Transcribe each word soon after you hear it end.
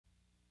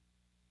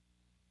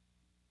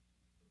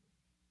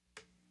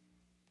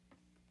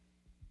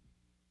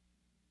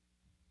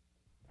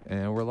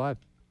And we're live.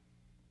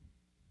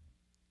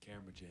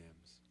 Camera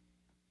Jams,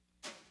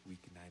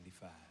 week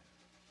 95.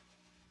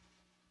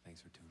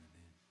 Thanks for tuning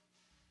in.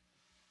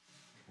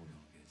 We're going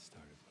to get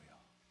started for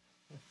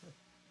y'all.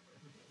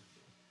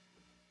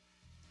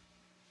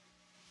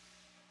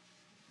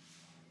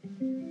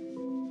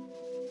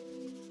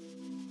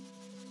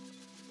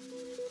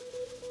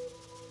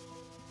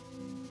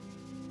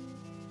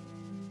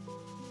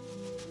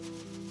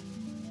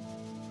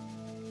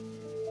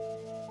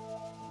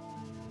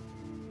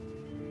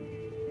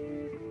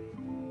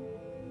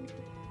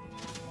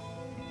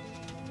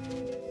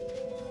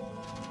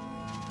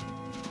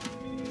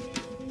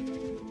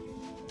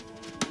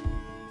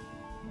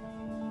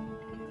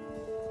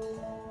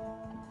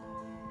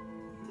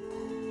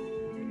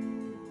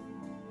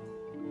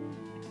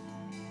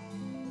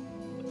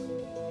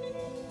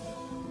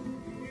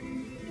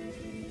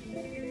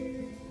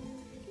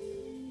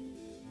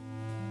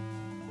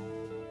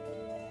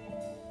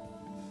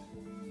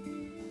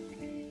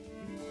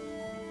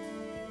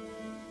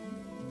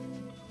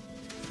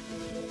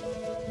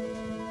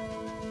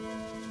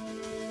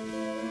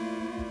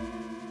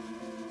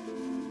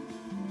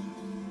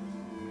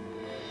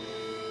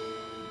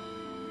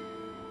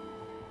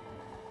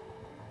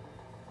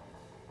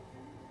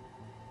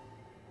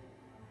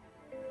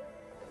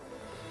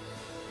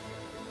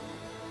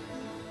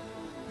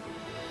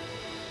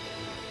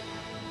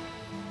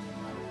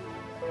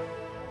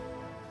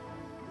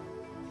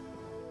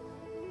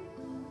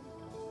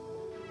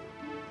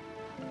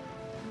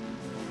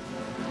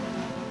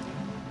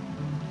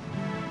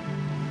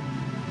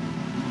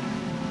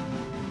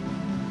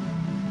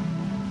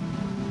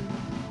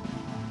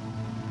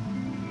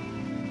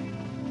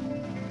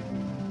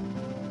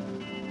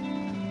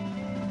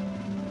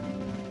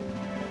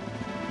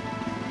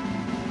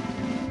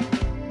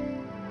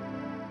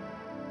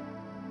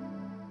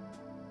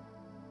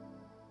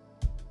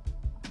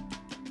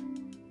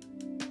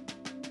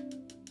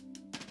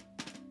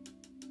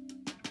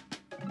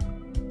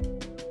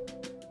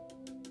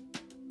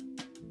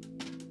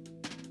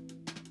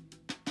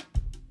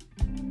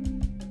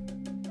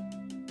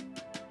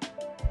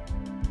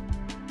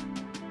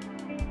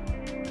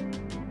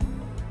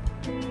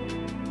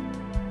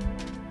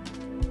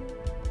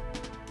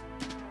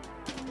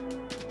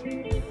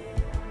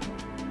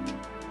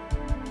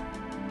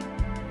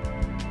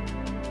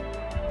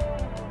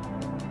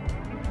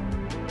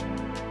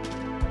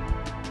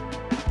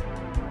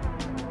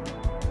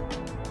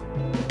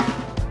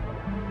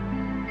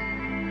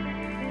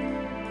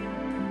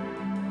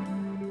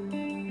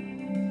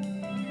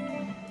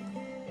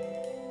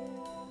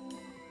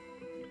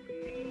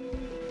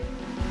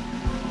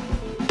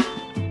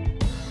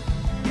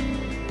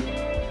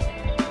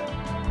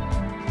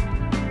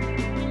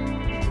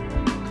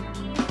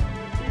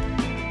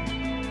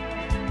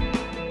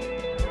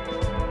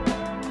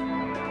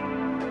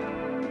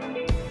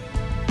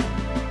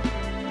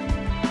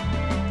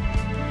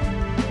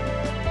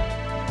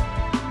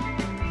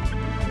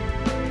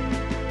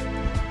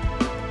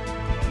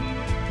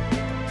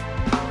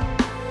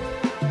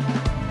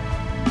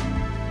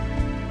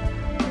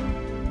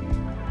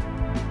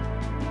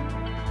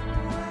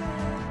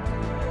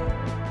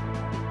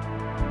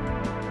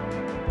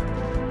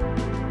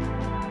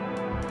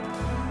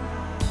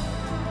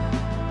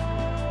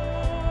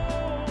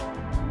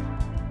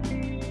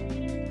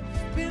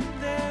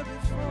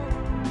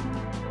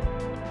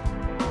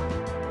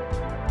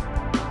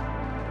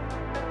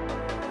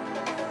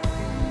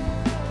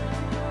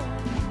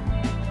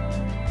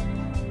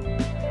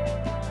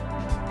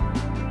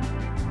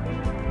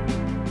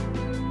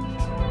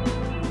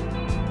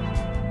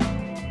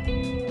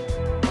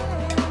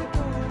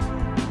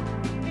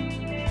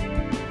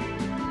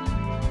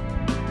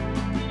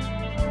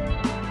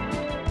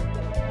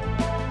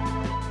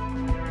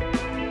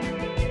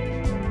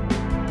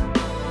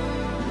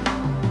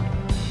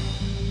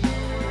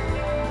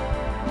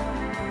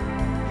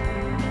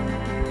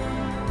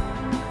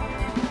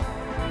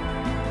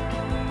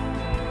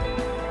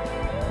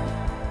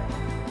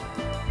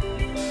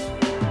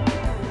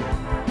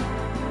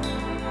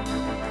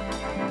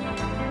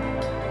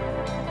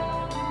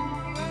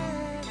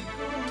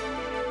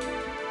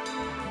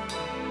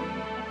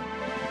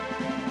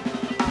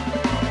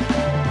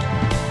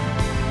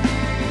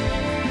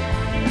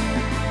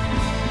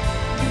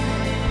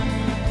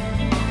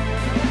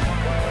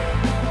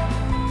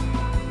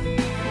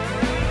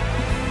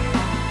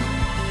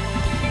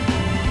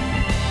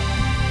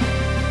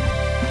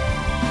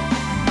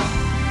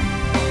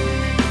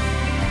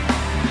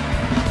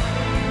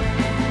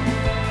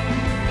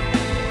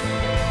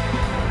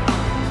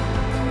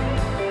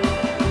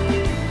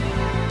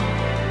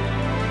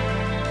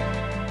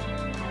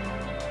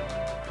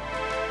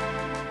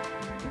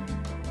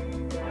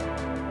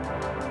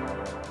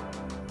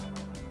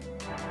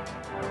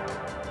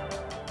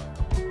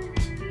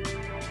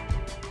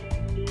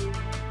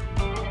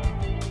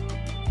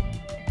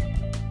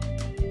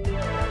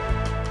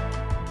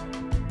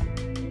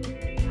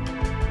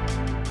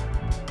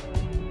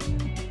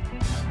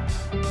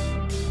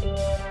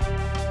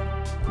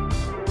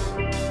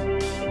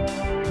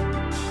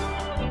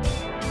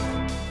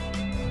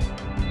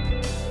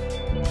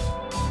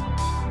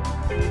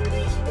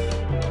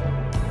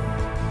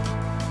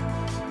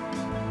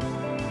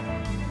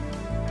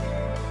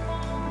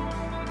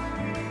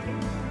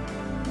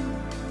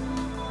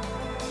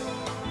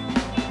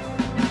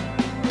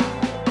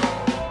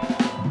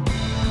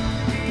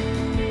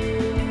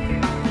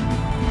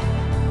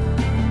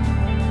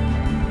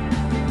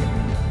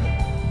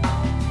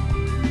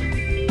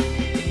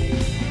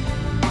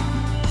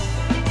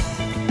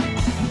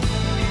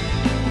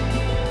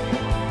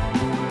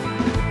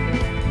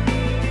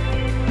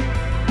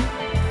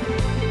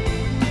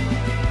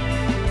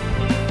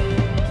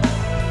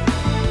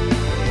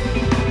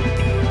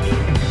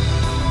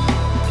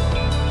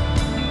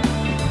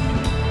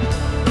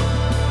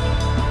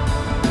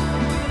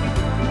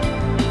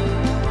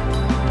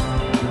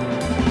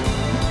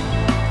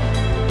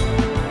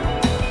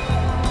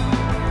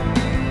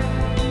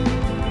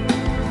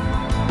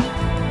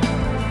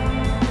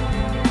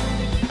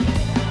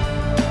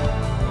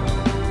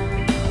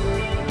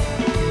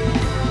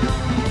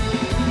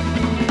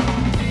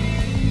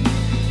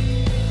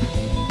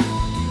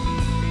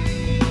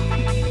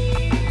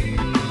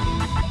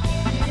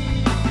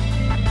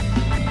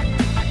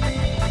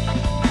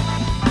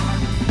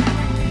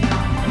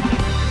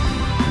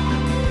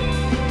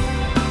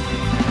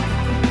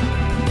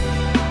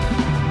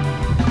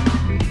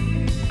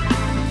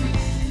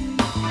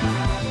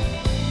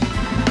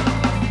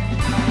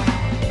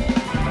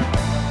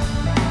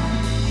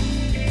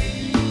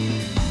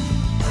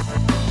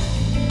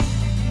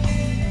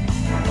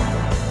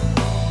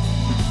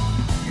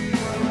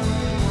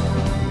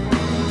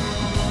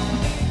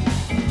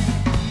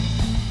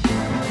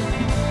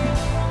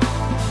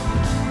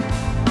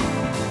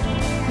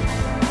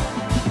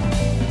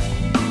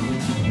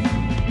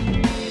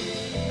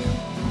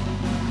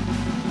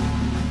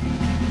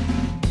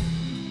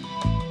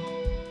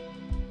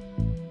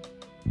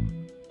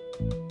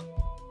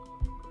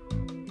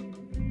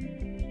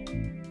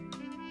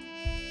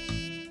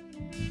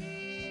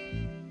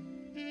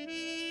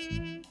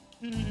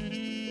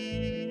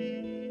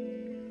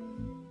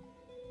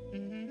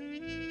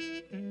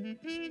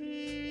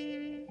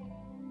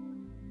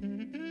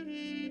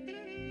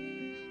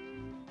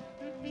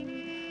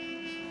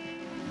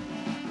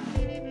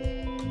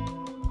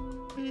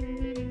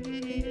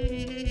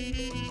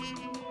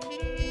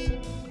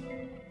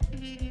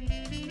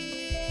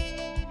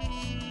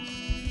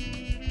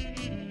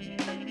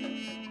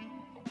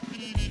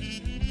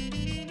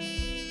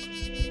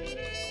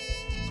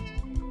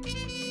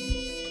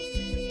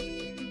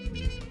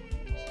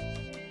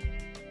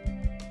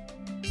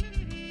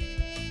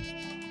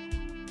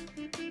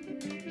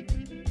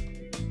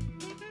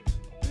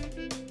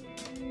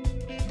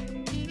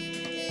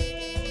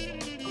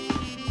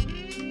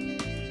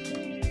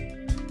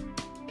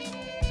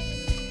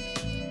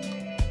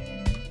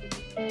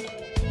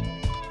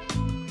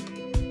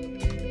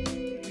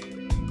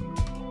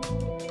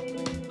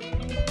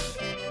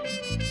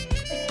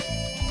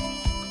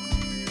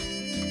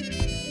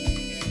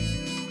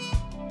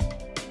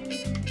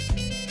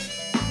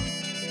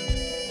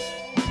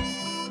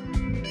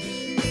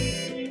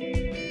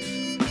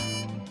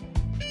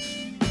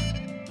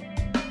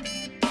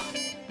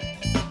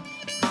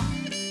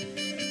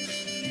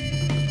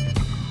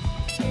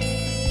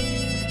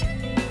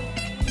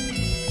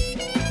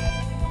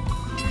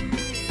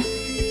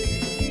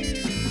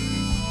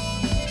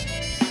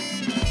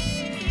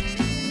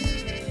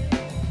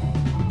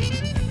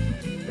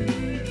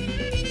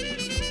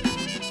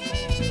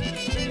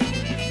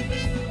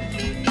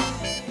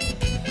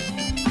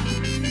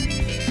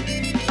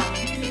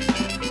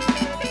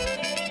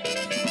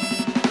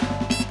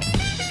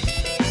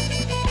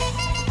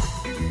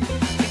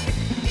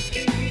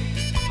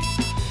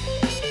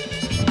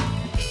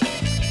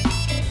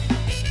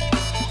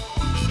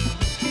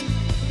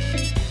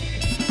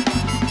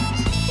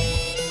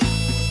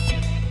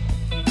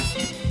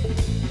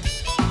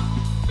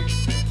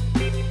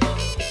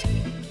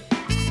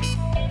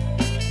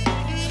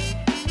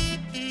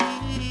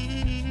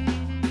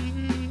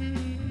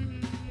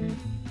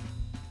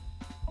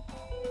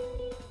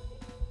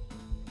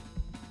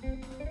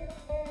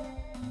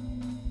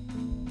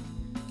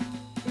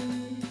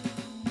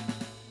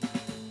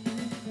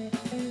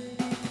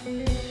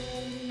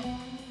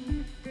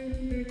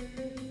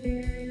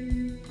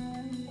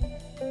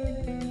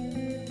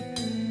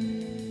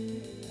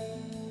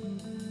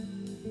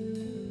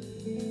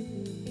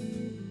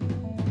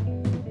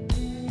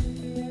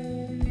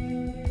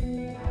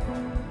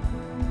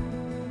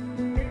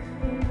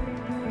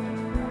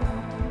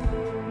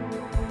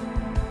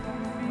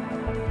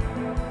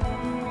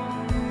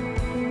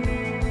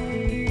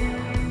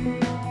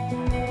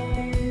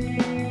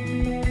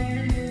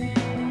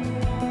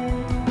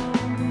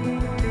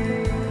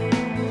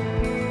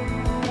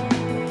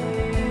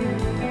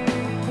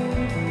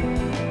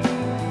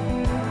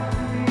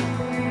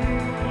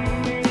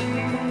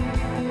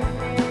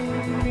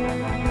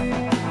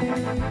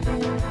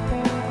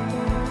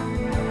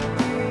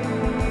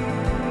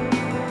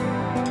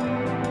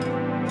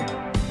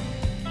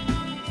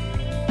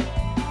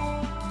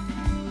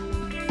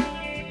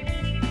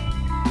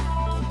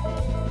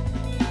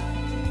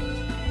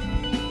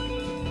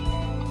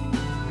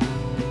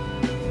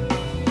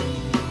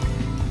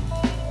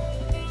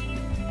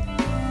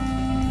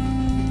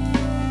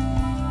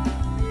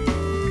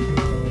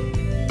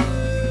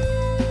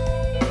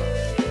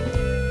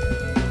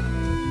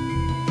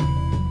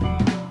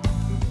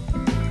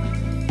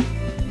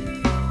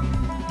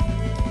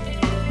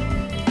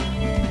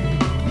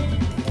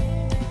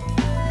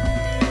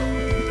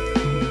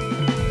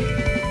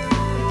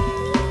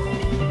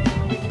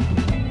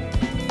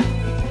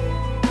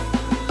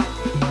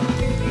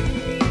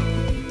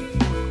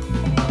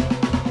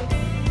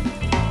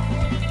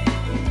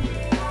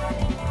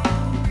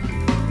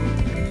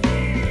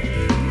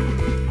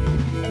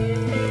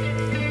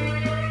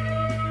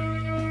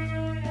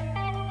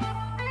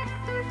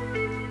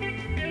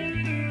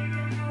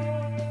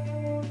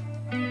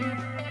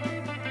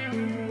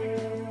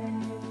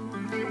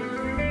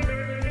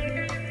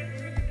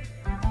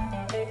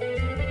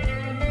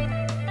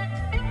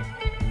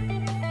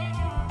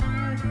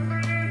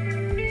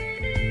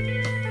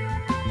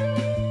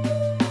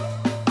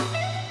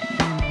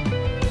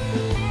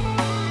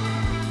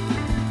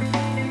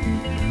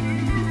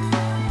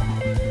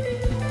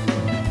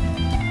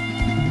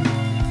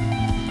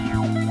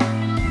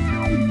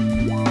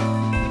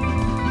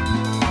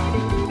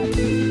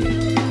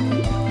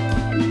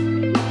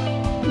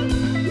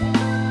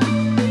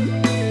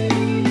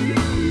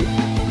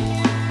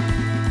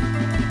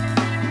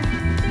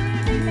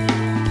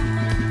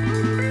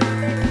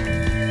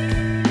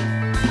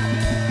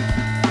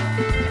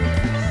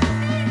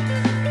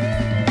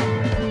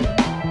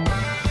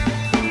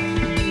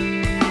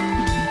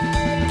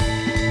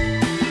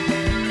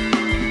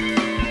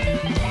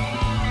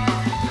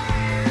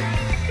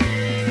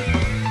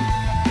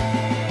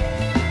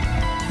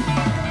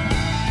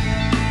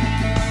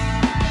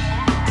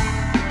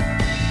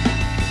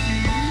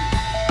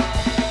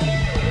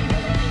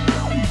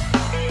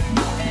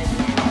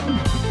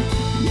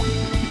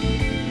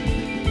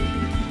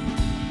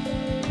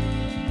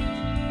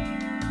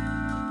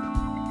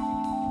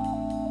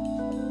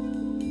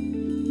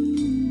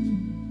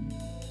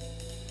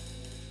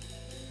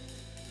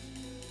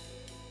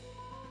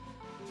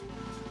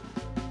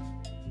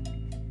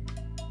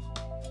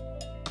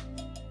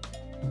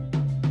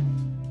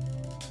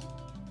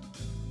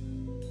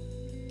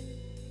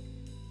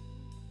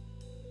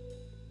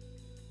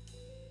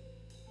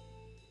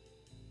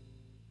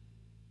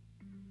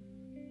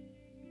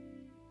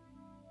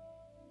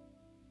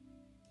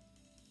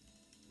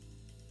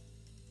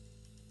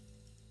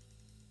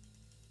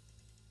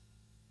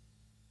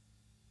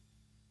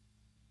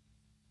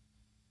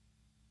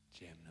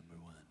 Jam number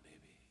 1,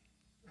 baby.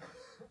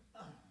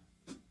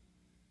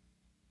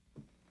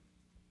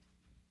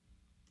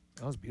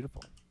 That was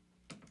beautiful.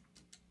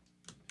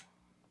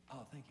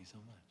 Oh, thank you so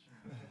much.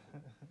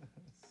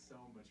 So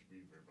much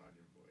reverb on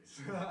your voice.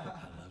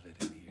 I love it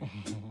in here.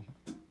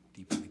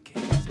 Deep in the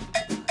caves.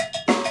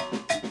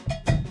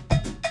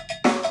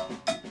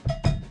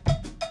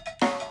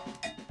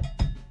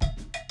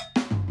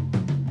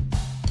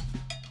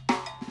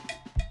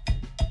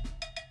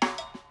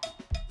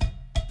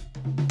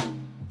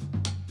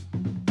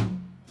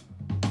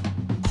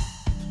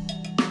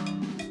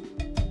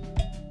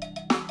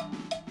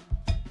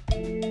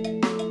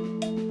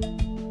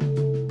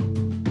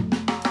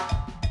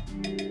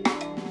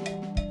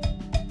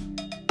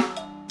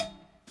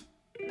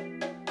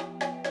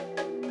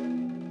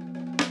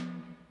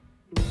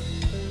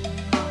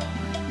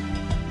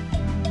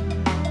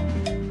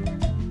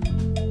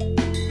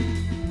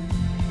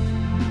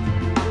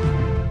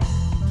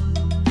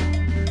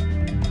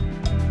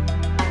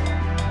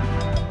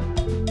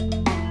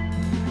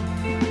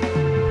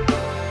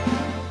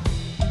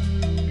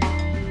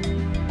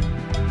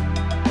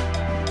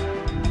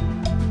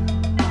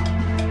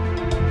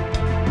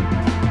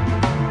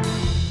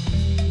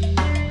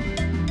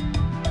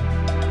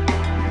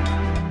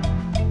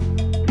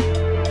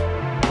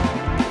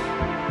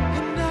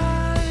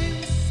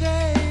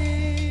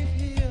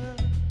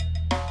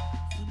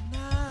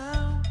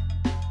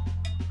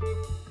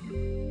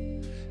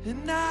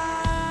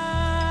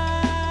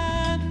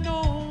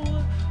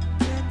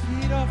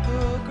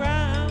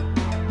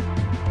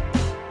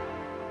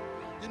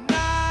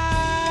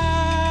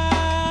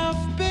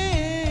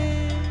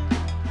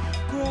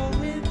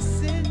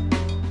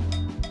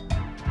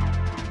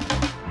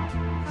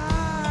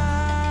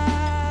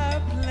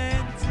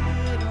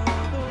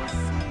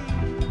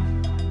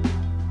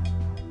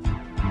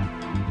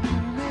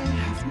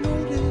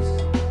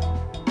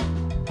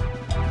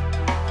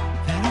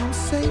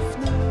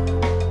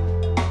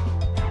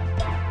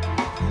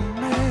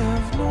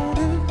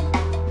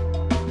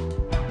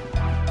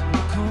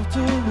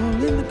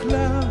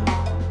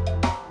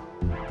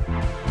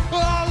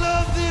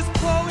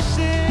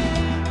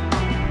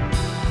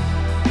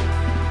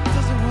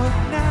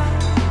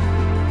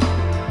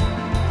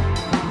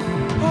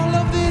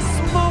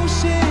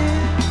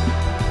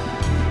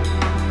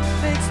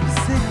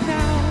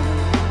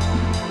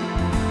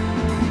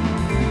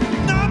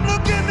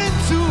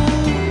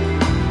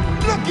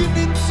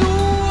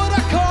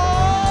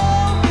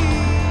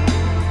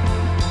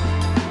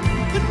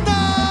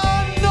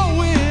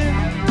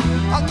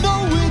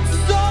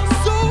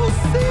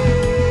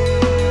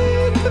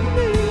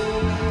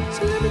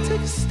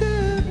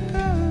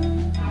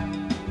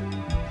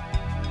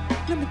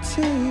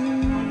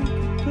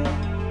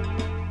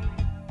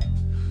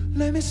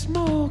 Let me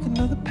smoke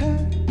another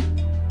pack,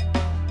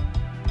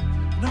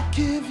 and I'll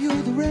give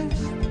you the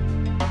rest.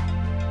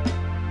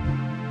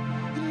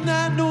 And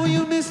I know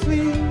you miss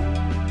me,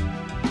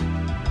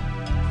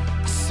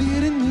 I see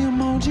it in the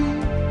emoji.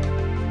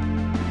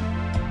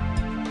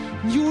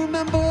 You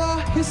remember our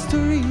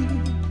history,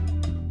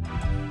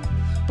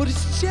 but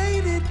it's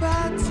jaded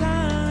by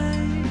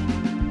time.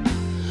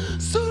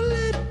 So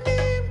let me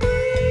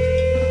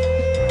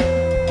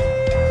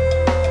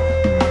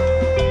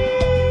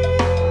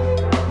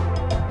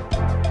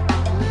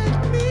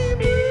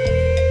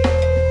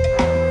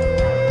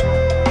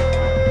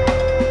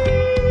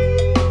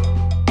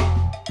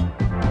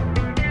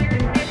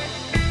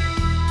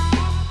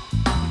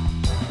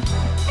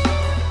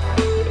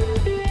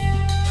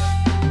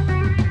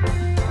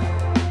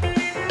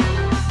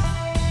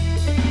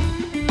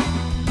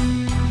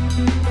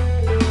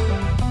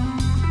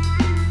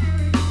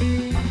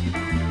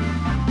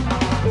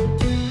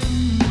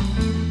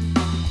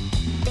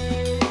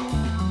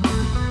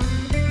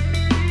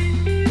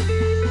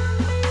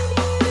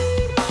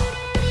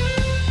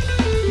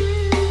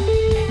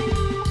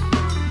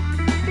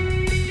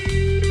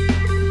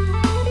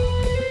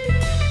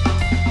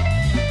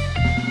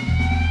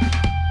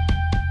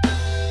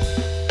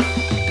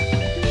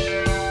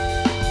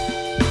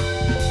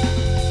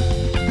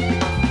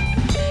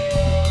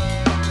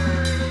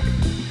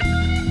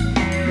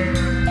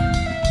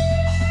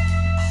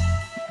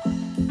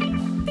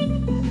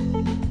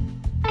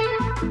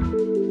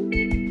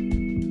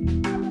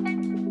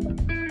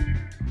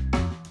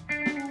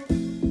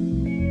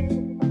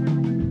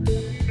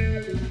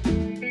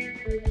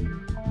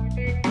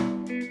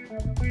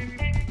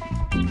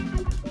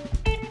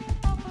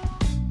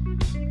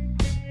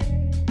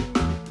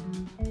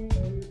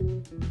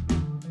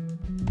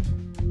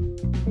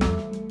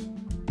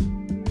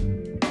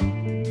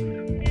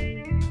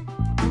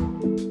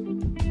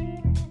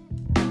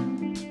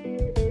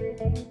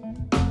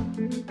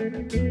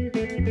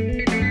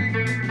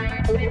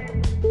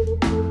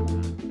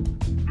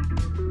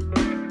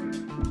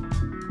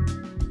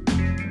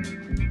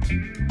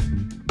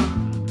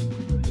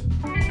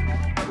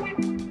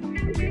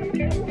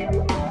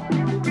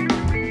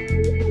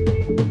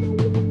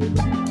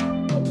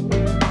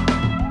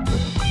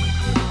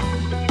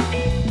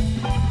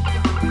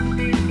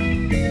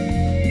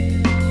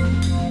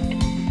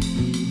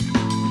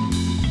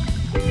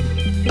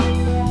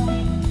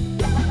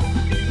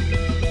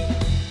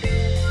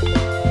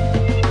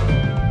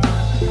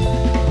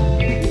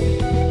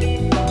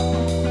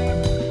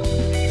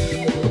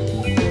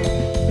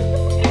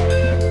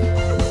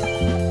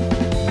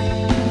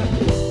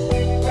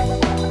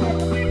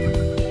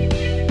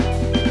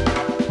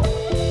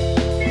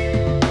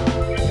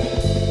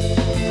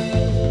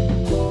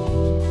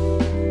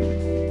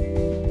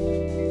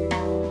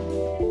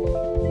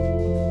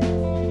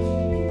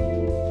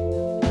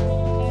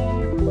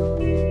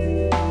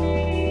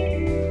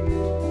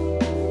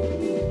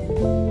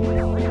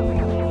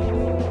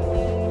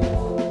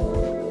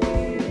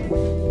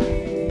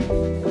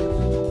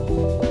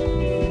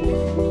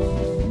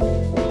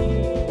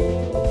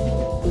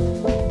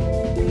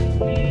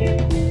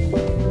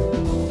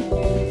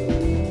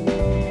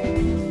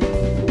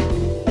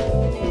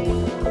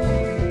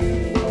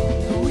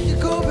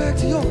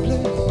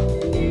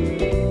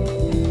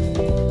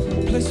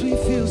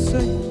feel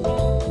safe.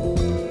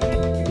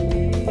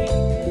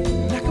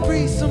 And I can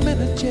breathe some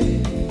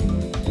energy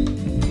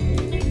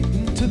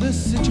into the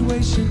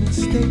situation and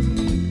state.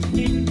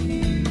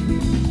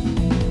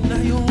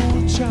 Now you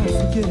won't try to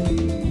forget it.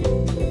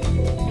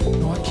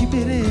 No, I keep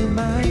it in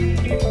mind.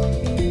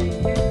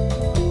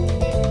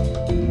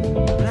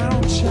 And I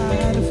don't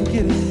try to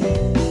forget it.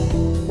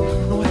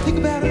 No, I think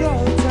about it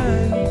all the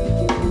time.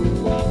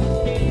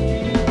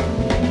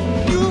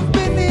 You've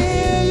been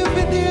here, you've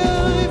been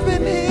here, you've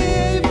been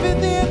here, you've been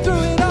here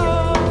through it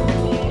all.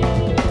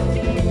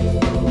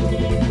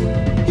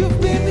 You've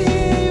been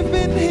here, you've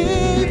been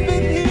here, you've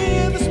been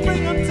here, the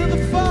spring until the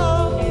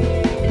fall.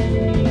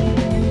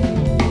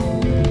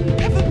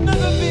 Have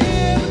another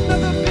beer,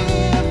 another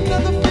beer,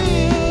 another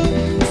beer,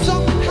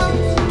 something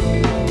house.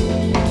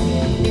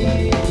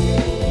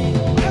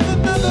 Have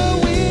another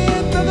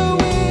win, another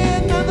win,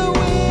 another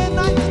win,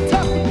 night to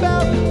talk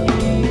about.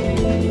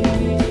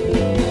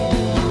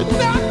 And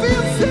now I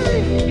feel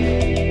safe.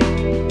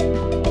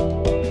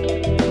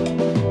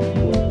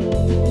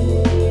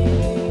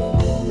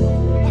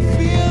 I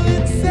feel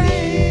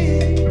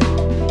insane.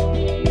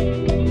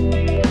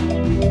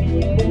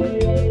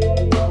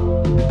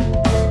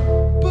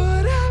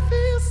 But I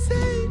feel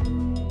safe.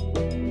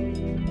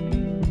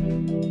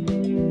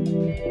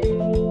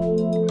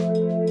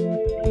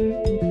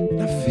 And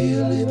I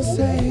feel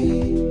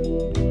insane.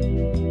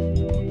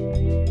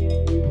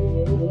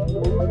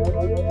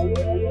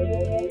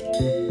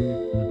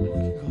 We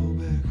can go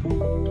back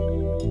home.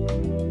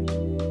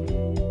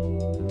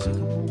 Take a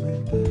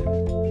moment back.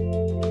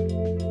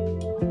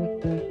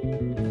 We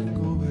can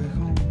go back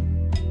home.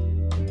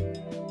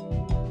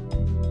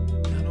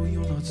 I know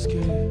you're not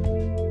scared.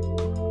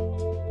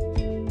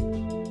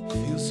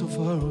 Feel so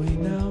far away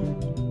now.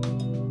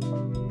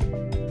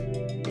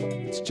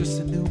 It's just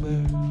an Uber.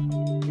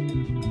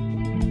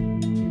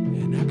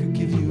 And I could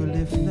give you a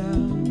lift now.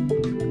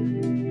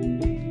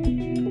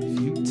 If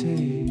you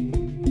take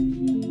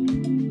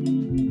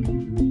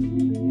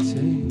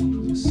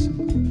a sip.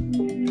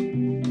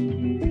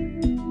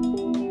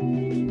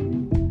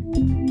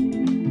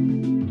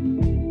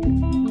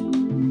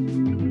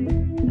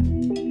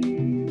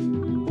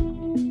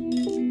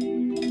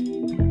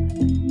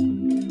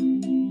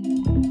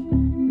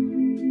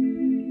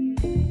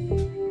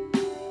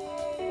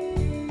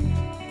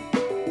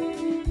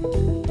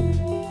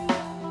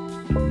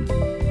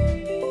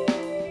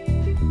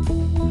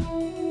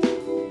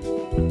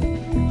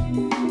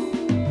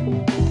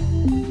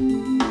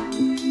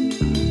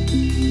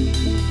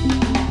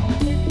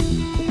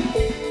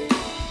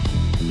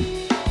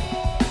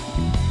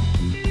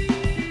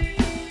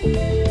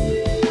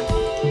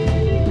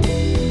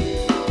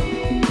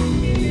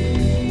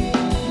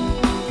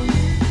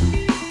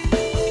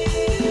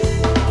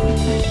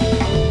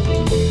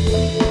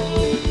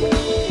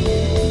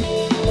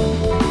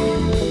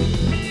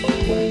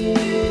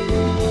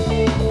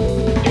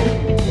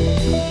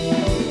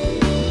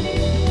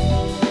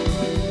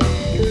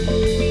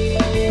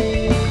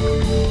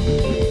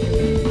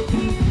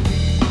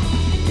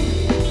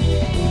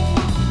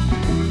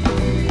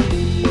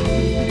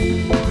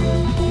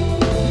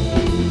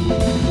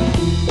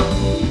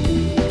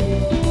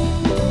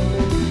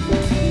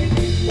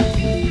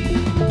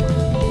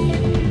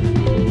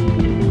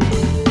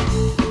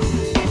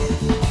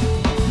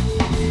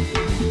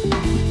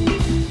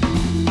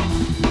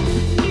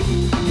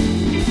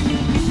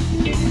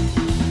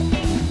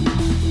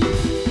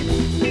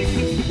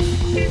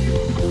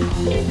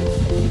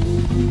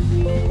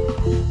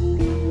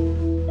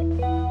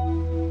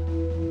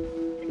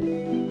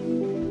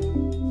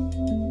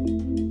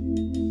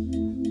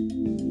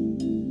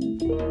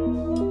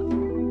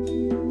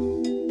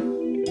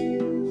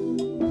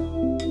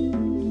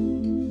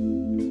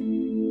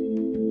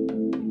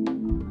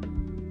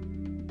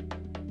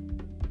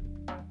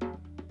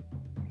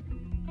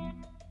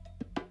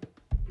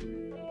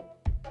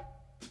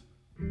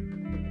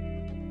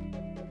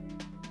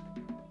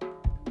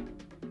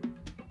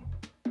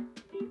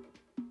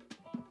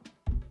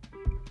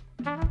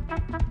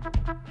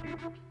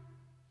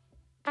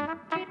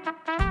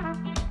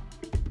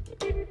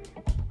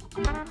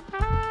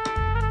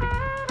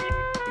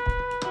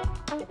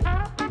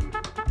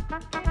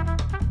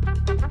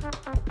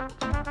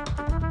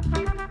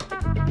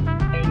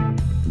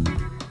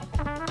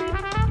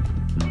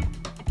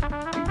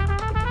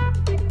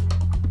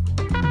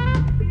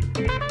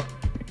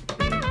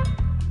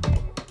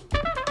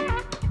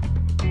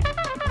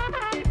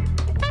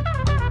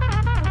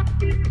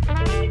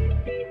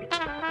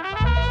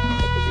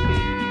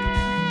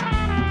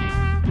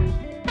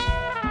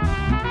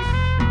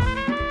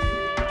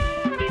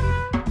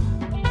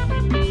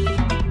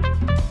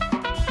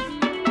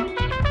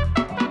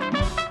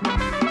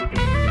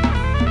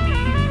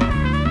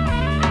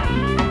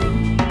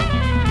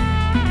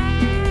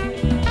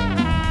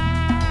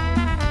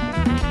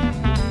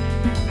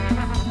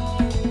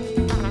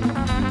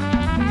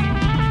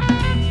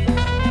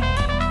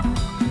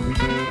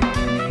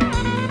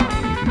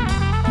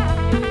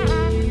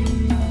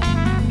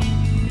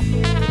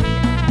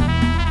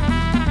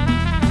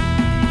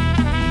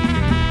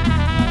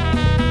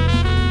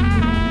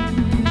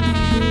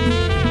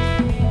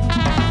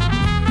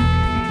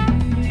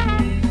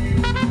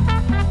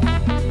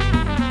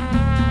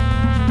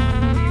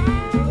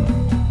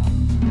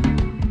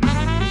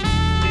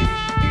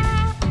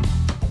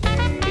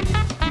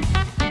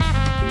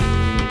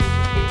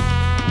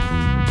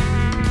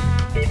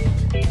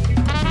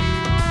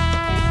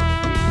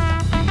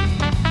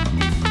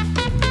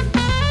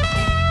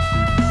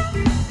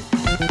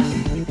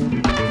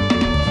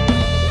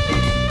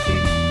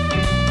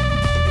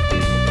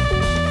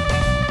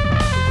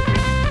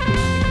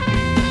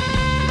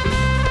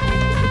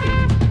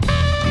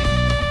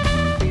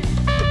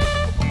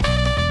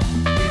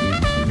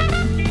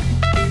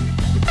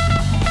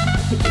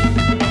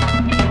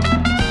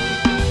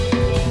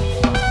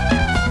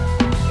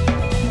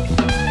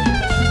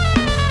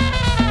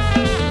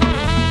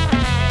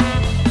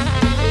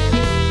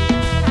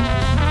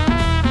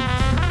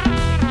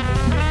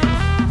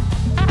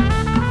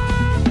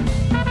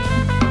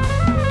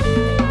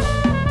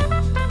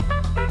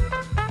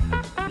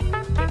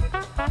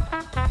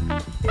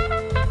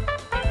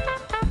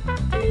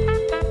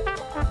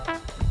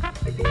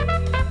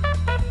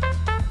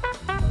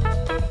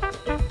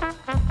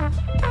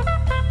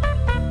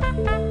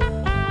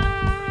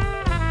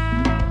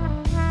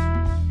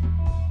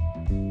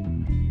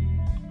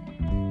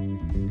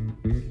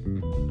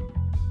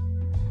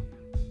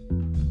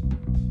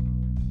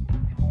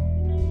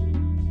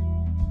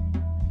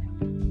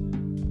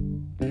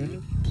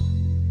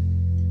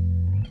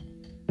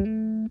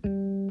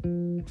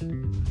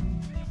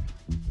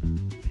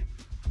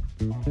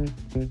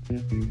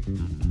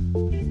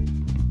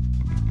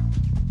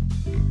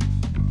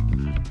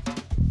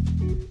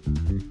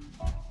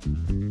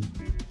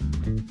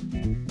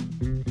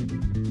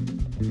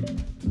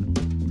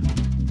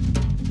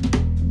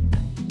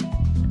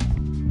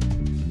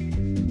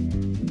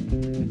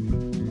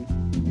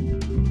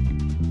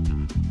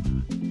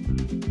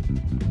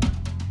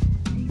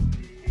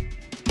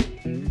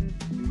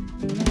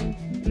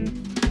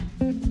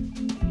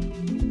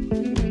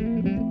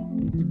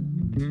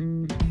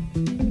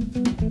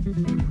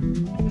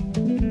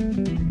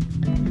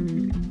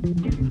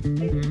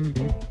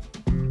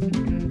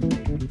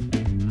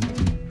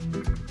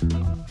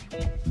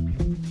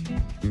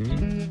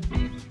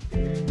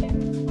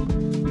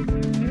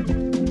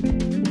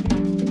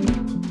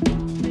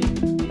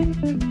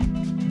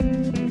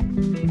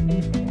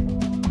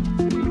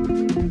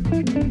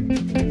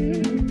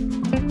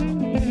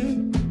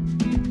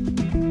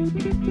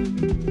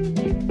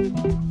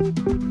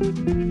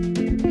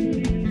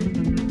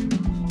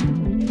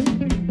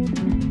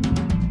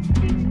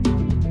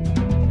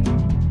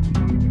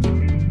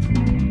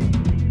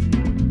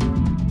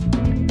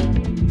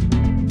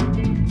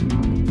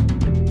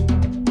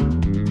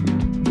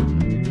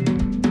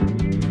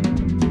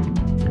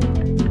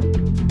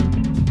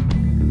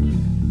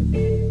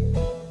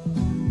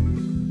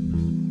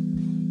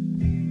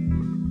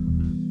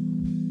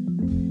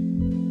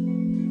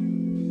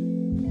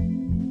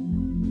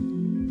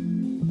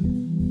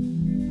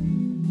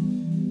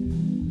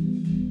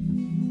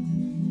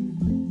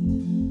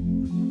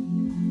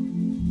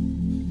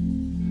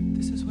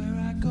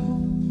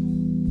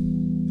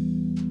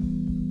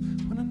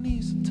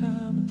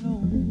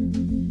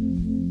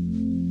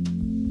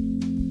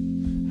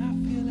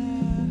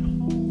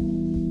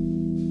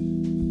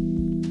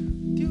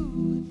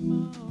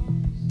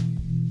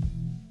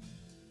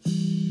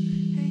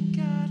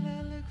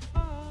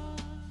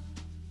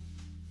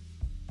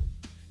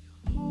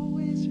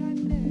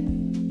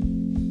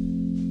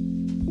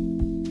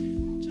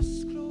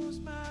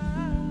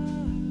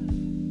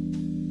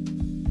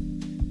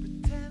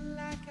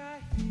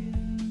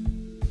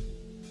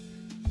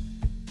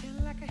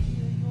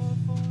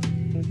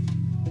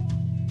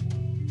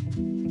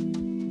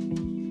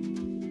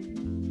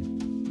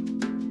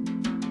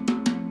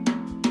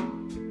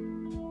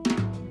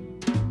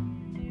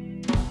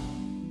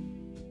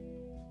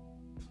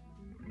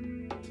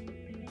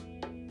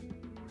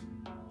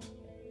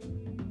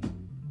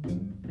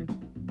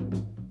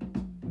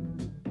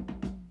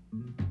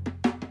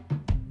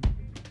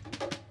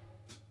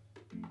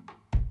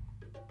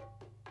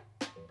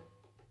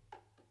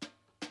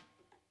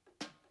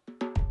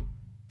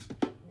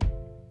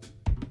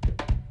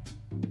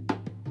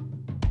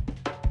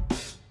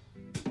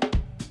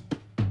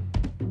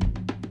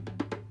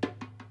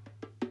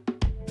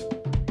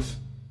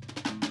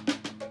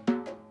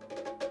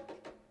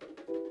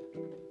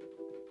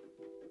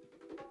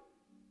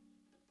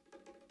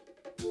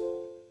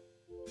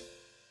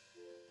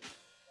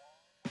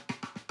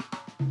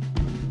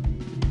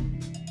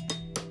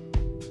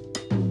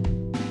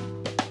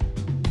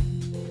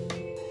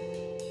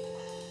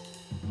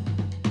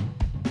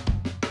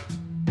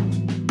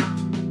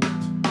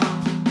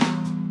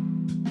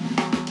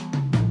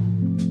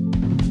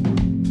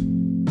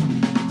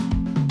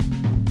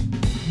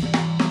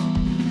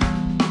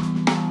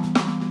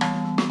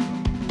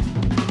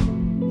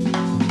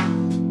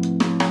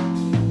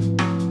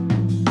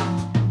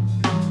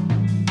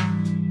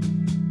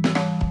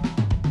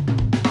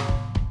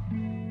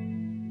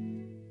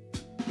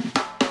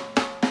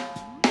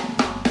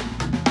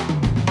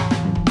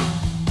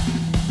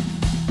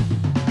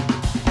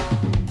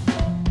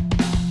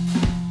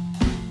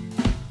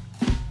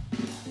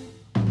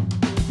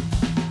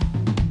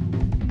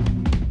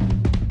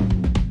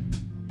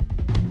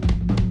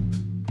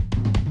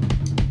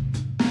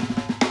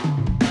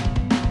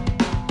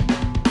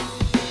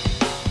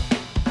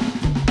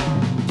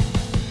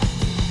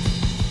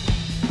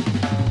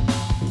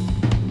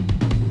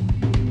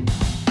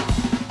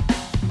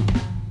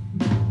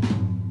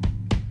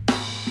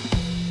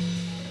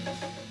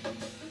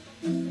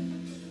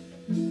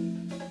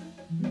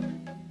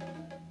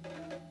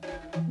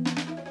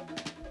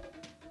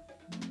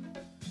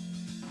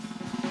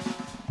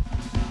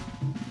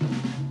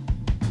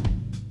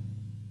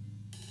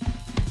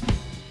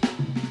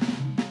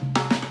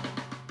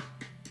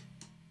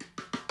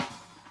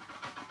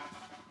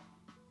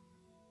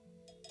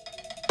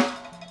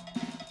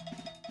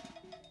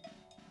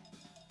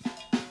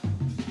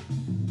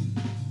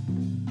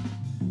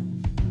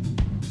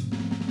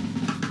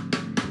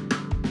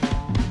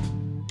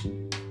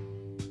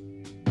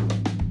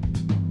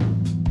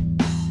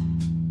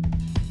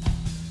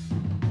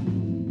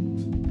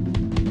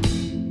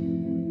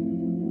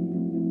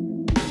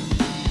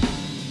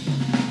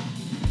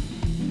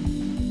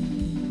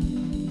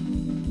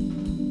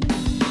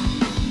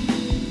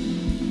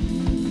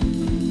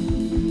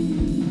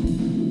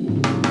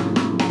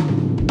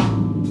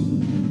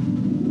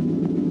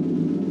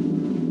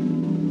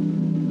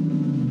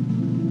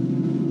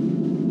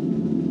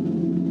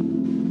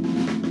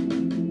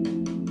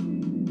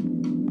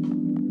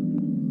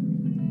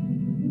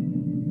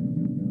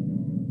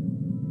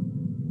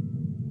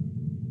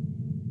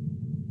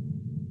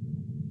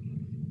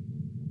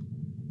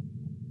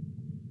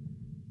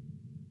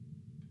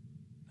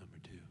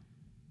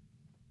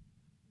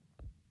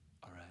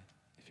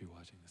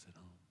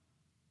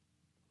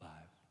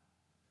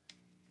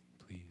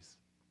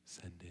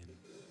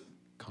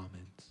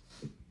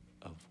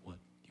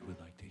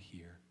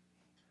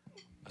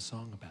 a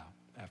song about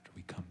after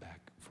we come back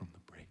from the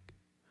break.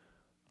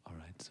 All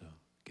right, so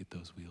get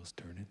those wheels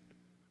turning,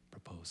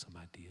 propose some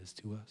ideas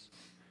to us.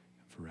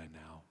 And for right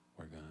now,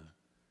 we're going to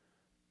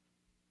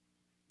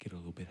get a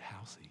little bit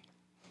housey.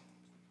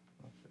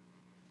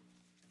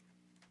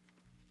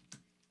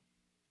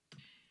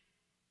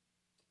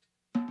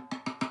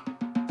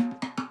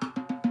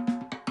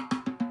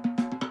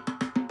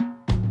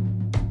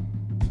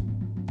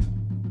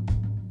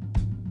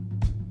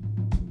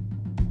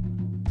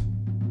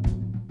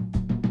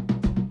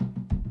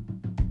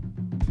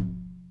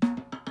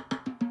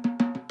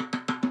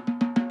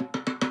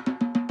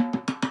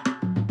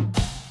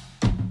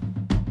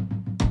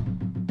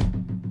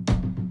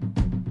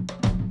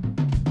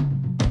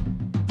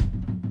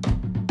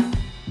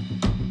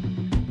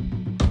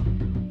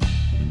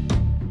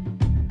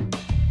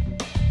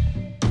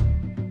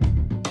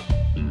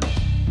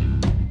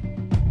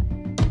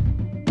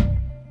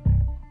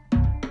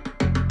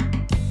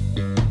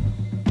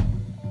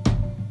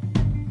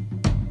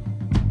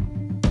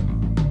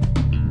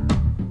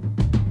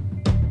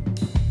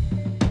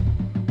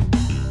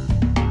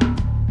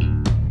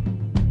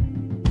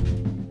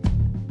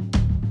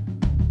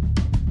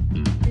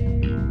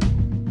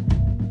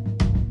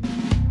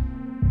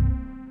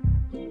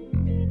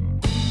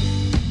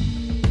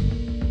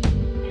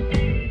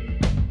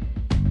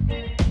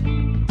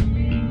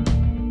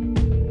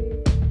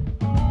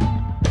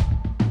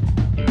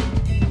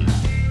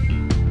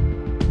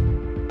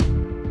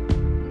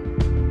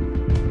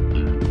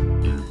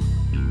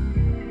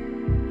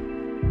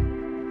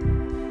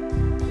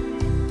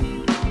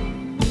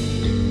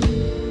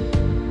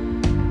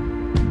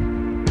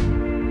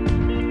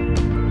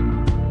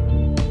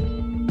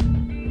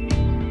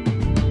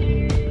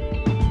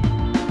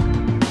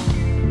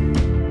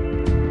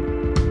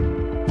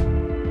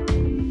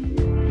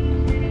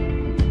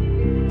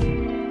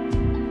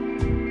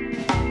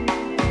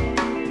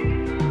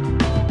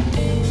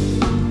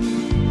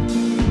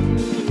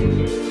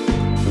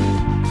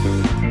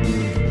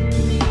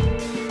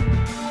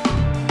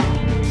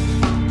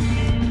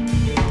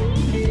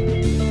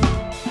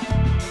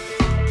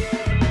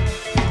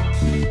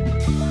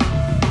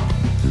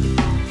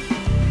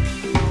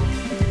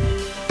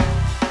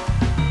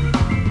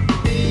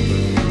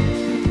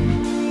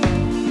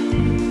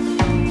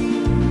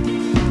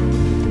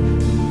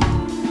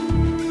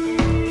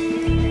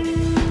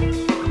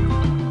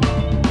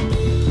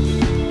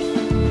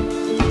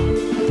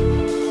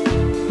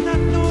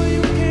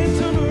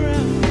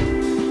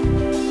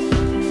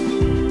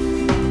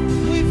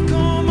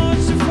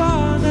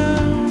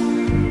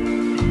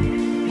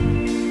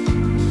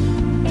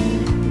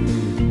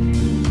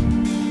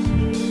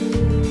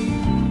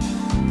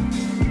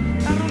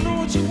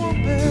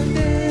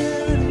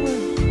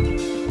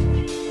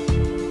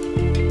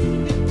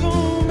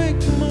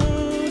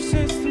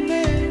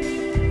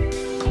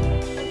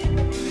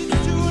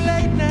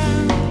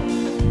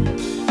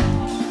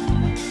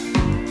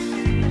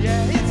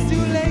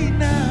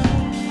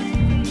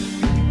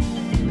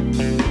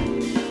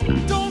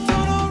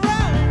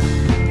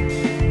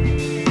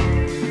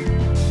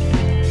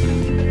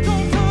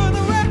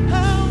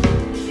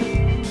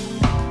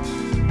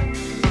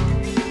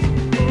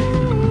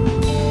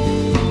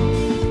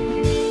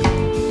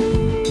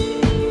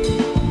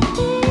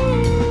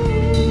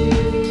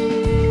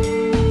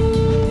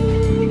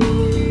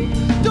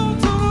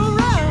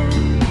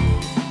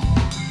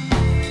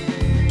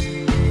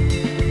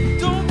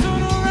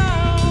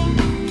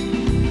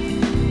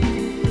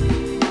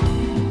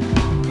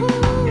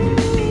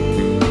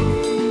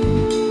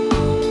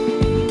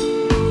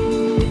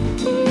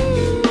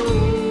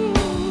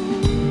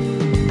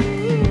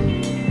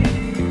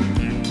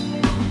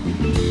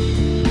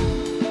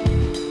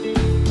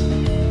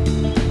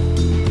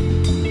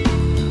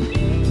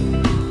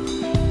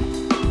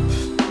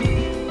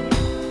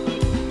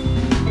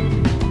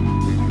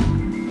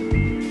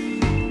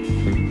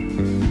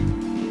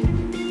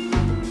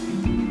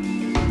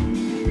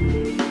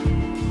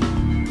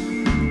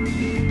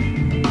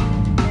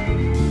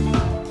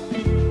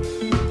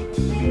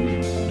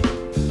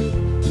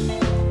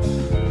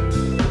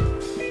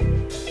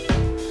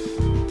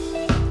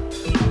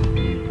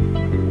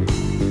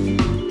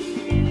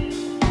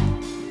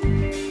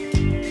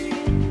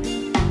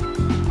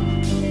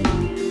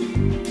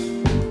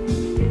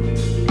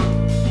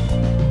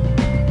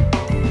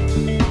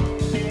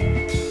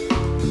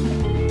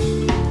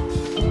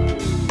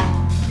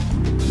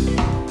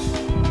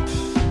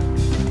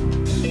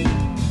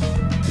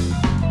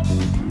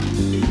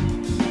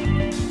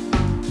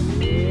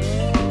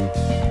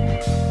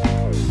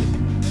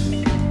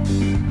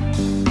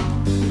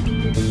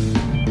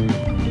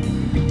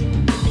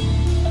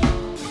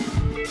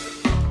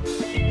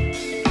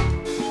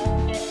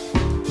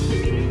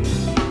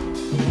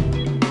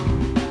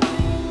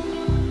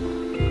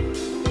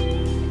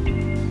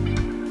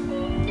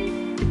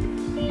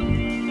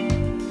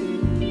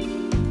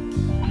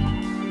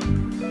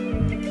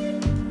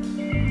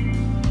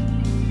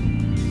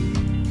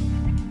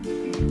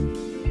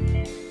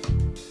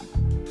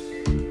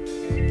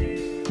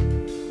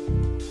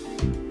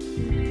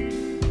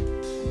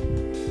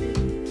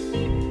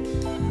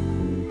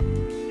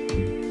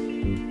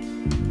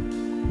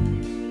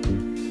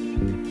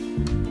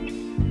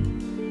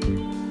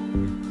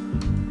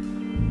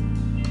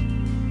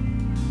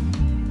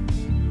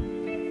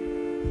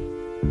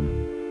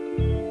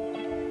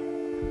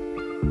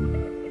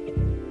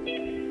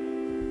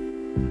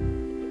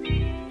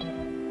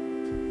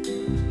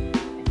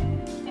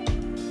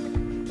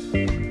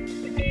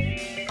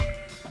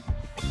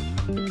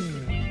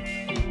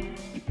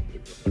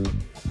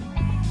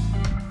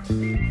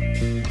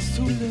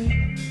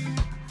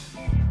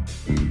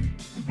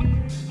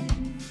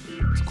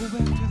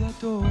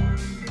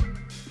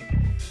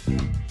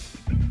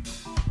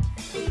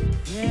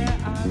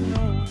 I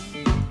know.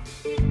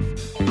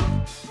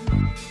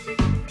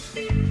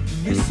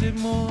 Miss it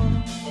more.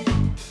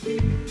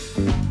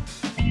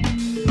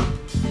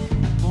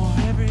 More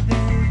every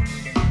day.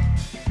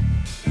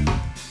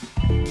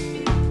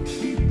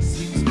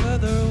 Seems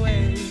further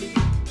away.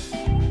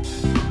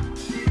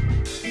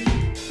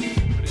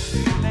 But it's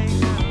too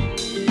late now.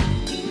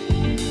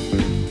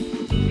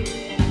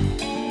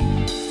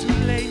 It's too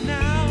late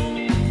now.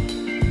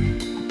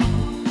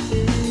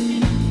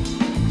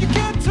 You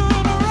can't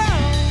turn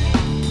around.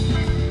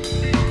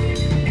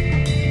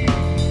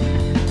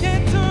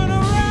 Can't turn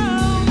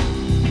around.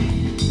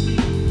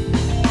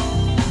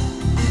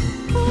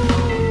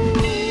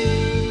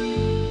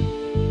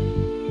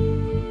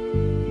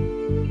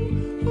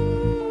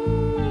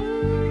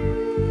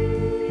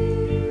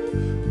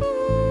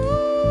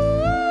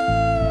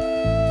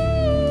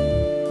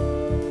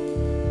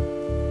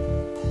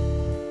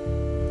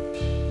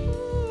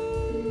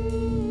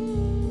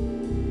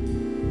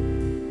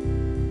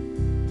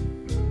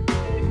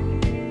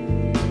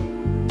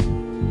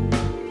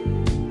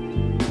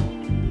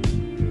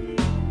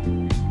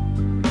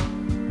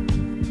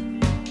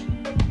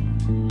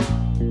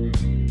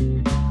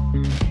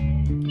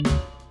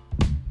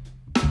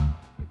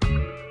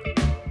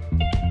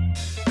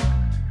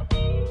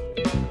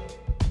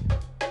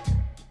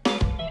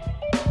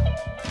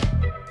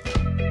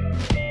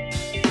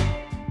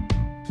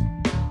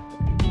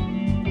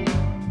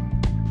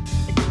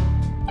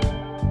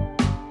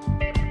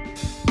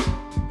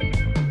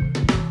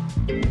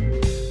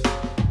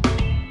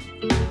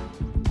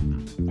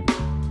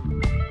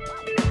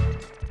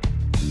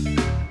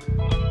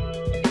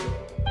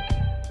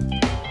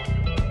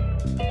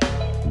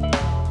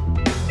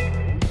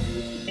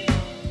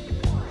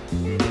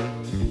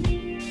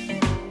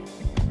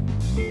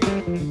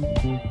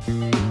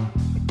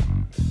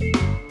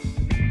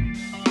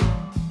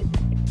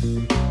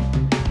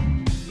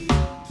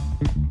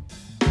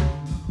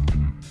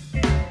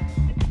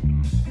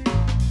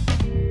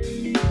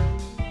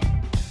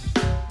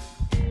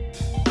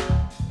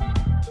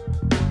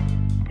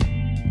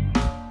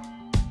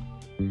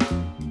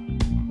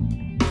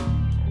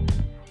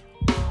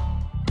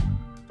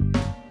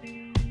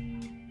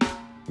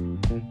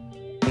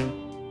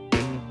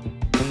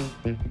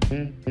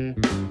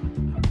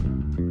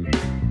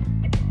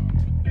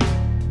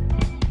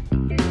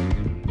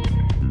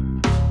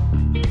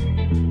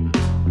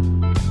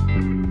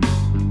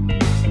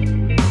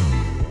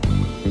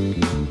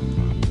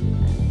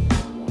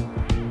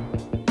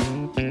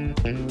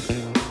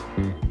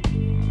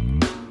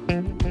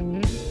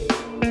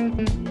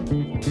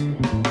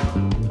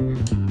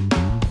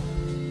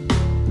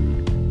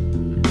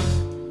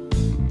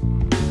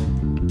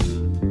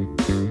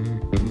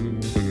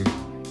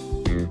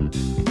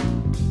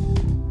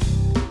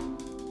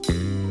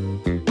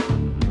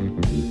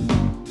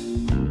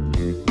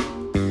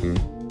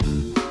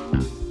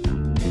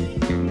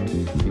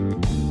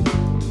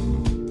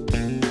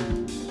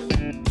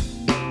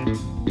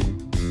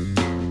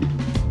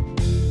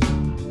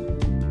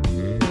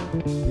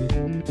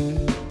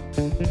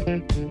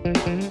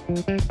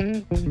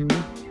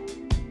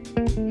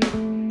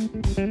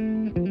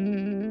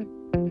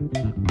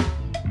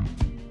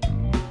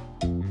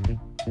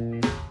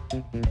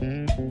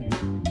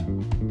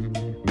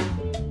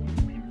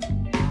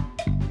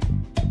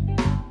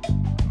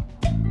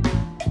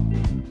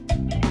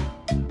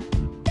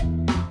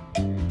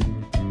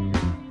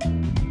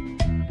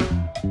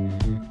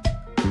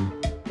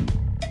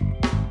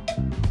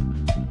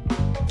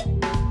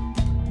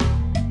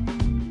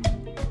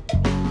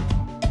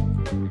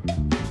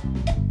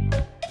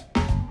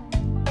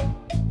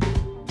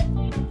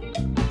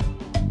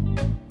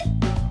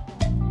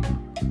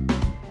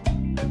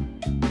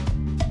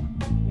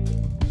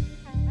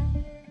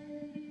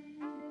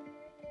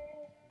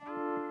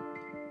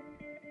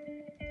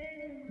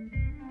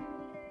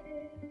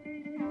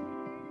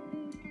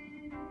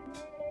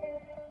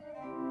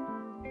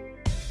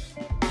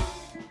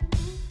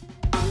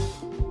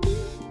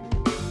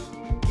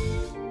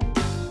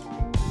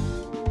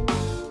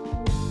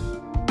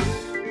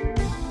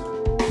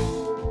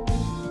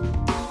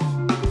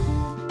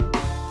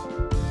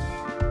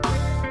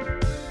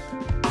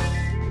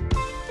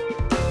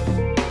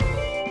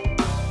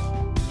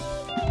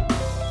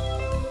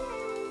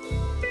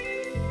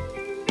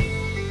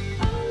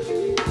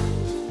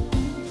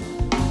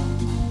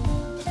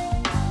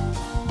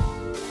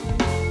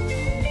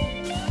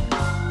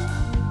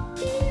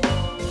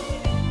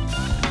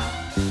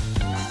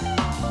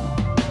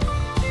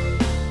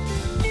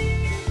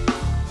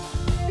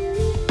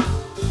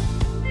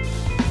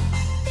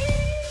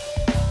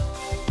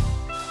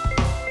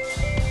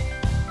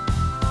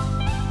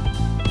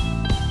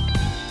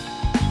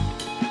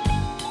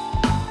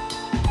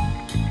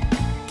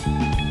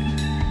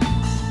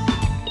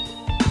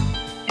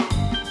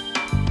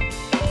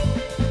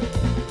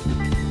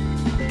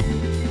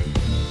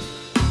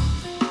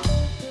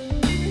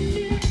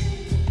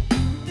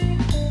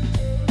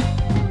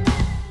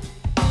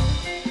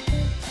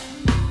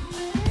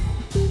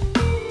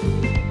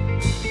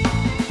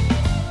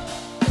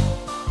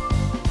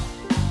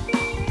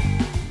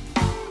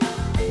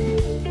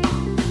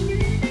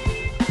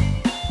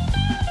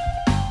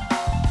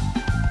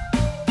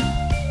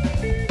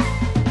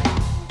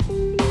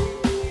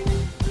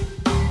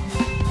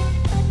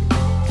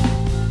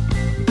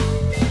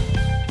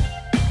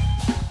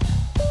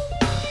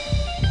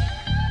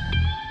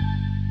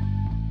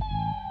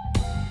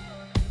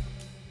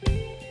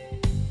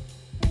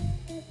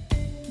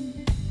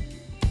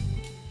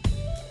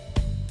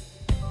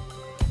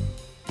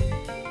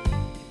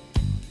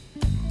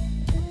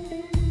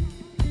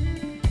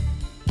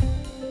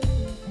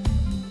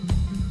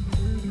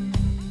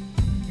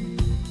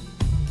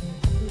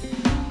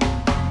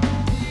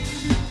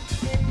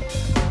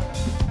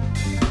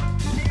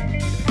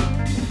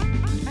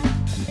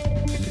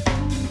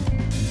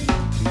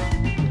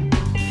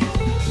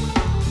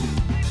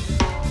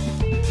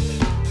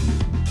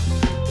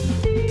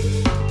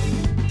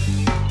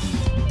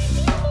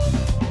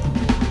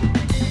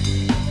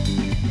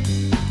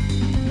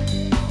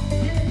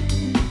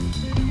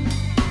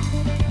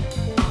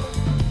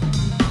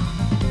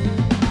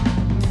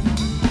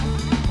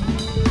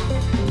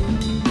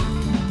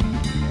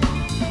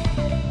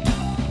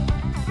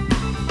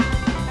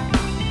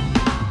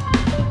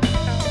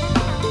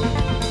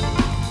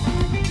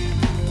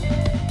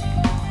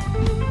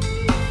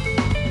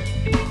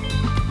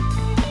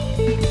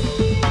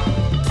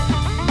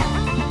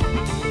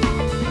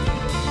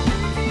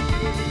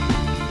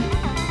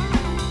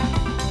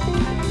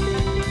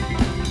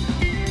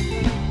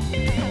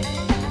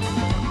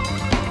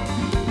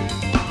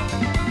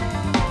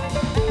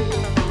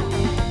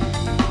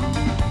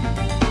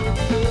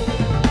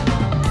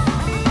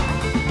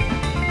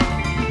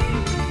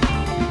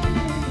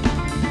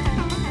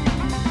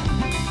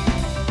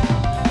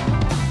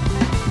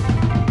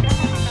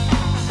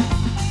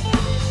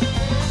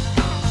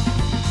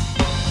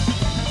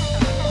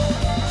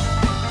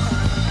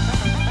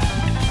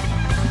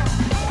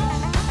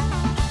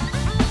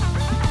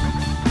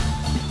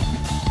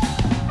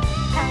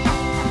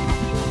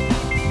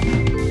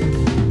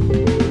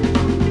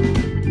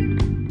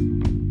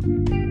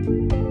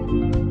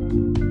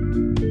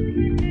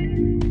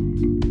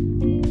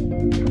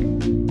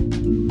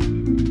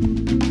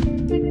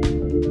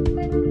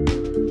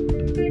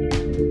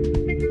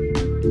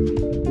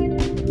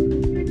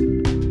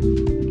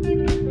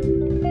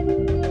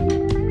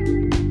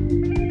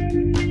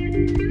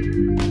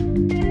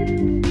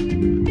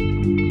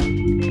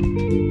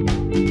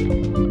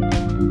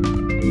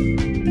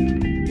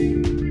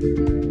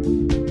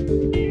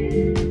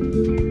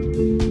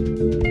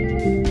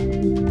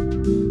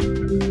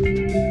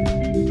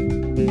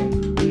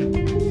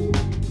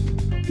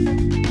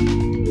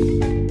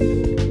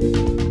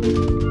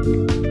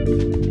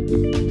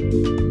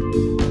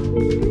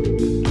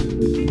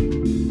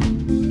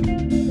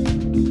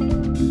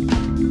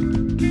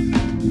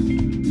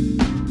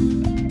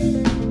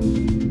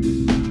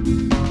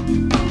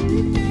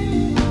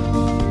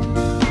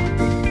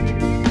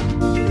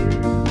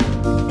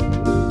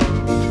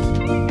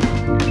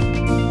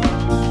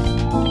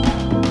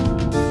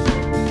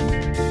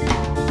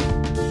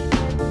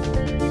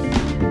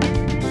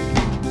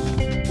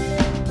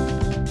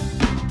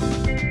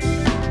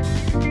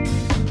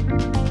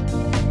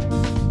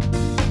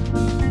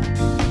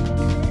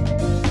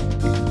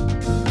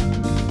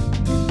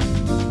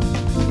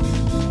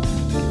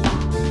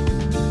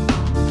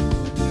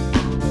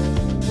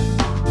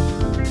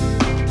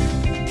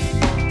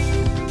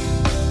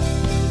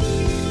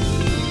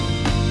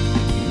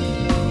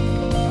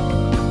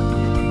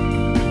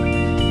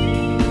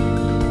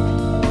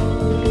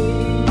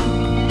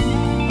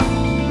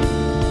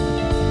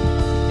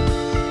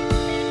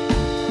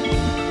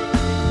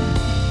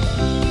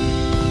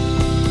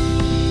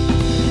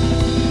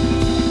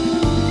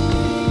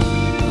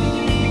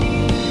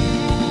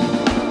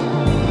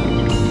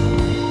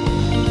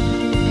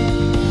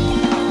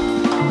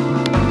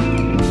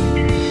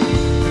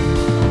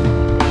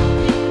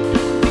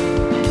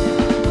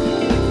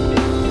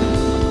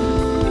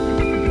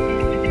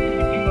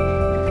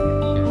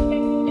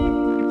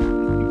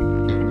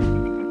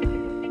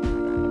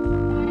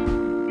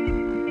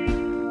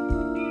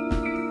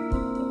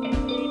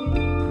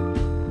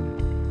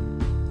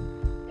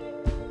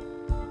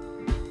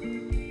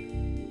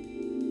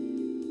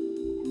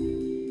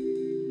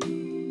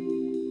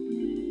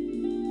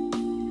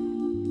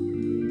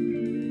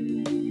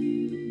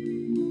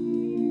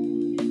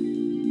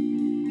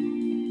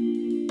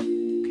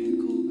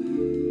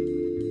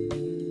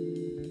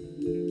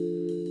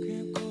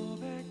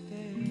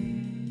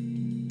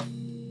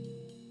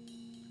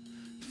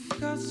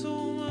 got so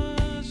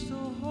much to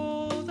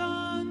hold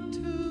on to,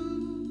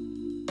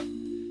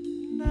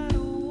 and I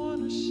don't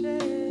wanna share.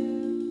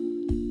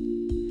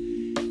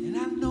 And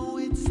I know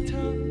it's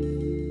tough,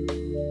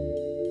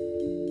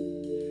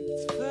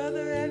 it's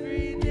further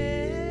every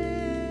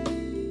day,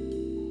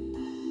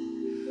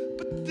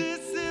 but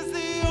this is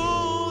the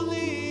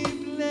only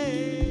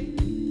place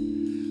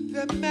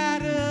that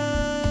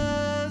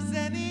matters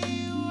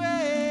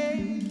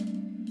anyway.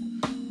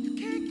 You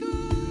can't go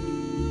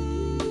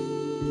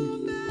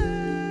back.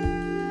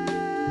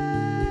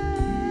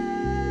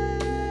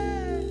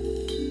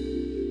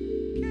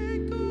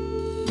 Can't go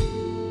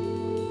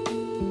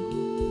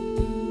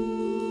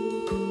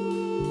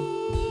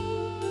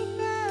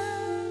back.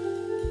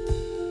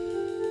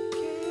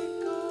 Can't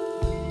go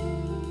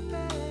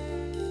back.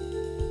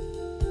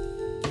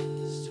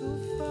 It's too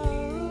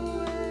far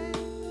away.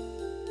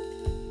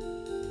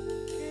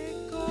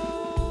 Can't go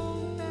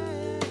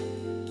back.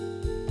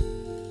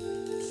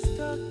 It's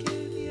stuck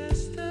in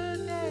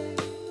yesterday.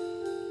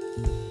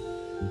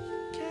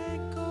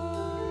 Can't go.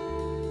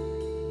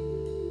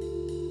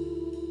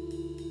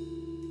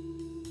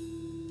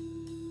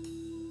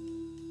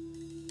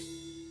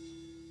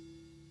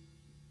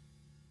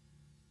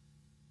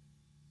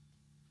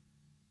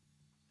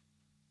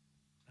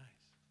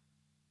 Nice.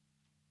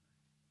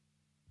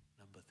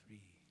 Number 3.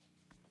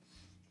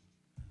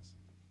 Yes.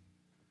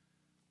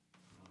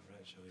 All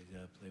right, shall we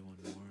play one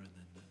more and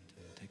then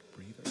take a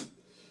breather?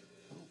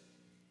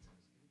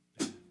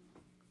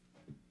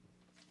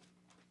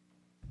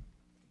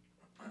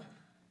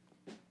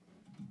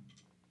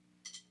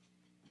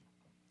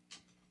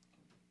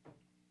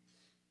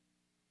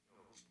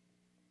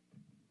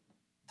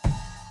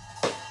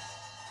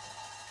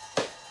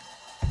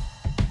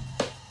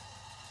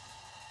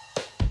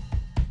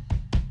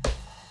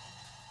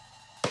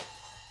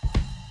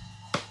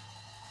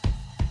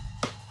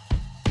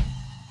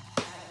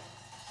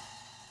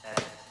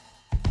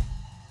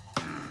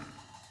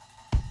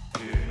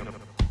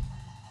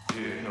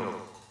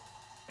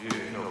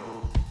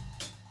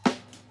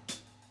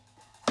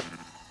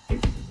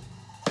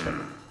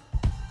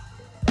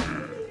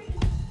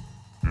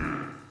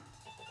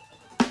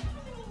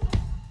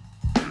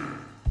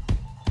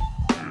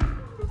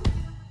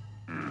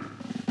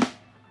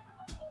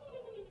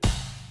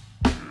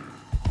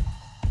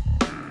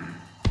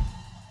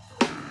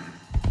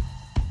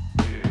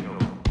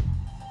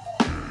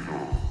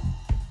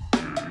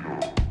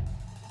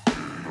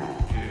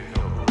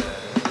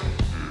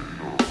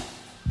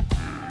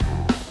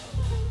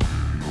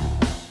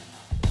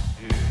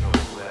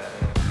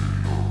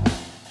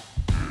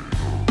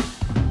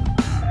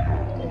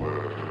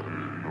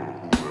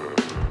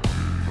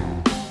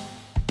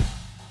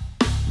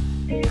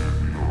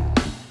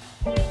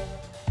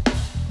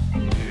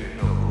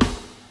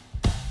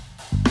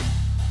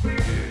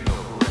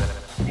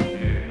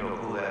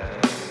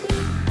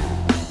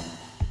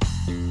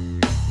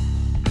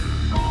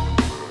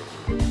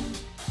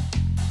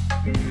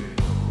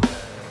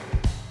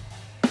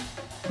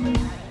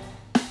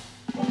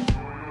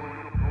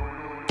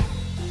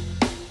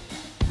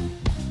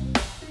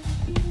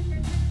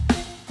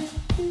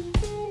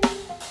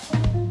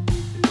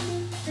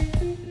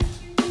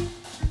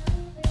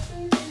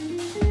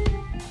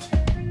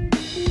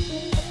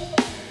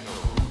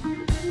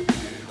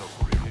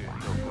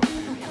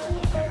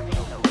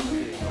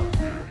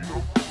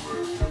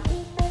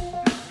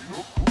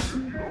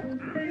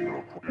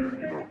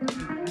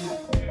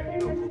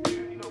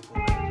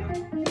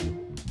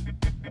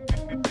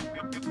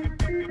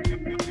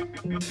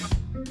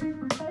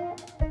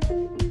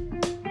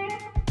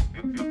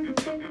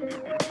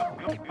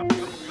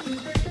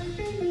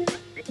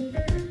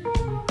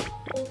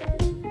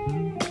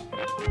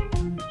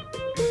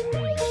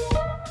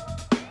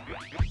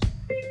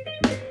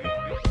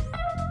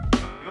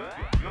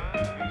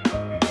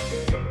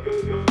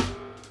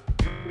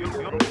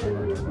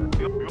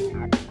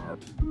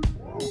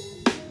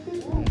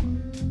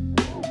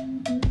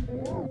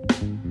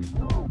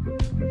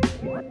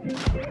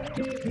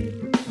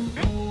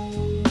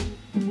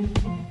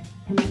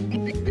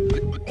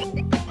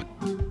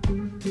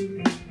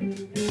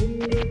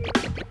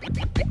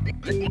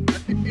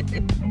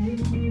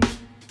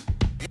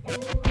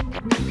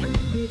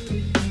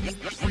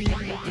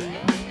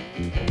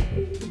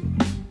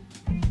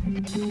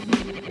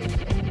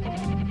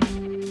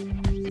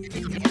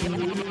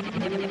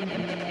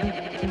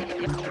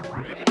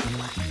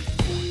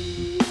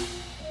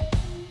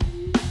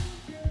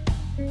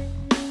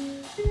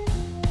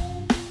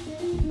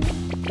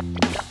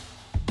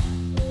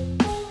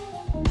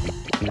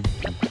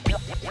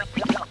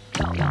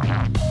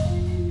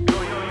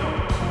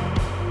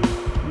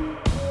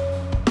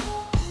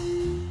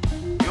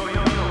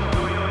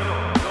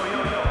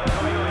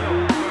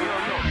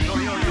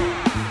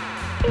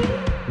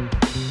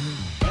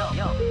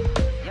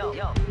 Yeah.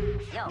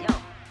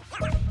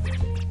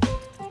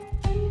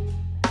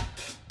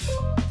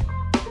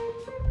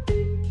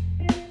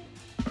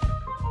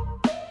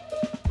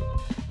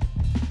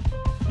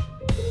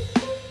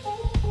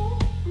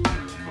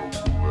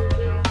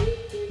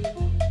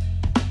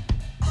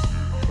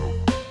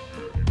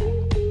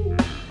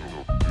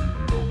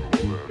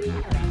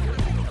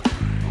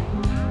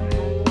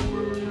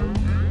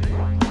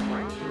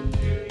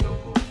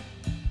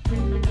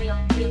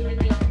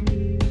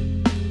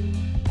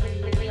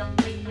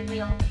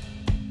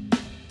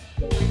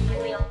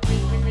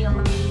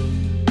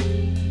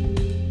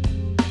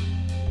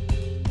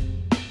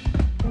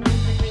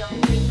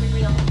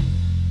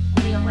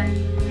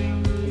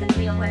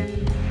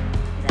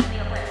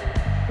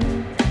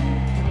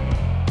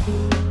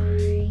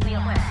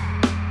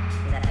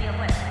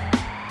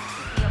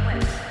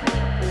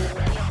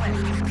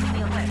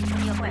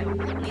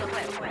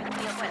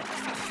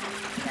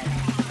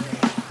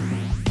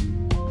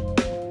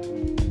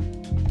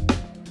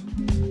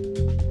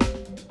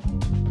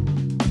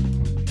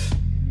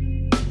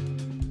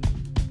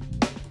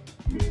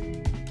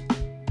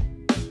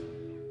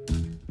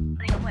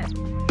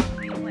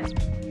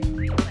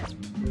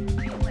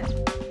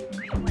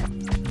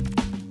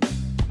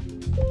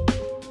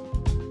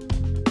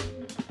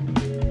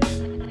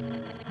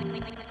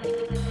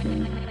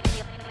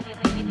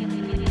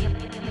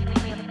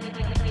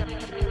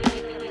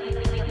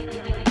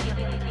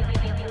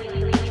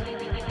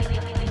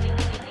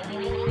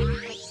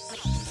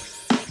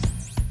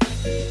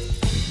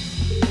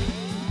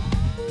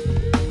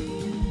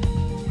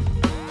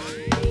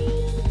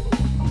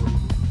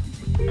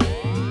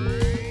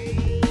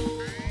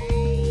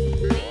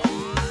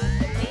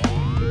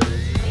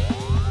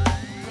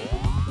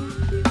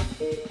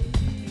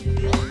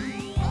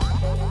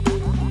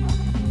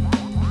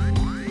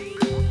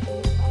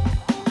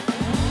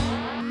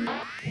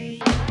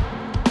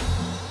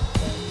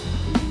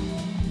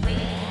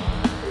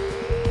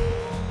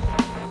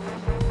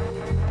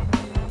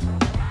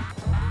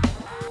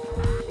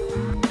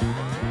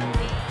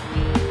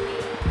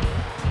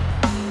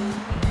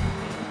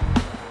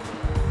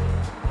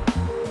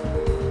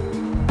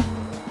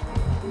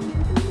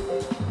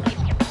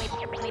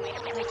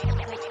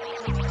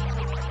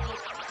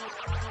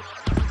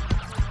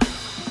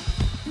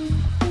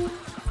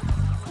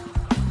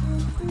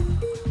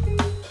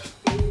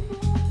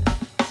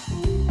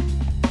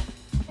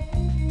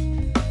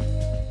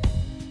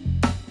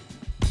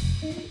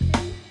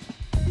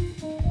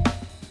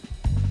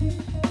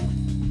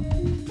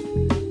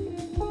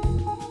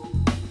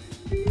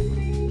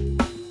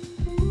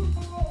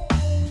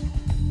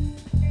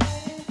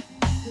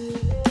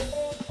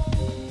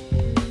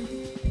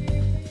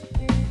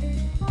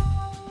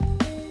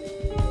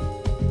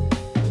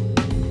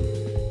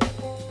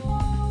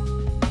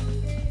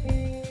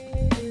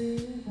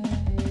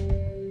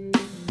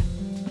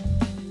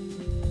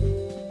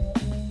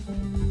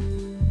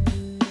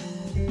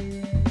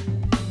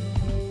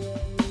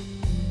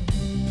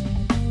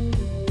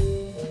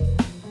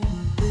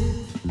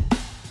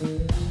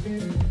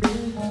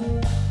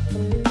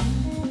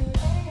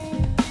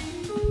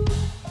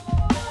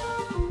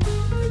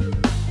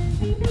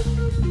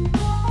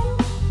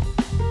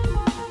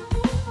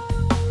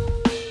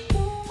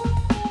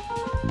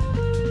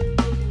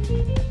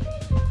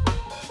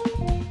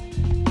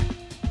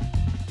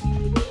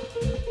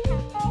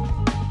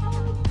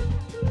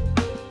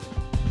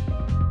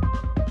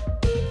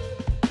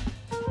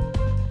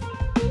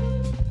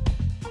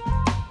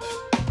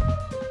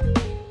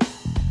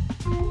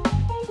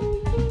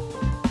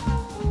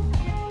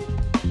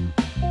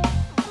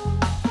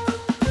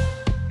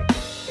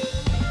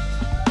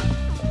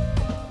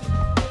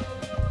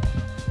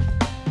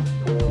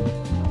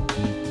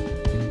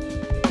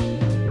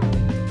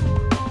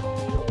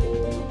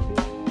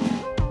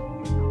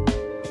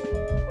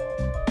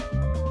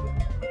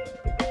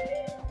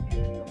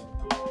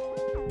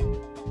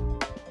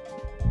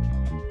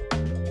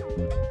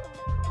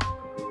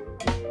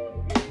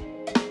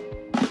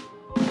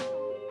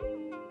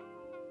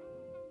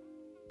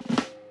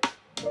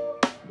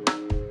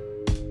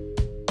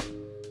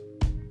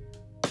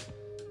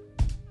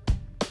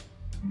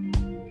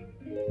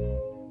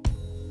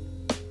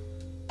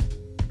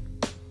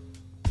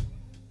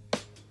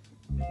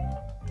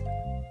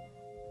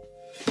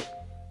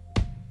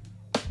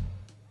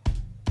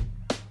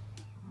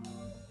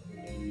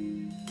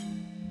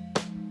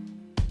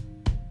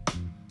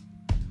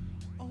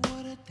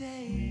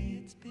 day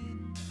it's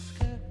been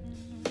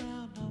skirting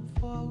around on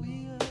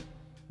four-wheel.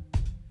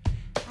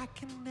 I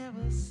can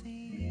never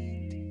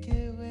seem to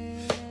get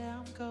where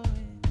I'm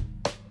going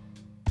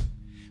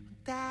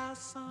without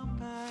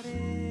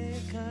somebody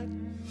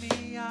cutting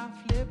me off,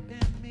 flipping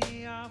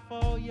me off.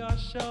 Oh, you're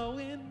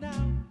showing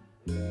now,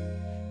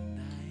 and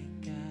I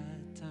ain't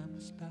got time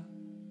to stop.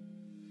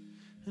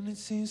 And it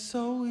seems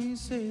so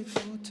easy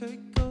to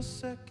take a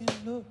second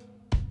look.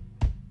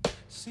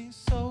 Seems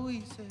so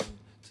easy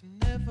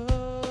to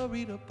never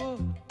read a book.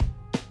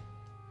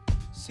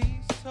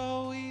 Seems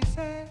so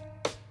easy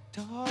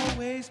to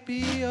always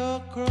be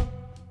a crook.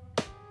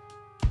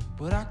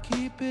 But I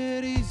keep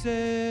it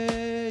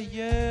easy,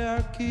 yeah,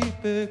 I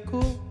keep it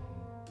cool.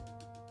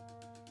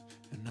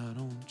 And I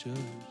don't judge,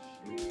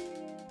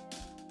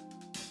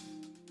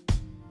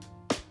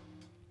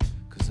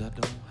 'cause I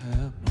don't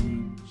have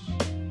much.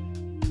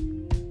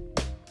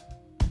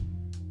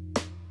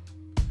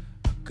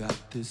 I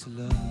got this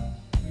love,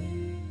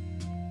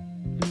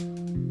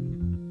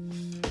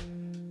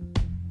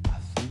 I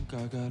think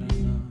I got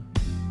enough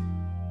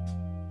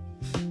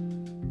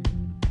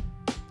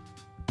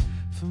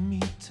for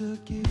me to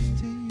give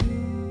to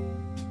you.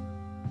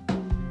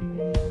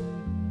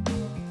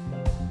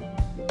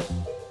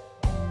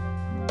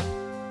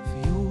 For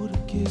you to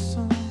kiss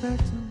on back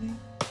to me.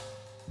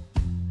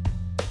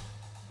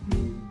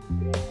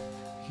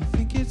 You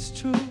think it's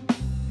true,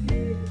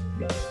 then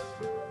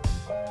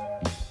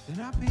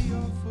I'll be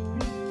your fool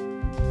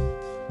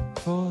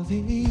for the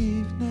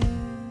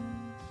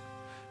evening.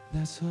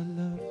 That's what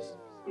love's.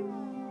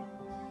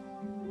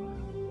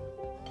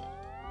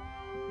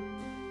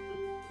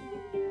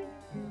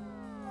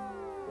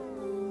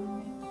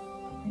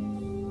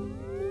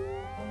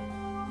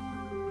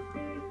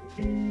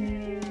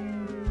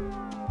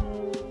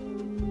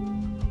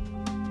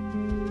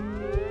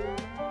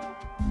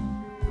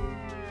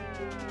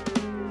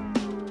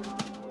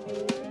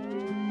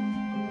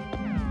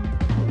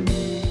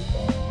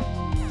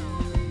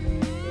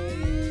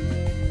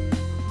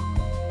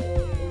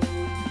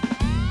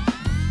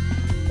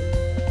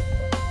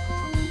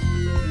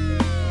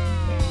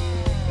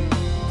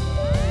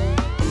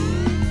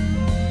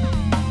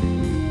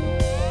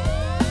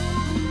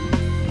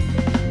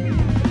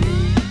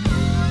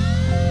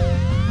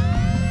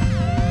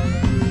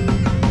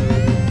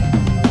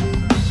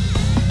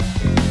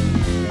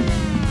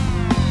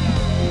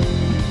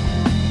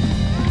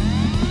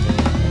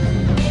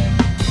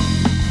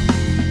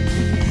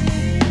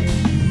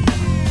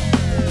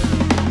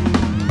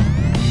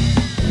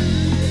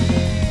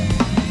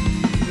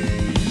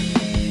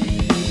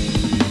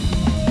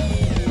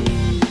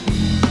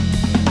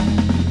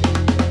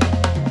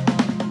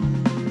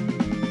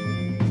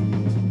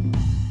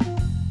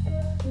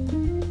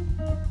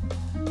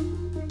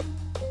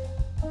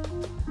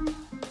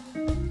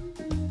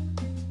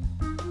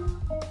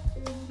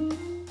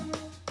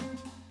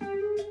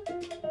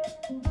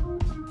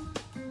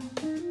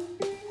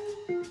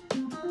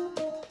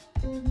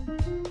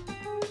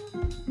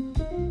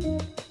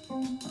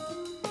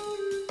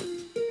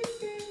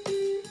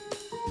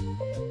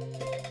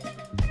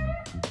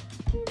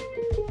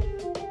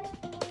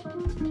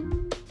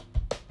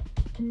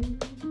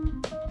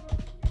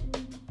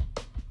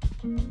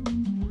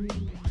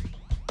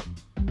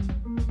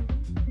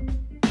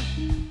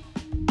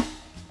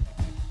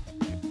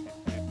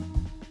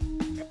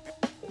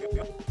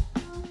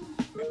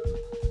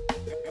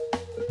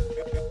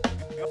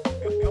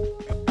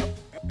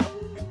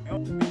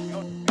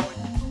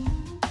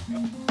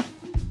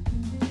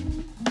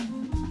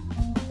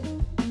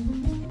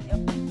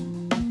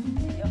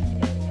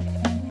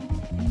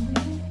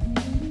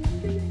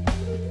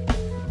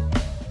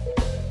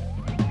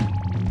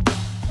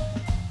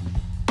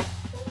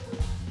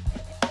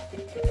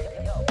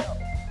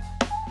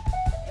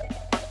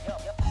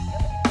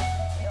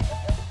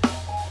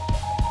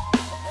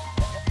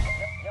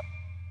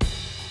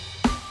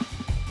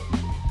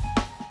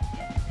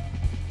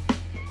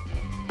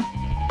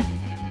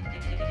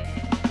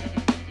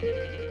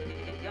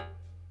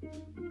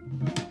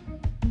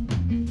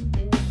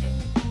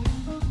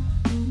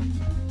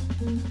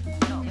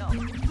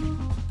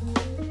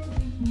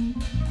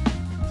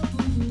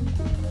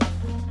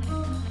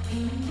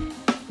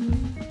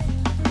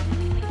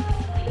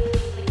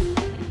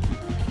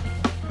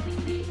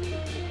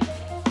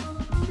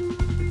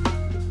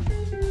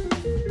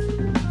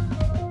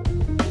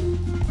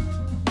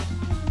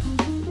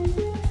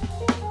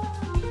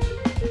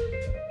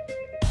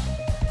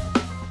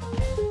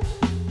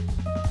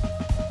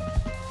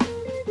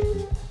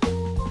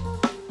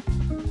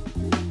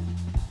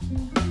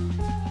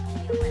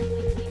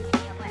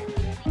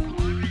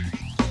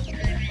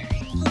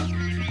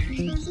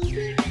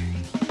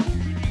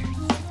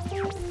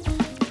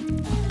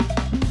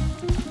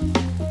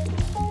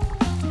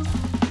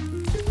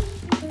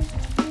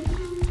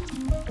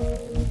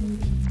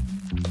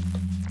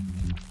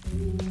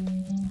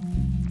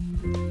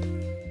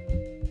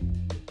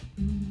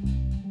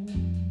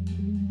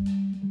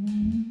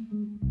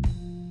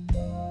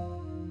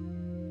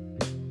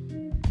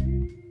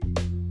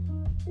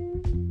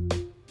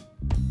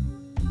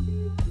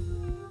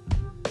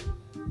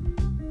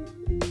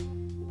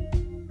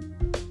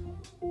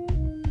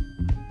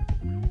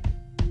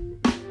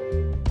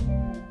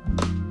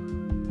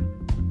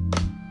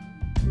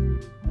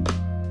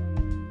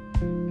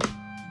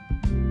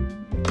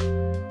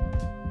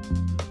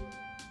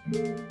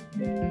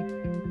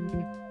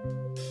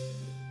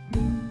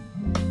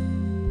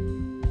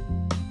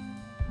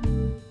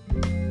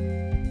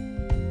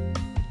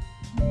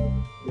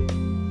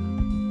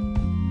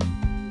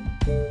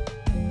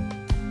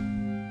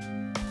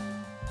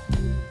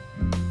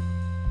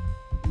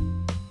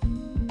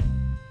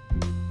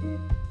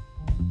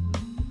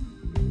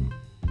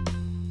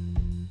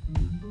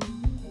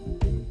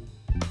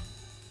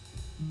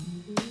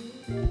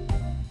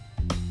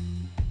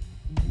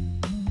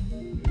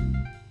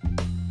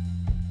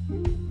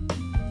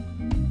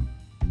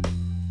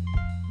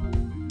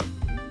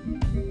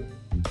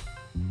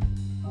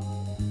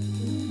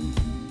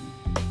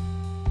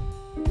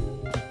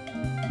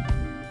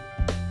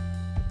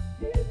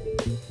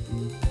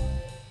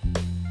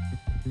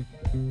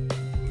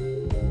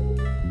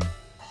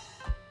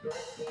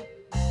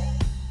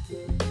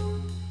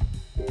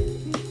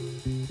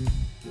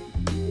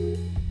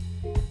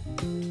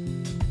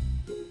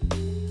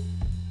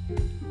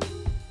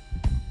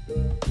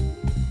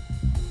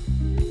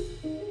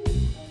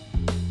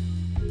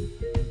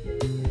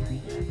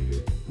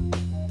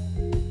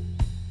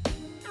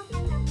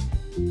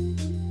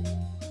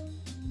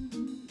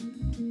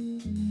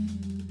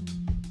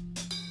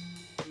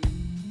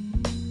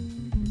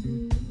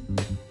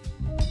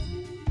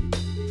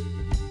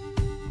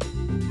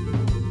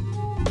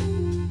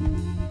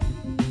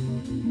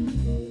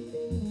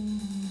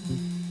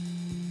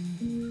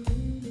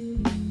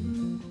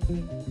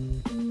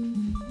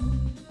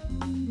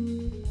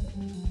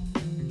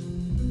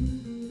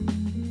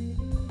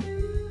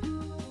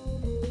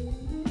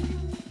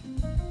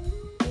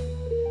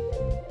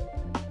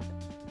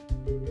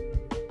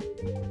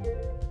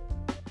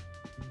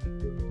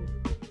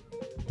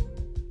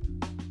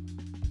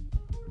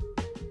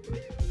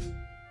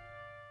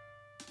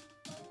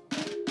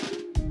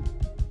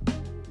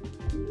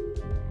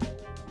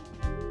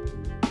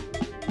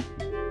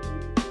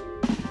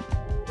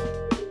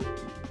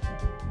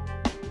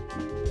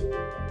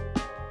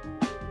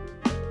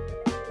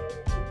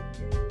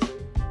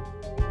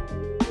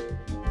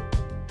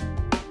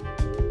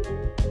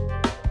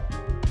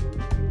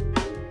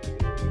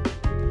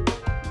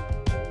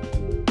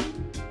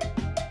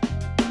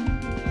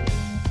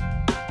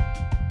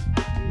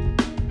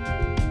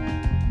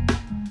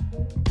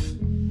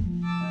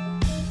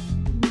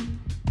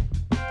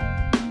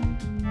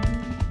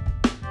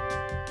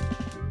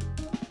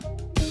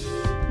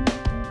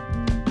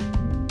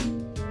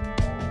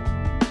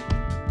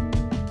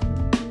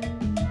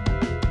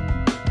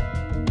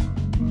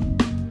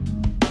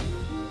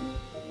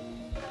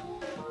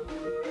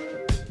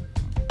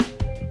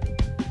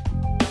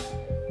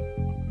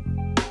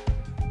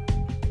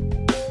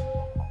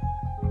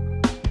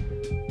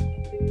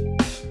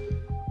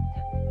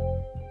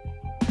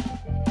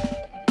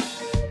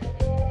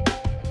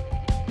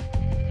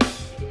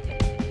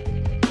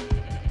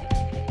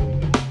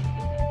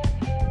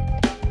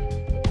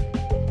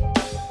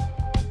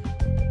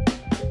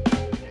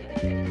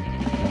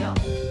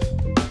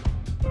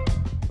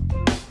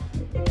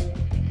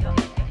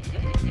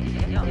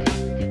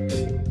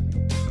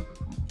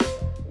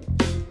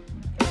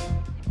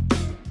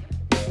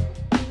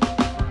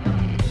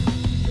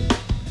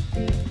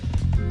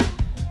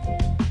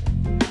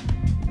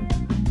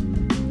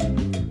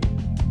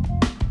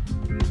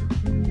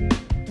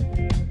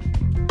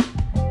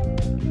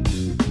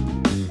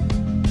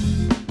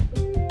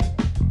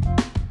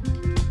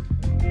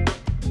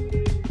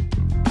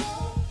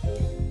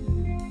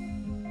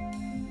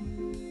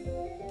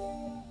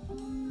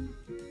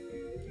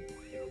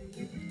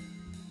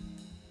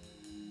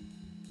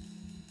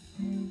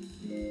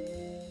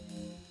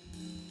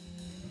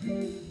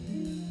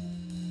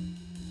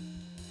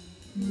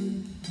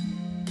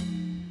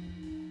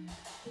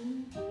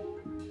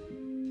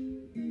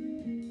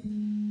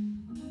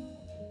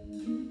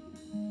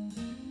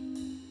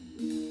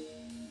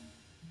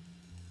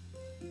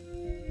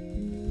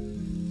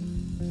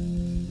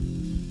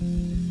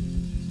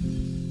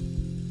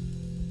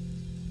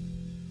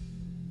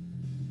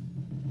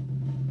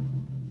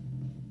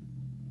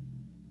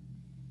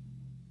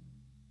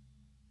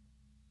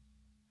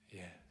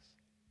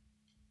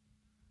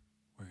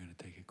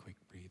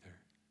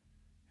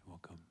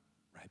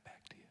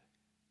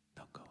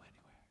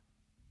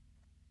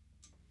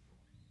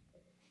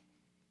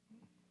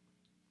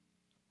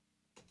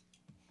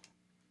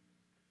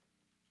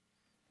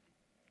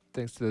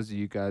 Thanks to those of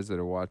you guys that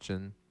are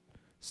watching.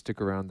 Stick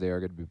around. They are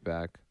going to be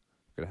back.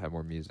 We're going to have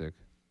more music.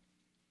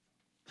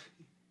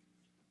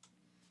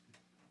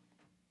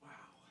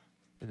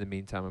 In the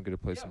meantime, I'm going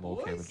to play some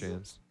old camera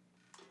jams.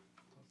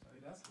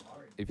 That's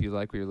hard. If you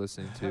like what you're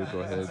listening to, go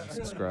ahead and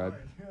subscribe.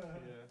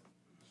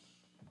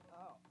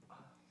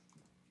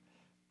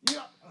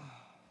 Yeah.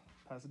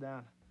 Pass it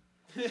down.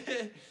 Yeah.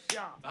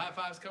 The high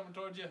five's coming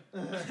towards you.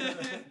 Good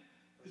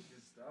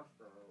stuff,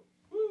 bro.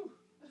 Woo.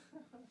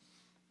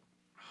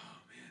 Oh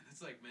man,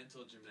 that's like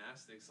mental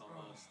gymnastics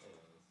almost.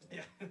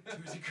 Yeah. To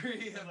a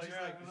degree. I'm just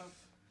like,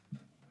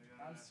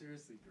 I'm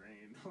seriously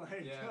drained.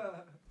 Like,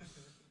 Yeah.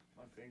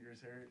 my fingers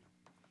hurt.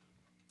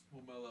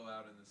 we'll mellow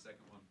out in the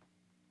second one.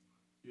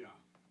 Yeah.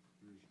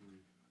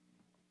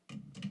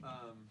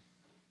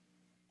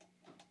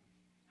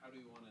 How do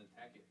you want to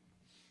attack it?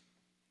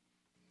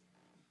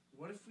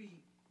 What if we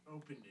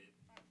opened it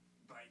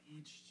by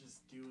each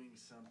just doing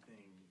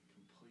something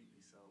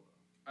completely solo?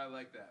 I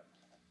like that.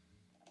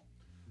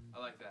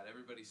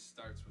 Everybody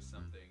starts with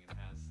something and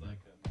has like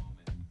a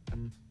moment.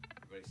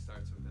 Everybody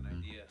starts with an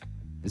idea.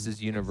 This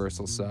is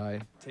Universal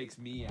Sigh, Takes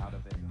me out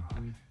of it.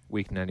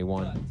 week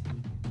 91. After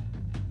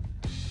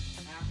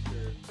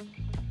you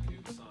do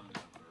the song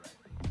on the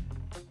record.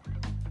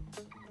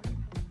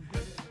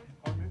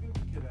 Or maybe we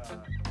could do a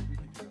fun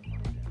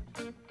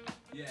jam.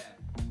 Yeah.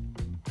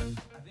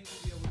 I think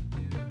we'll be able to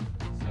do.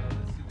 So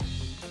let's do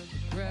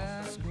this.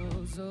 Grass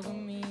grows over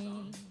me.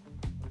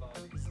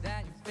 Is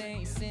that your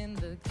face in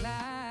the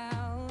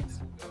clouds?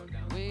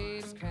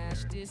 Waves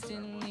crash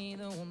distantly,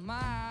 though we're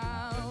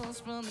miles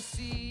from the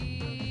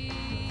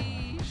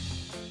sea.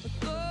 A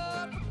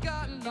thought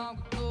forgotten long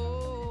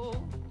ago,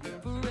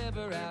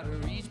 forever out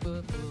of reach,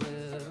 but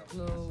forever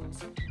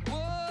close.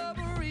 What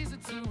a reason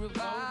to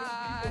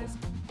revise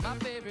my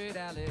favorite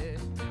alley,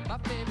 my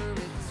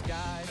favorite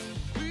disguise.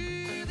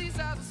 Through these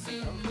eyes I've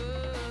seen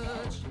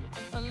much,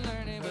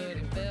 unlearning, but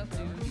it felt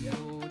to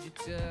hold your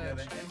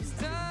touch. This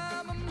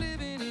time I'm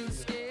living in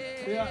scared.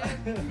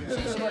 She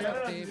shares my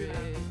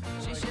favorite.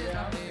 She shares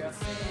my favorite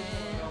sense.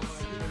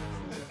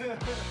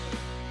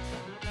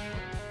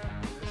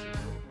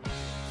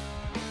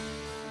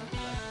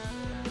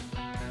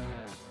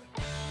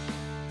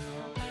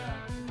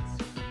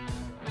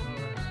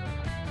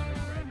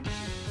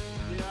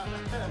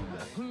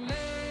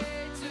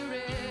 Lay to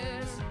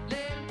rest,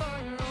 lay for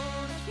your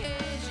own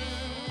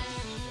occasion.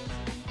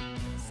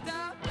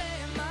 Stop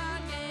playing my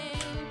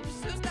game,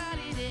 so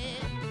started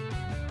it.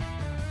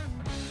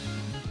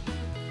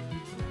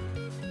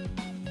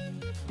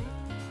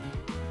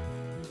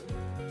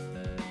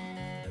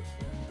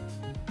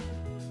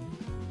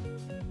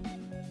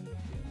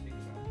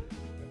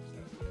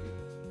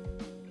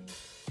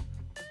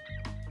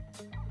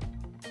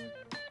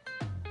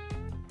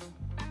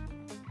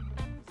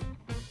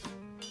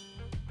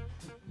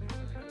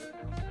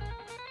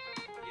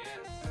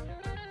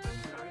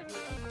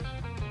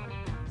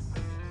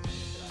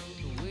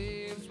 The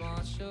waves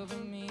wash over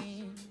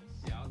me.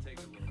 Yeah, I'll take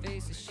it.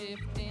 Faces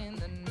shift in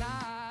the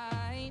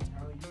night.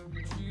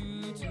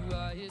 True to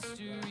our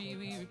history,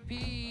 we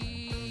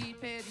repeat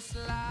petty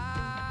slights.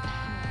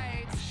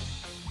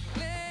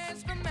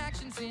 Glance from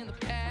actions in the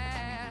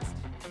past.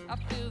 I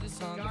feel this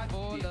hunger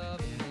for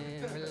love and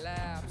then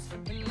relapse.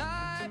 In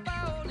life,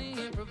 I only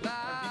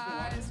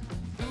improvise.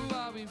 Who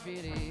are we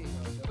really?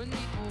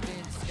 Beneath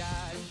moving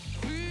disguise.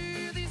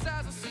 Through these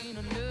eyes, I've seen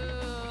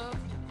enough.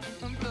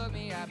 Unplug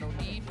me, I don't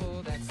need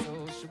for that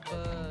social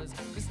buzz.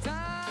 This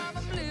time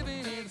I'm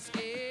living in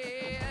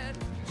scared.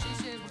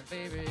 She shares my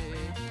favorite.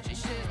 She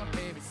shares my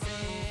favorite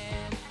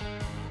sin.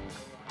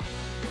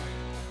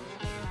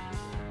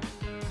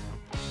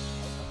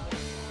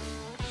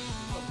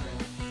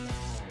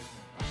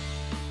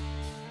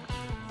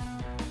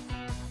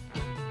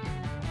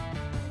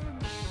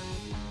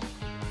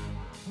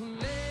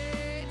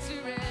 Lay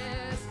to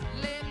rest,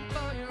 live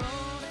for your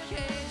own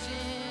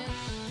occasion.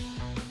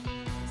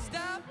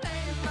 Stop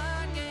playing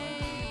my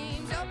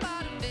games, you're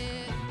part of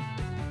it.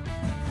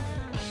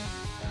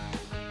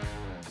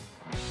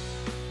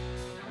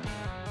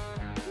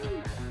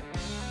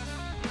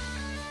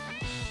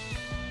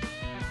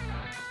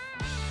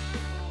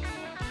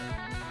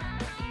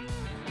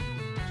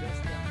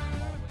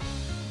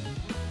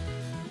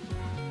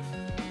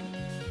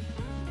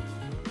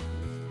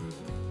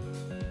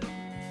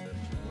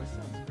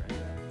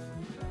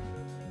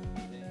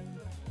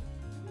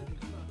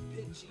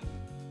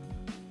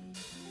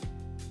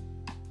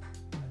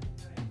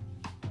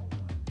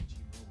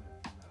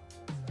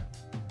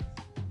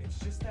 It's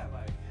just that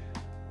like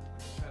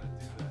try to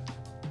do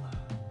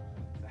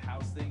the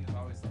house thing is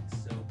always like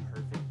so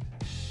perfect.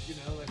 You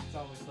know, like it's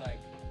always like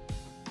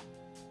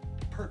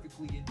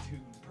perfectly in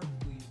tune,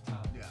 perfectly in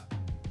time. Yeah.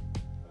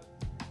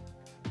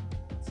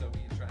 So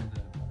when you're trying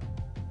to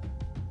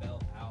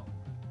belt out,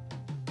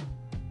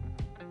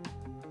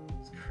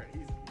 It's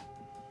crazy.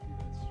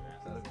 is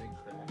that a big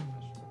crack?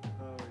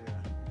 Oh, yeah.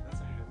 That's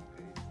a heavy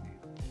pace,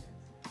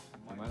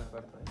 dude. Mind if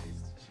I play?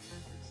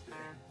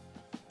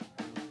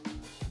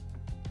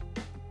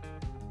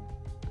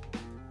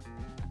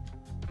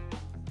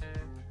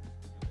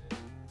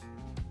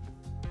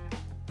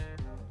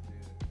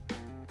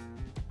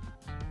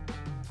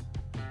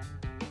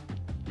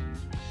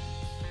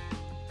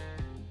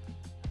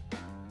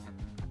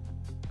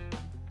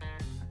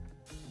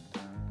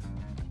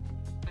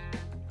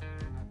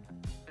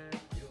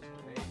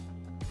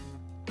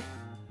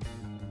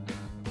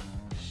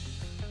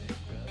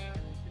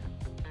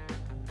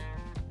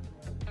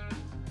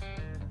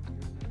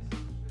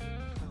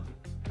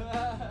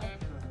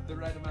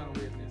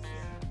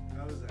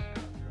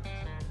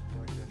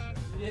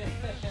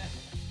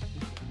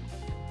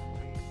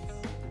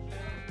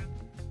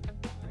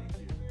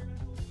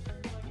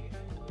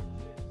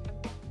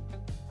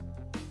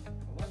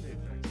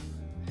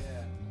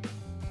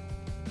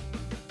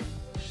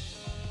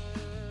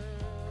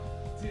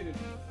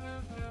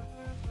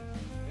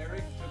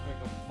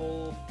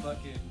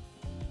 fucking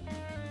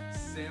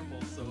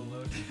sample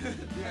solo,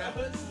 dude. That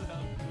was so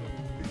cool.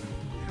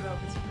 That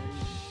was crazy.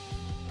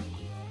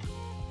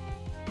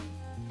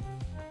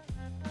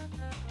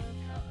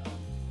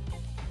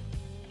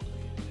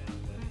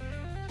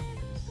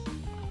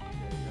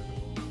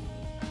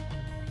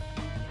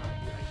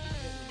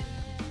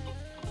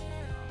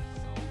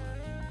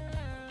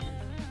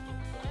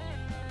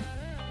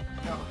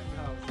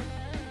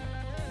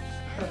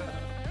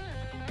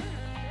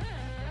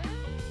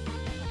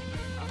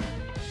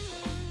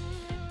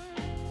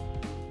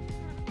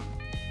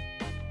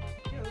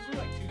 Yeah, those were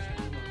like two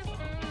standalone songs.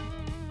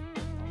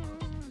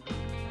 Almost.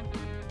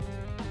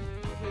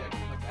 Hopefully I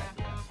can come back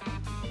to that.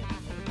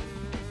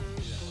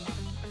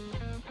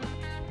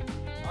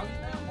 I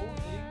mean, that whole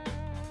thing,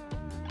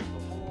 the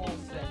whole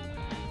set,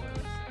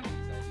 was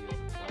these ideas of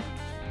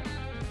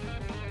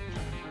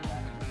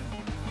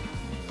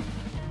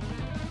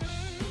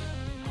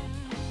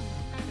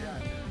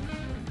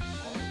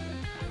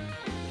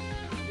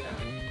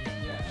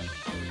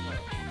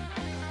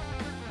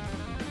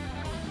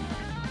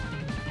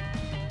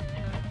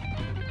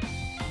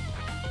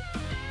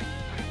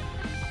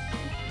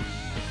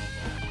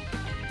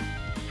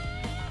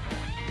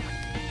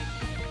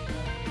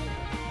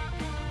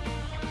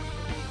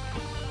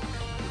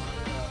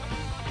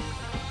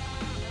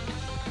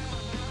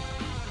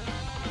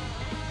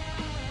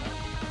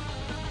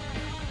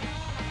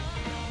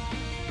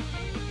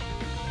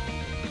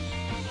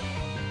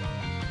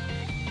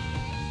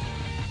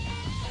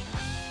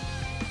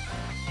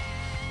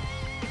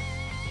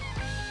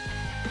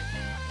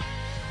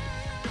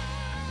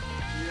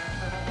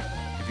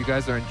If you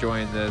guys are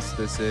enjoying this,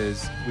 this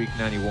is week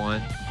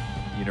 91,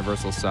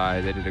 Universal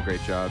side. They did a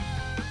great job.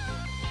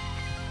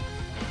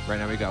 Right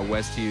now we got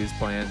Wes Hughes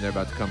playing. They're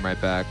about to come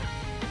right back.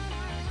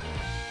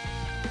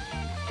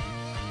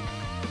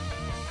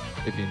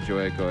 If you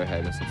enjoy it, go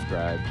ahead and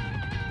subscribe.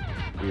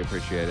 We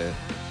appreciate it.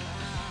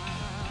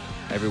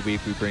 Every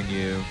week we bring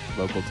you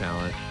local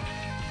talent.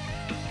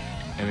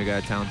 And we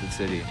got a talented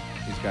city.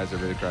 These guys are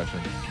really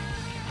crushing.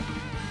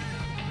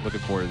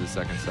 Looking forward to the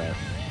second set.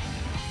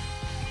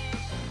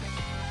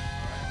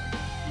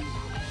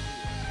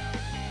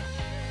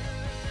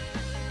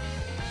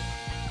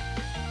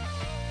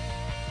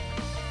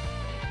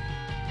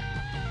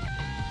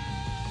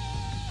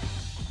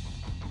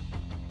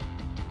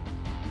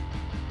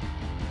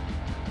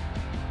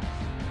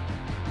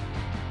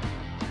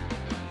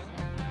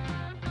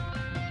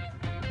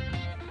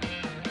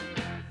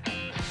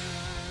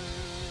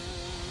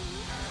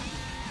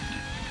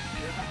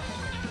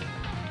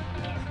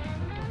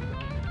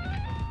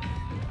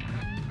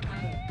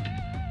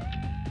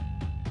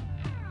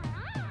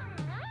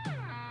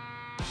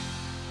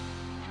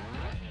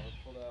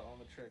 Pulled out all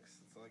the tricks.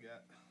 That's all I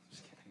got.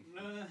 Just kidding.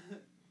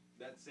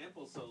 That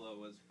sample solo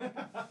was fire.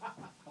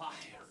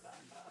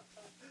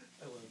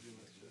 I love doing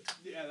that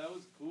shit. Yeah, that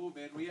was cool,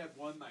 man. We had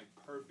one like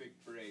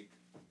perfect break.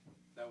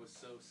 That was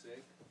so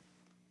sick.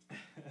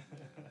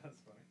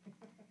 That's funny.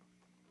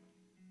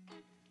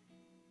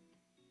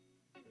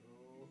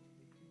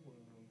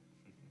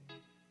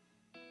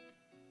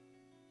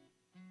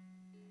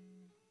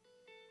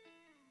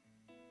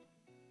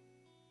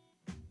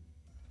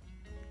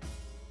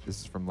 This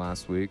is from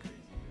last week.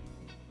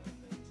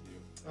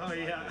 Oh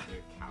yeah.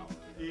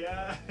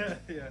 Yeah.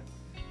 Yeah.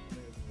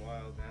 It's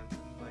wild, man.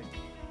 Like,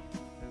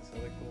 it's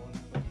really cool. And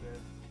like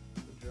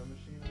the drum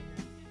machine on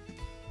here.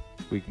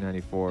 Week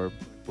 94,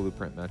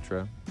 Blueprint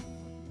Metro.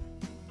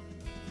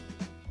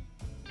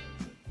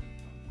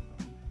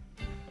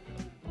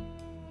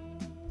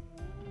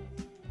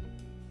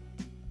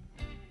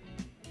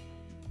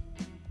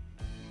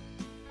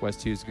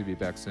 Wes Hughes could be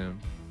back soon.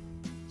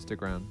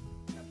 Stick around.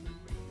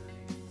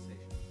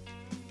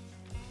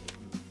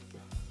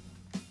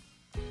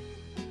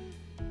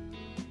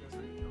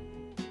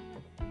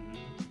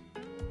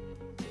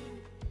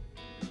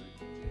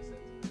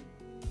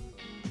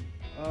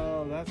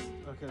 Oh, that's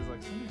okay. It's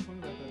like somebody told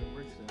me about that at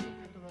work today.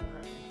 How did that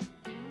happen?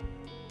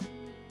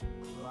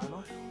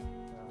 Vinyl?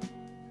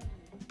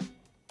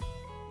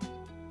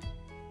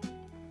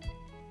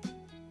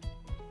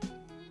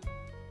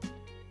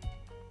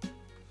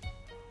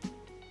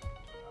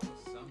 That was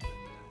something,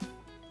 man.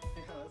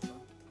 Yeah, that's fun.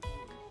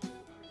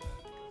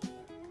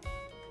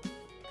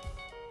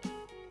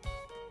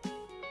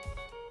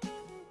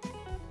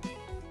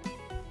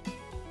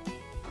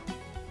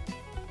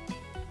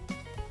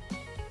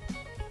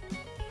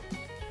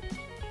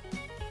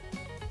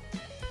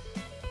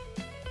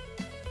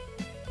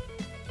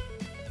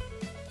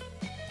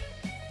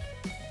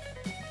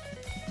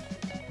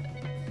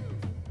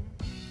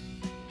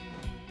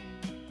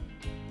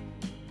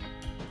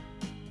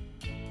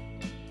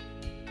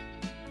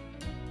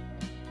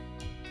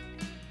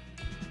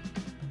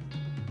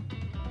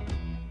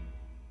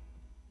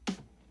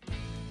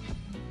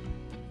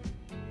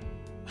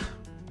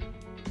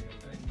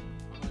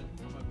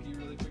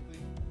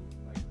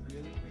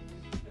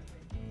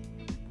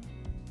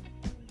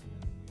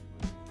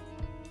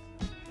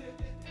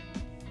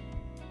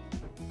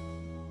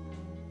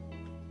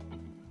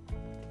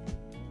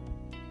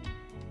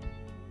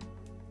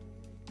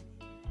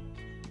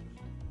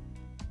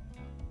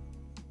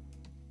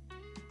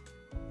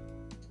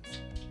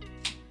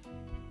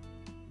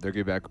 They're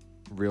gonna be back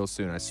real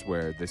soon, I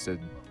swear. They said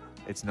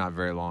it's not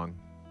very long.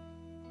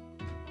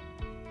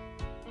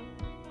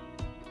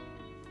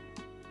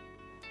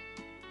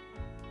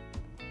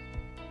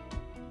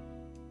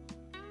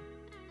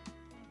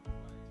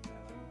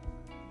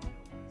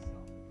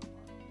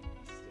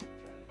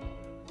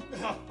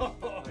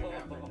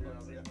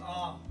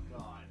 Oh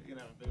God! You're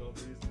gonna have a big old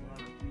reason on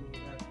a few of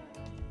that.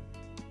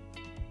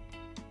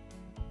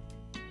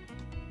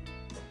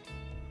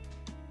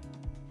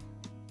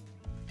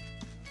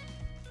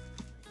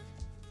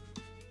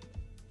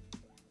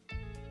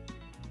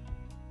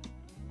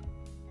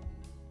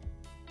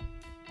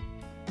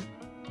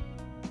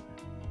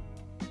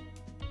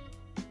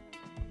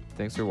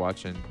 Thanks for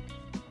watching.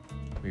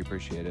 We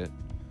appreciate it.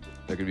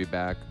 They're gonna be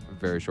back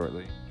very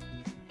shortly.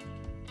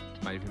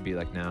 Might even be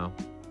like now.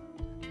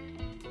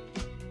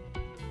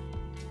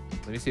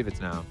 Let me see if it's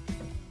now.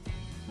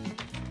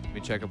 Let me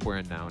check if we're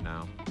in now.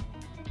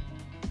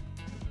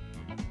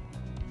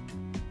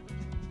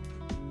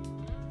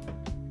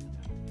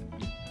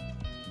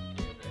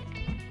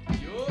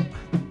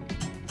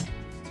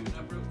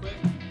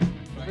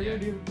 We're gonna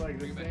do like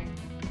this thing.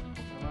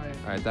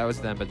 All right, that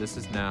was them, but this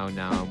is now.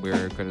 Now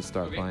we're gonna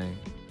start playing.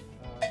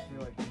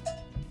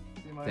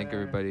 Thank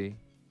everybody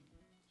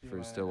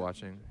for still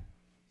watching.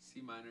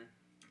 C minor.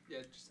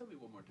 Yeah, just tell me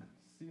one more time.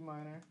 C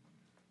minor,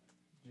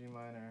 G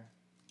minor,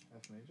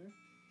 F major.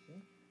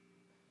 Yeah?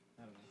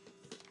 I don't know.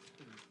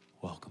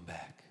 Welcome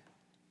back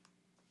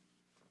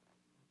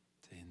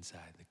to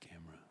Inside the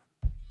Camera,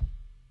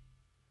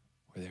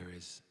 where there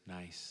is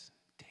nice,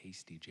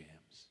 tasty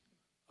jams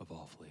of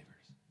all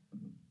flavors.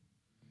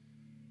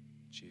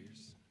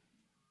 Cheers.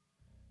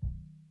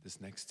 This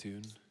next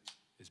tune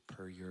is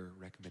per your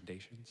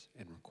recommendations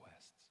and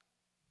requests.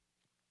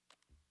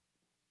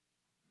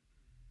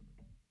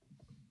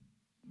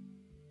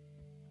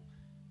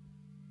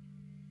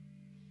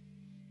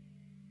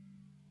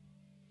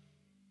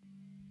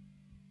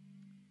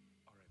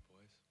 All right,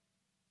 boys.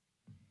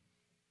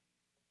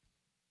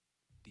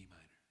 D minor.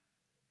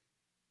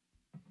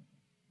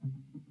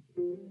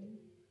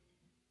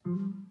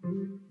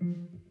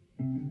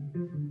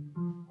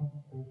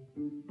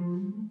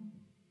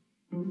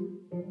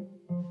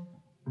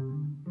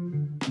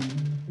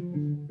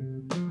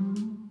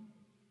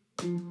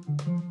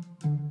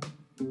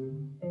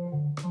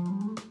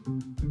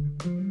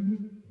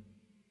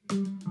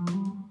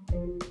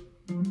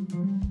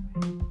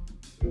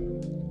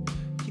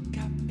 You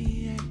got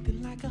me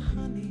acting like a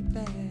honey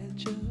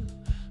badger,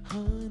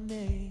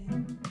 honey.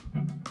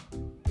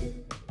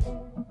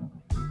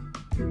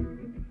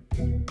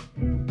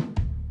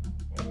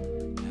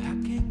 I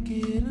can't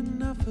get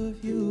enough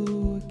of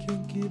you, I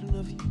can't get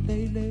enough of you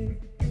lately.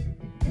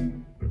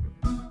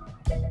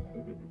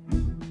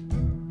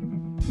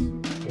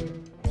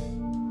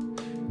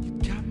 You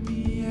got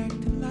me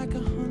acting like a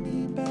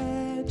honey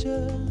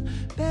badger,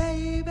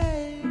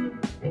 baby.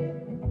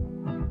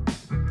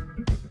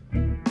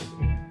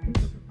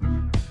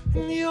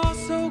 You're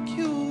so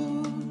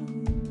cute,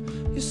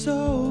 you're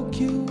so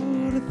cute.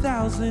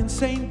 1,000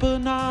 Saint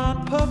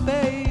Bernard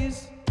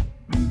puppies.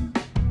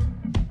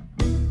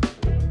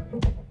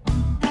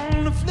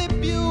 Wanna flip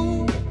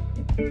you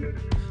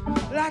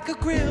like a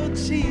grilled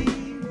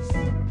cheese.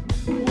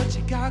 What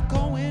you got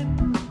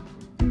going?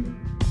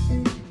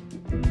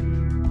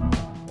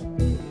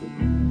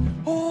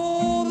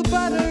 Oh, the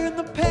butter in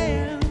the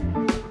pan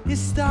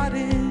is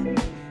starting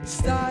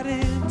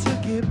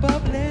to get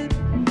bubbling.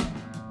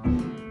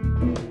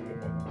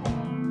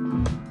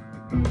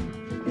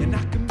 And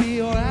I can be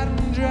your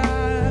Adam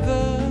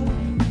Driver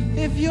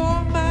if you're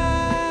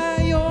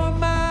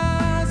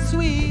my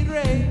sweet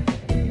Ray.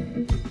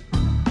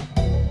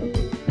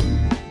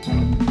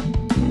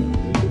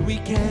 We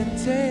can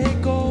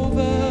take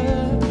over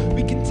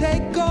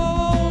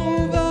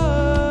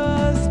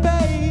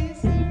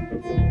space.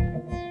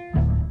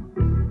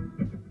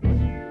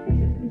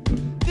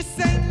 This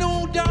ain't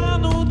no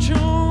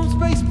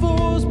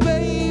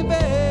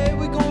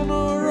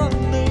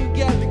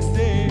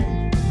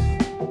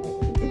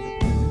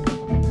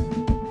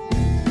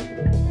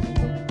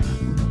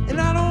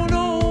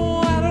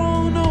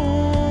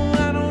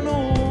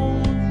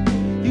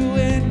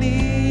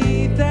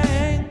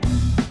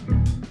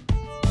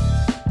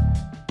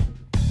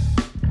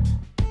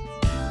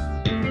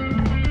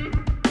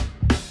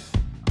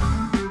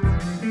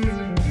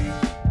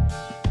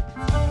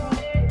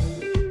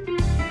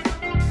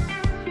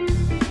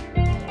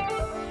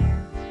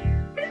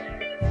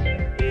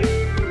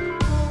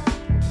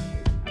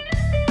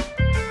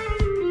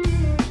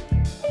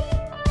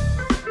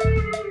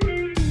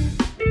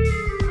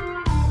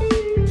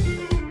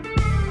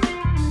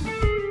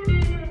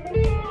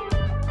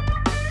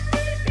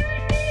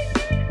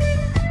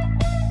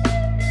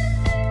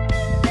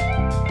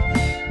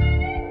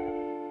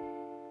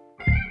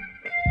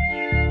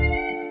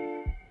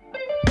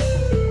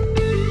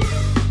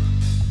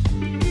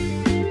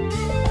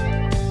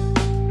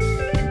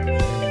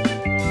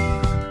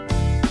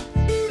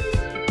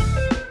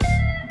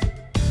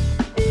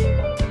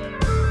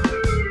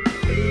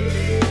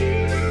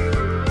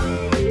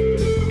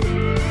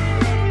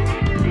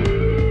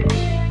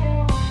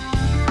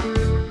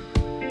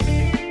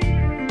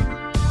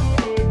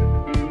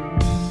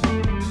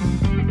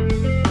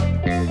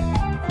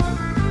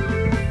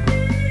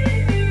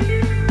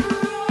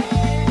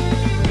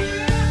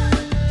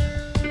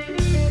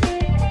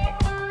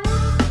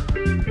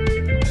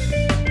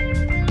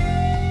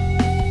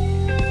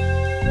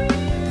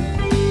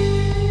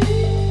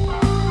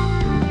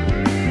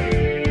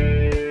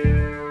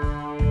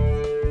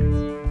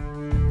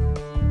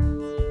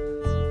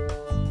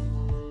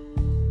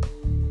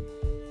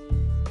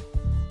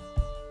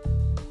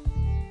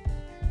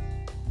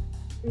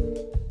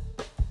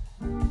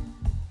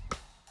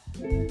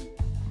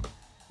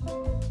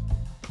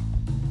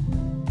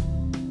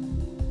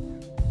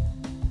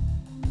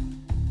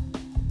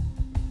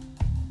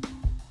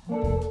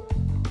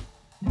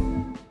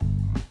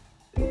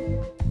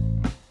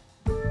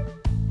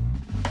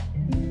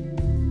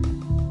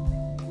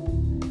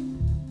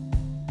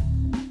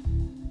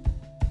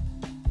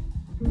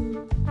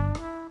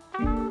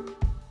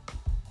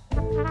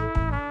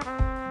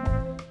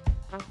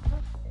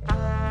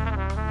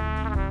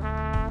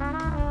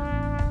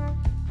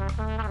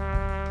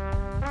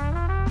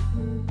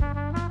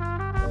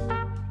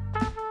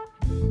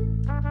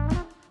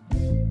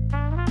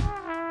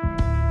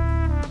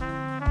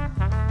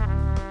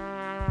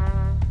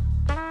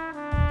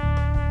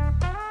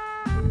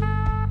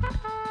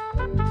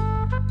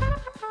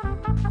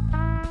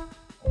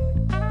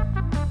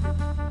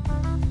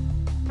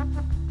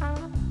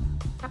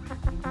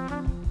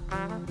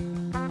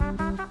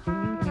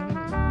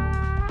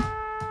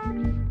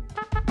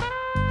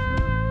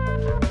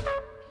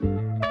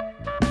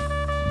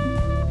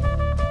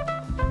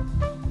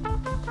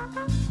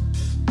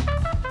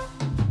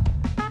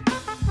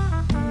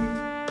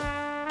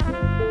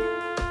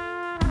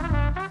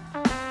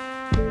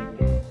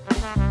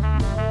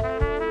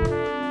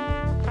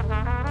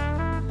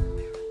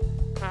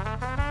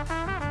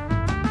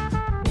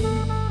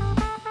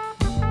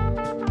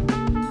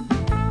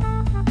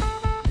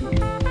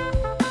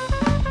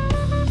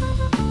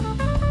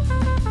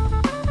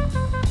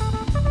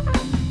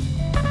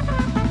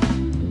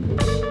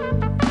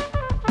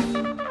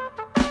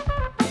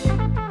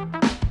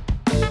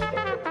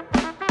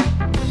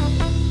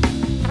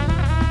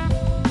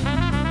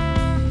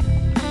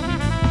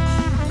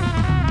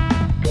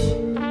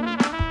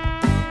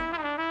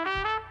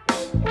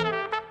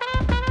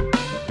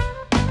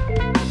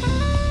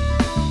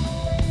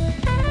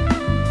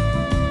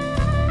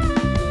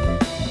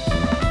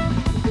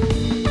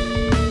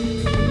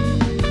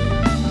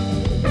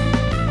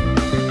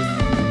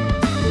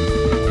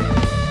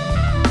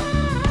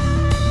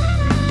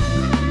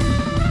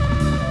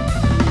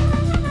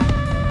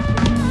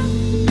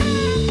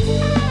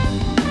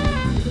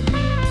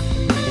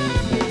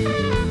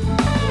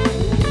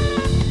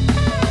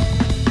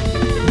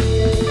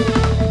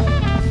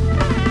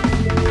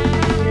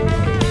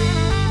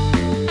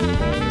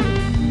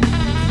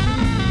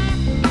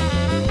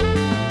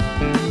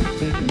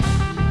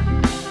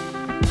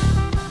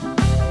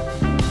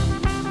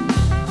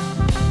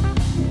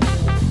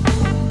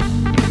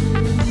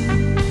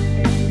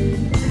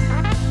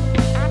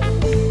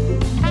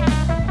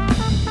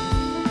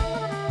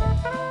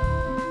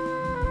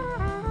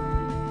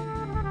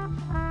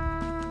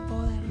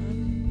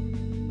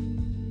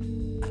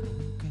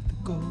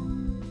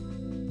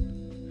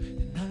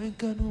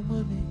got no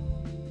money,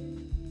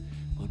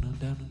 but I'm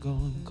down to go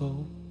and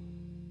go.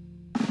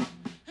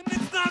 And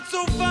it's not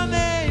so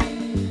funny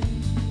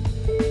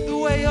the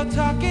way you're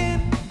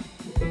talking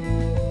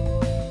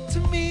to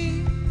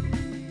me.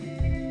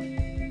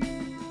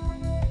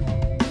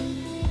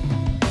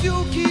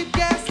 You keep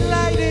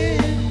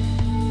gaslighting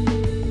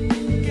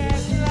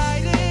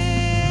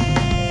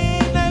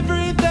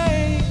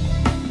everything.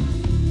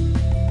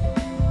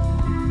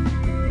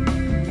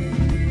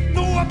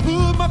 No, I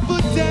put my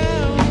foot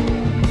down.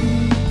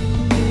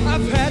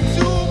 I've had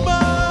too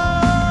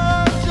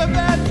much, I've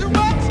had too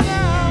much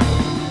now.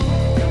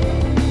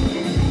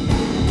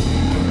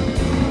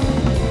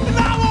 And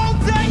I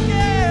won't take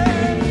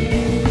it.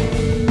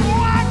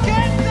 Oh, I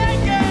can't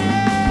take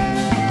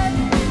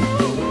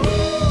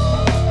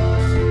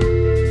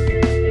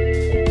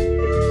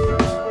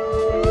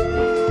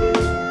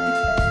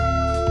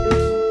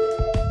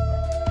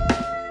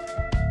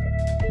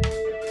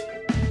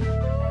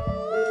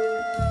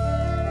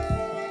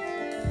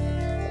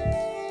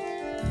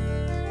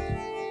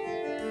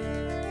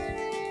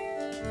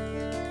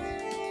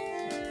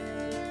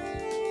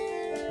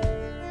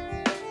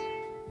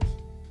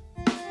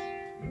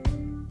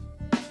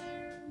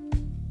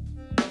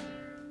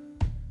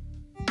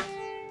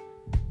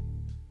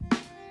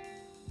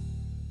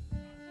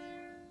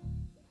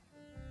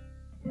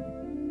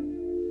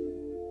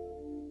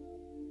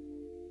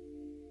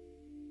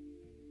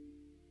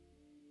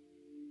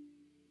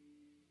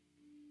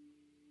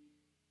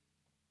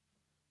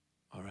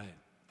All right.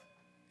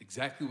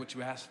 Exactly what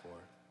you asked for.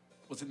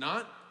 Was it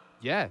not?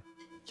 Yeah,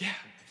 Yeah.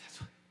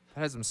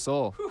 that has some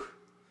soul.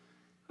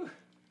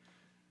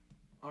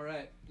 All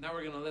right. Now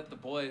we're going to let the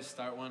boys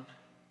start one.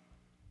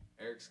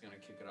 Eric's going to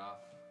kick it off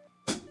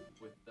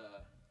with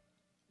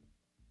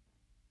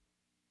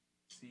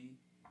C.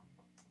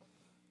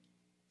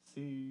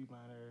 C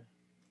minor,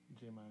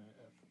 G minor,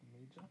 F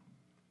major.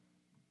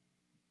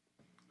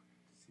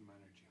 C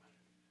minor, G minor.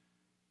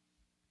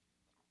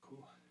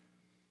 Cool.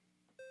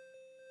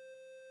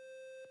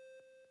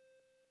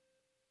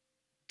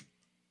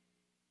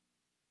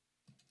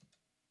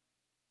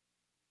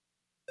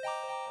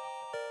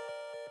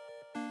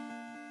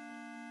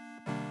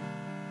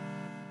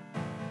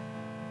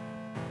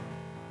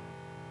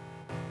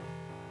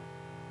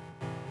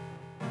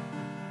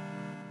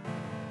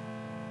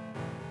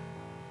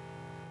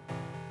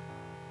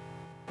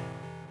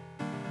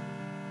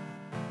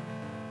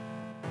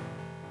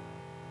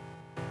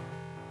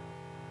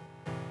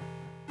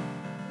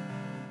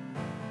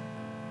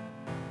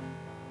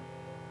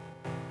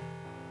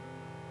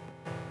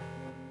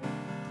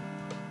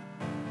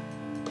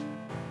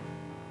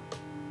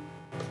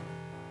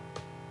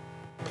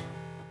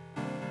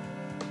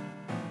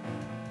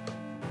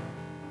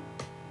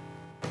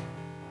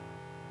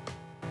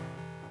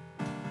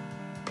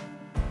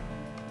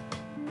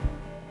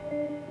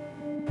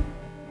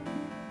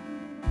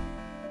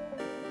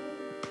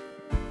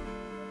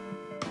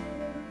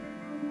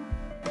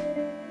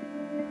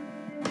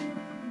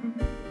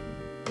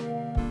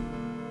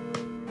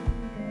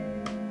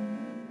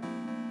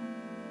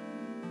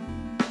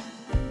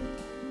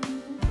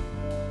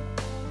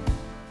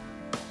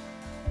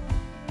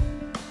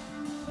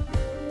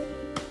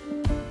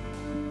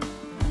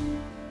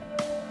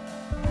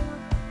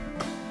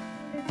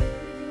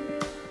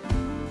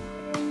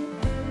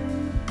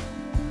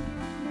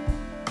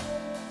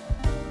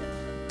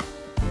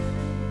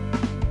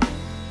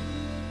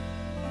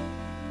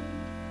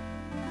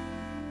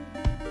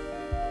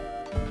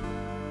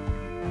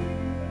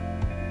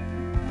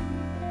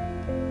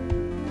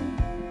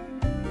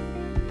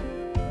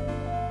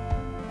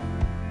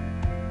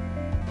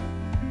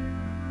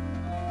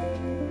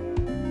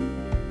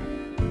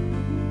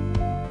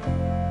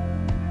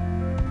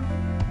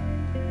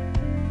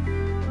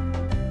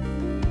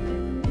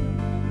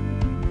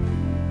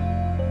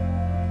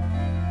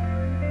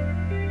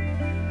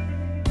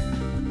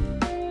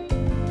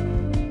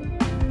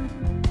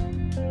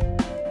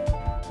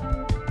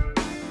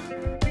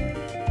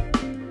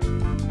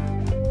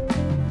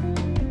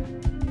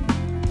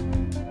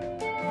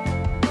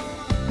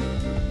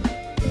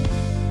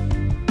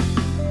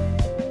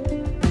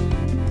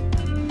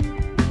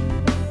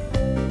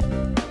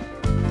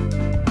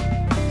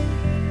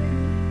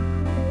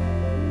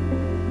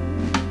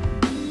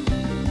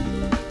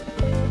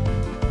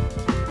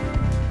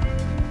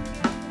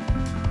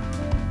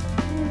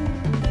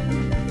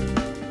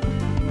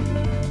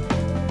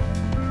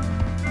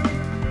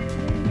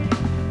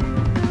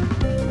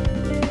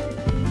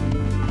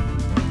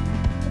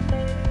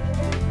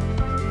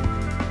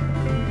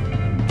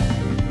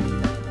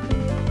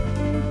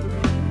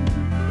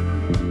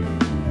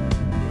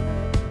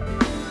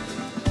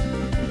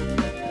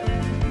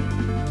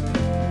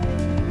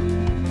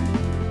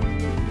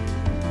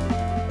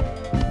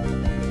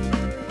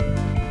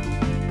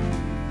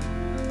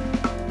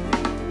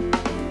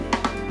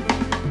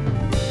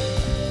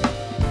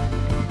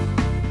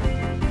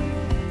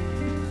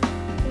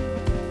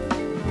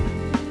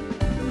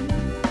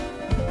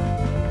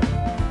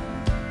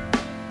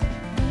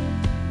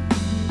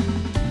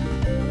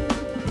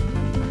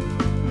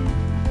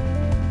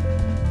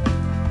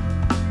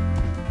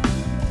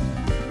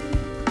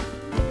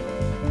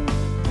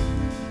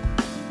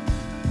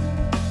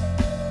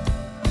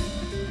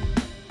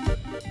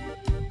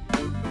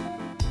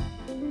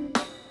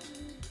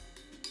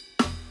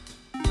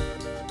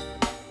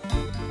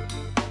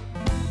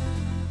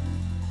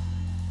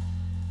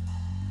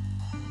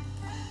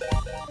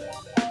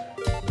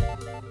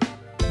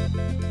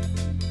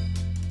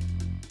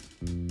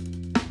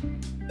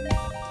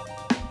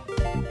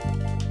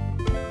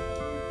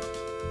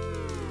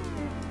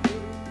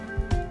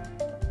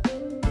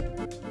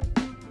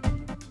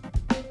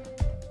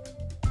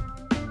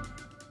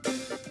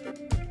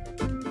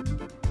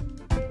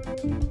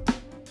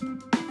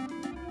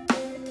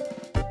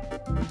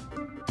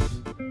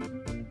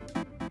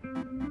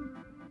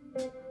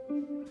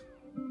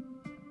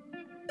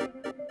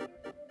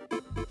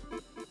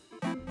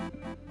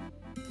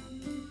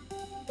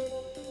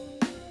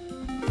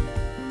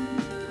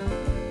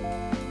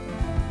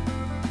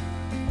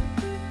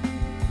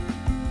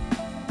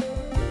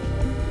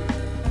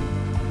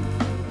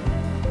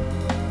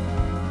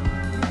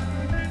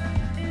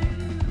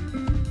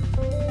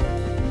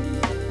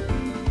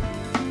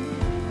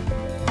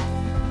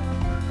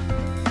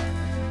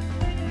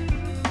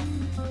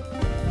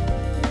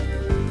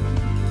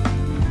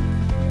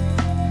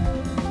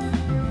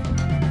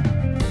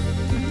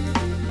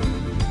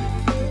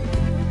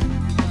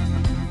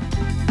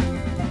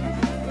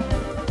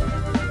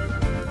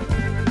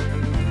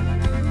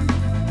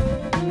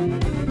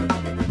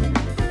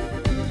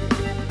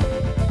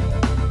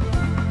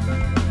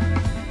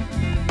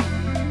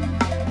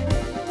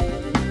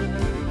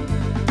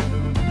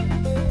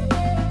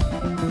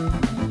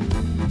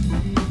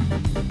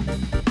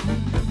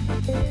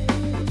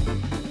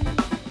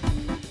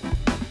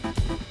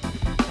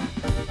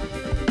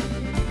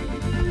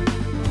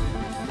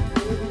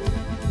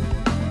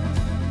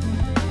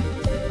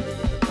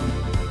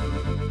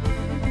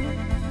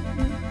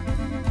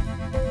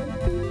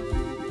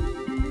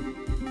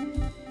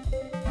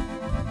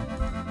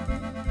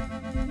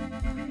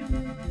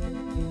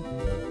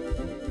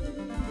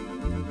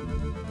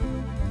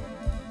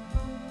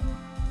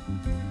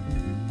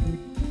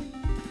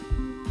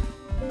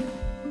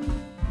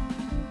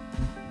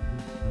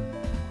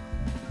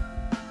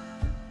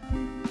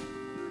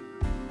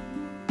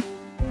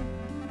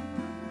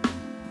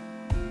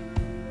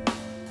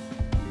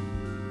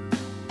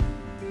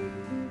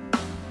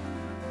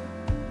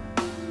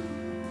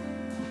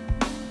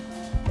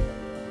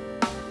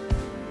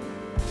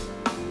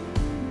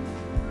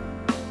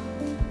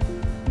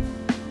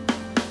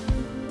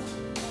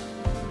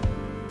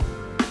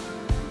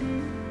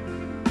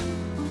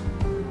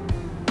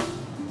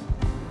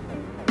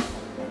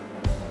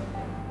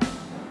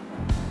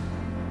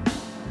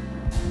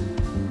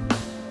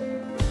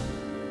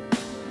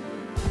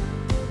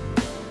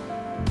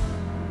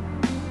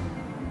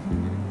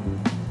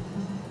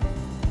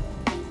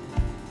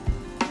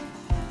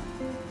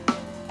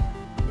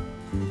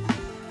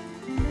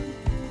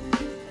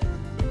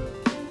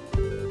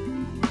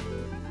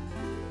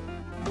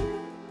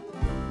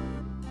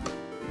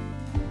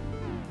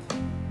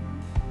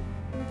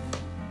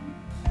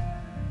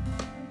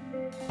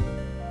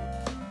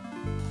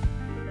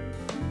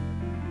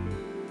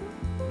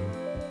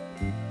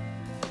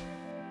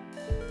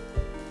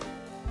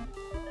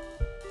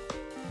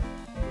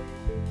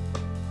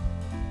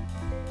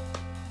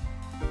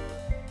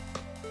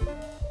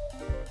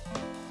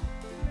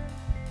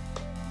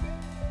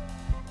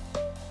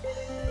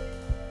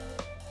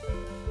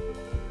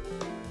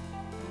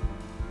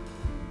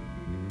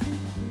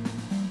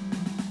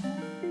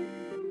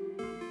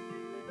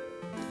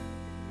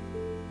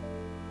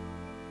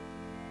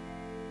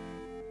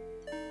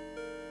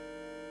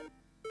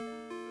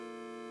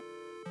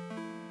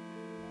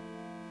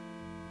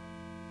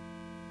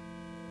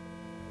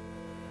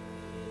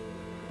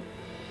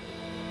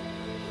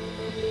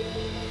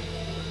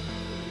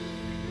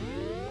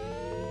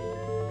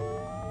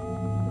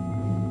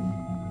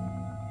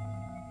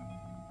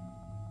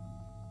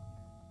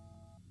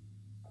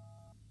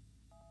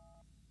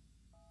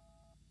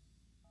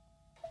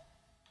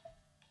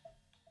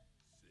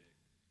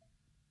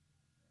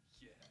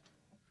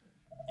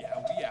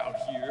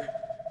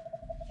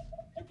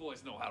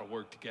 boys know how to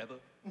work together.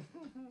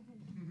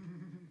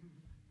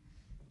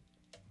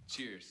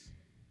 Cheers.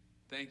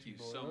 Thank you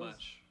so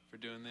much for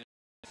doing this.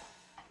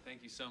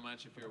 Thank you so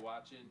much if you're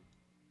watching.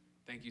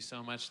 Thank you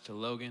so much to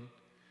Logan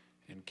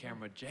and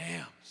Camera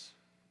Jams.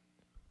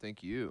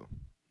 Thank you.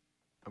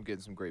 I'm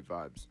getting some great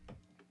vibes.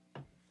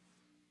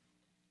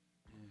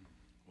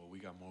 Well, we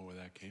got more where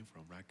that came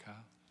from, right, Kyle?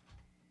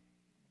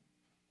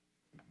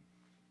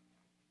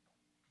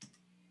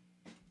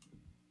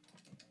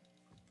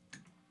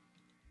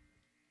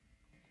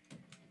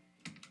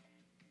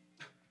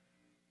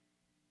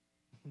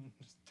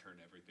 Just turn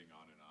everything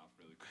on and off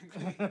really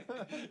quickly.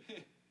 Okay,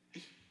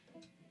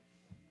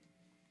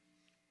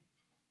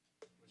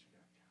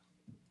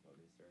 start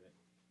it.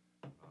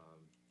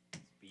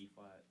 It's B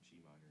flat, G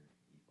minor,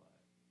 E flat.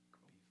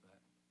 B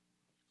flat.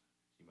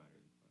 G minor,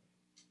 E flat.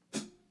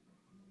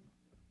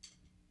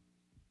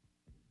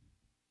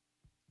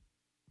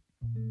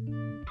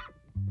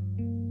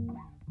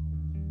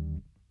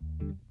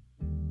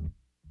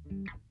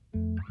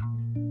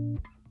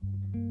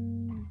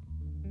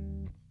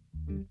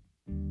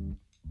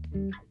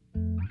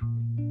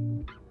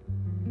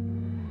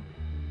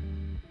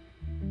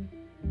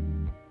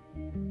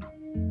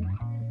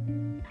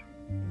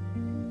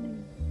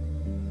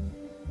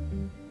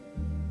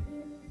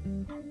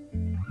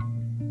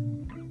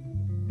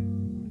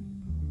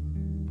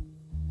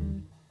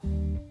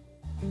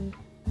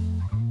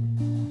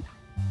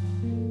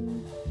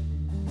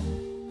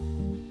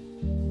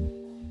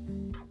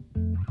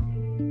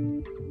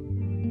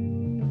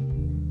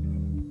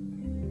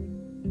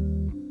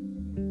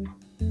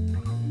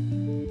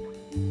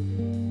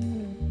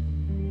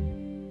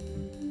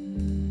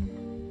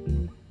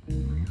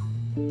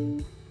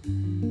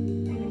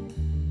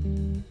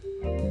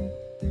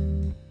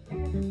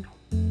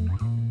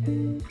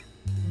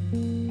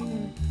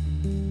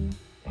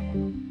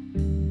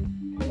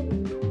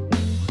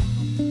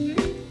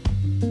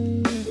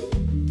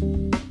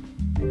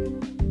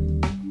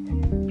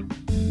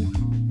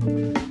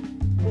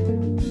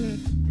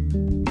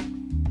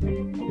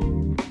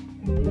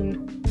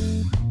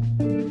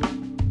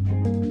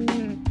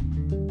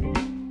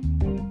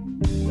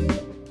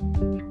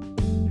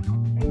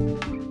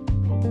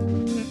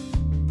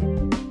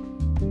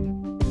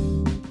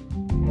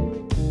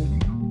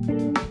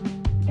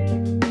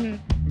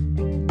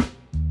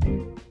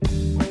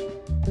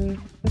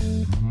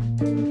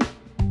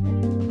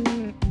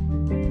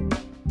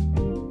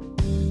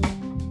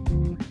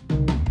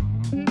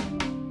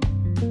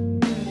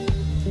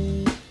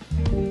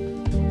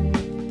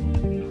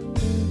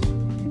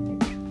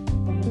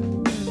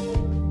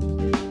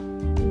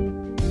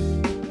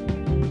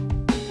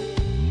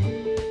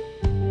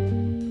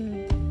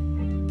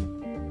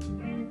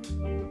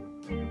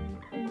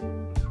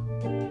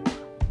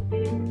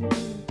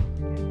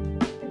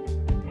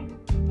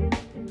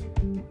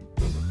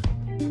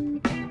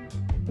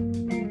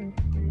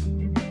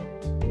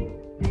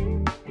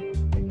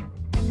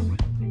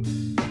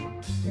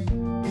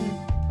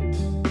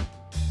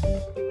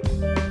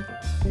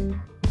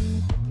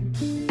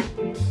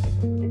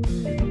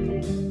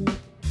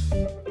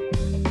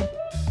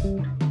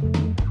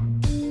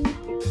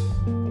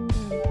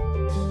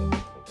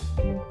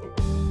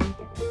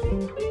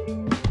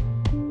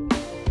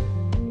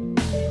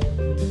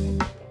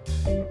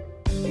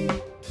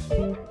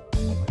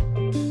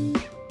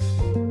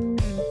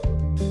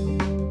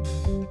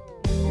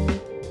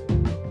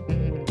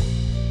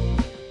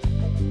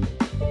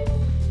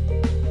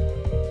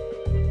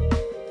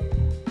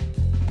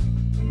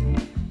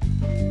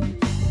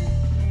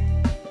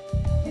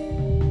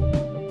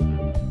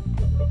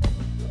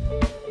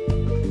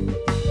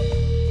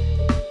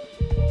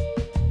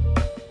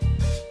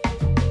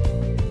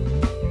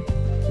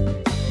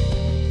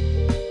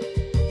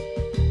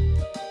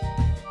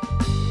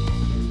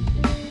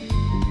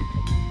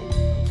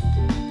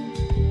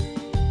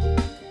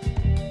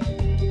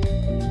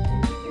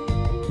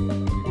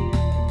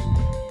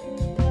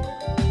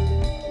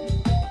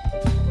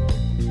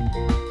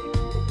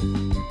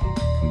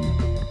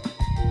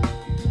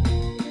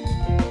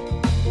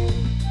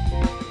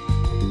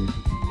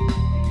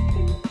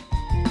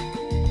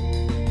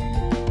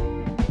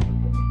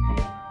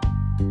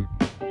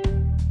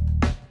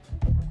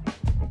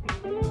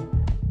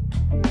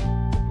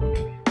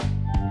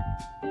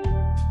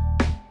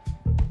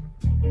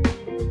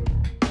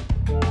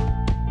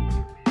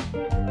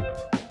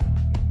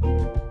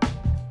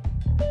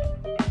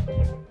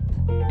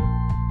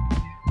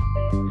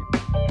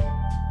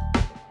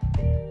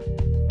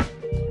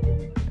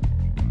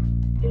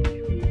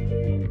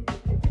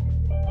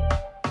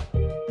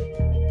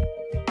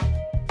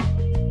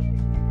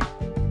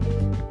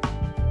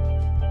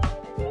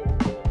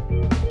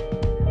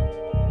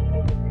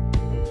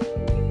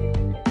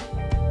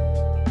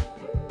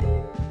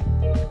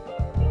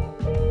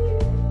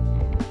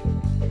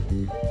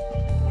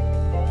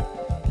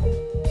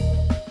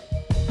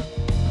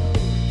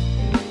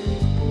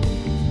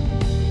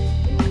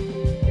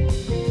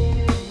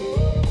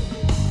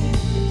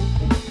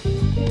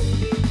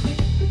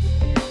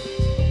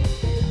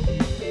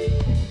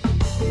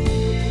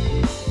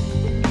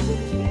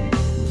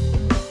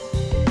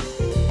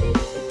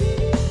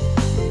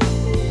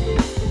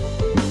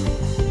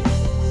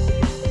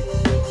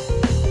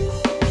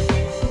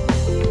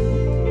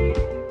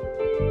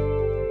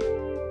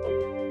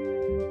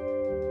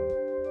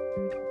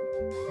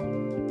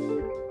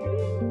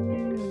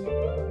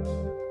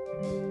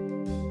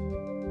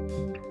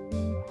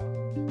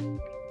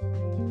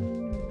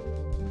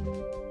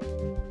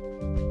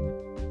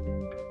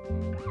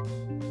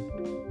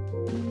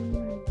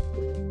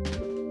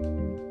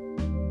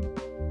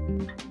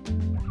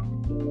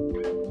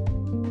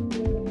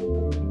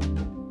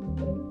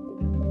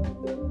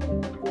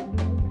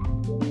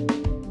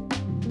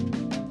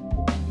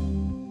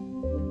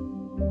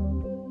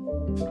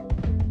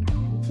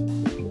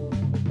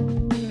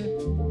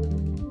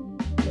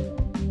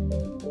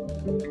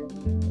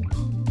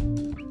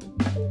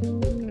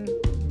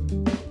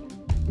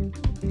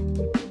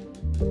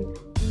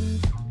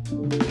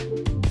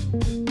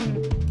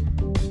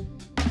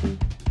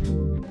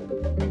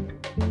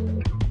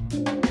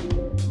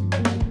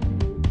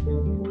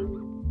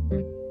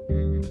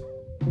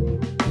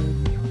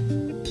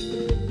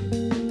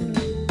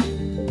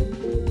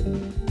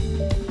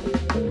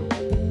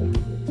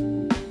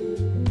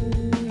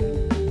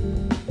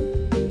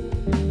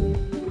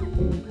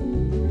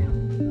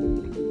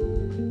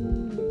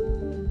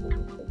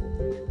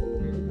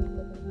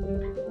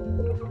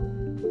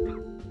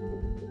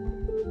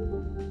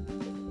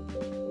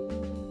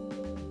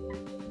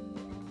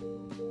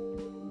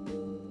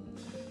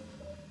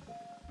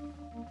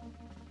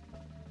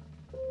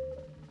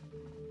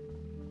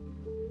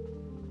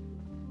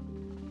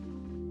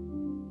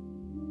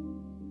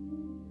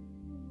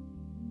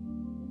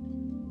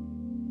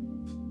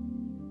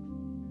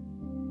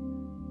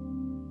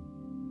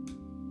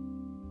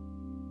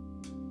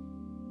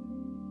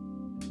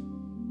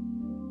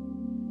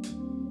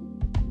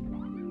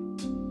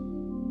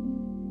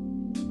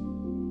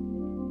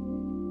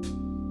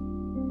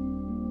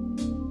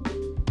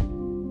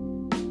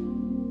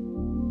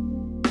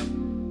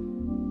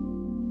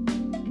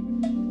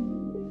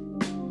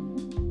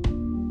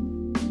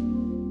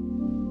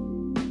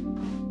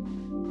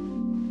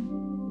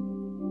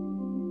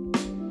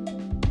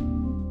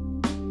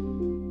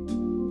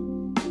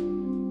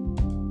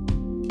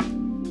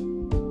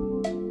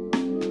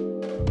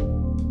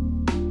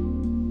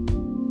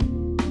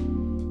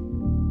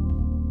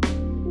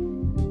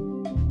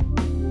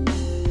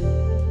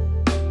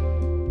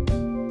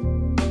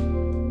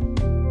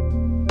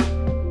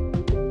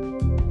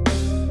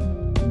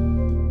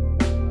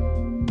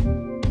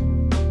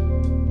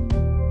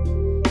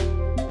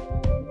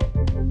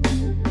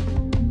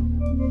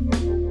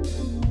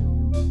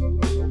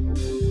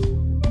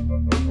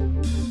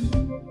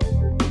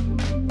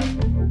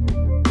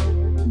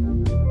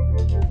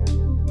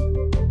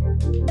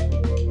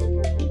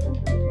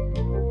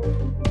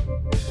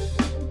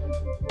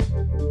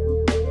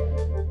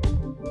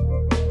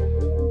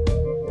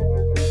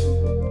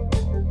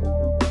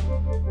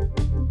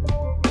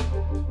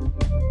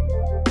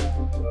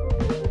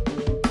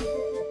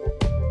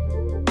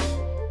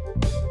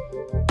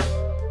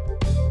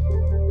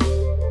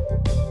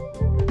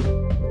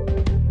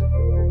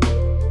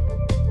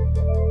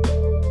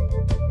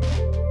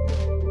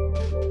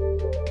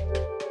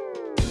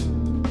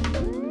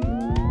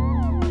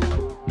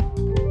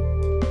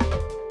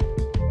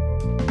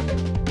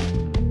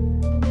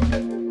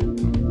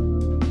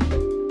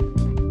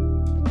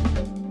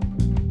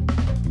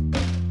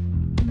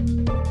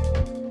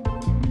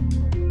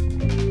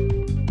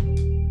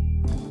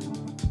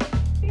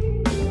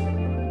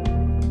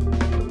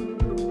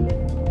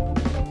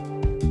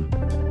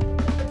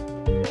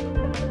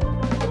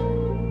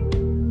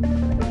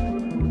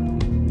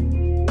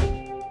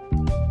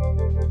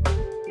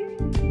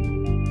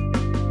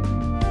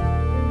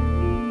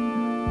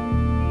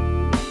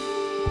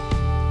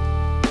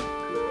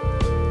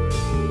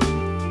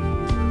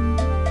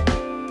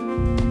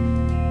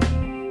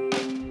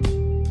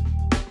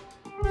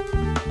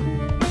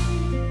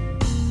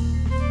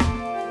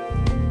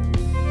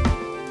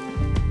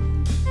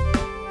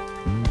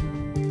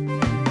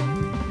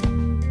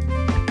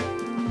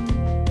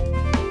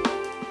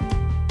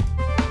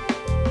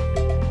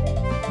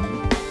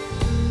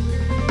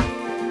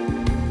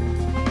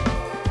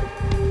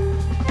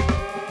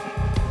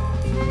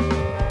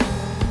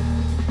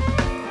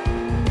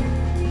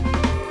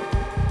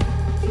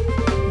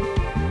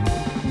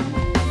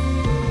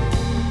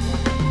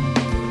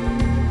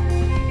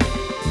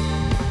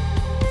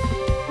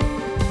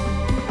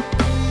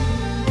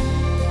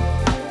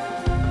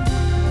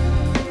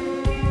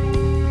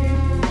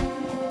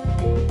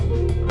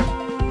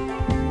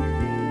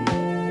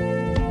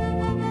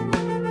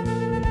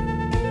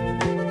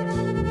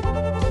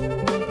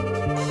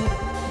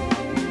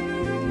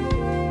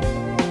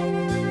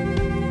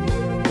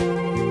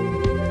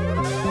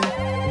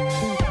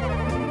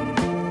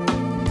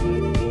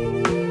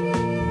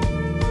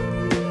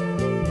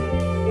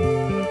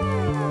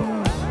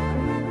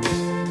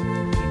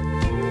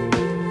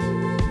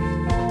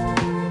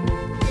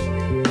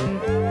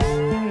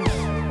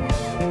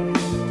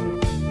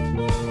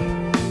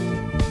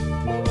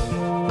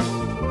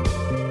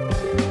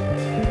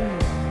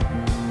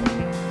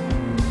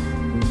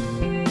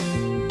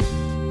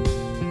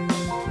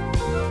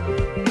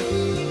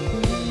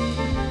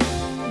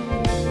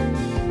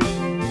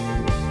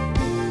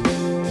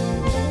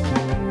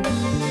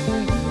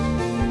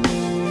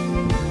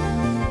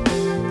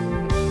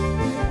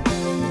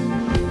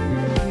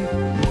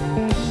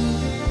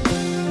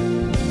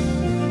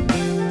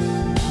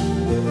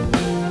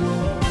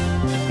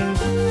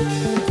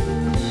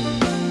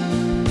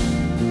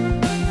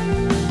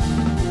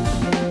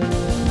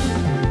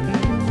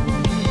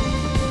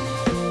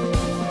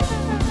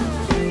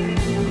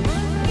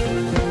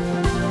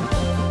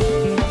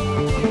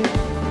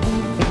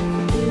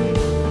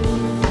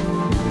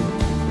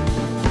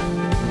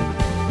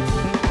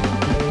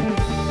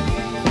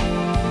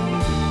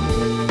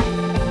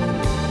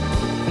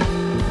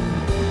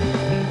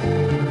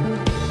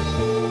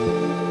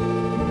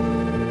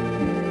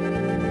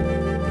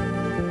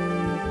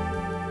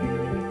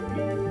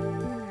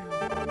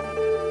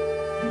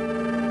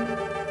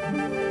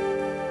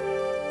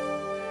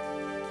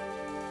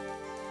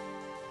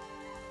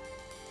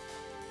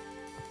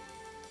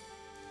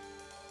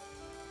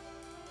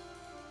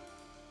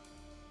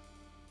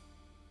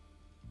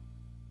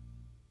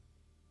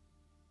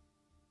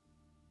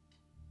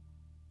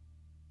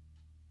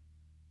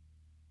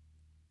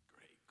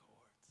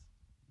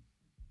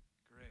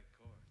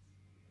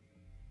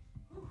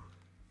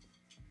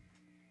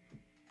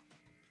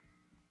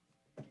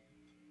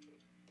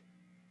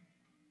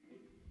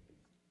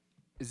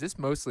 Is this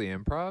mostly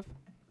improv?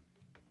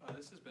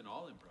 This has been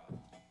all improv.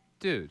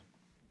 Dude.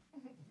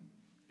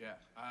 Yeah,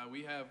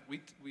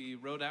 we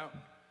wrote out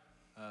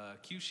a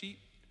cue sheet,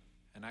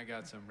 and I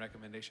got some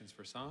recommendations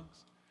for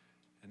songs,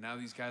 and now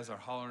these guys are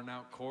hollering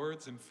out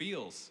chords and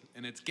feels,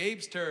 and it's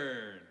Gabe's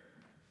turn.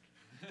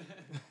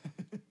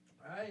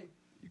 All right.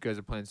 You guys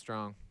are playing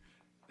strong.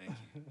 Thank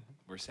you.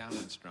 We're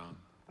sounding strong.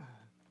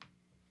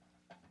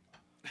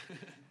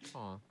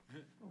 Aw.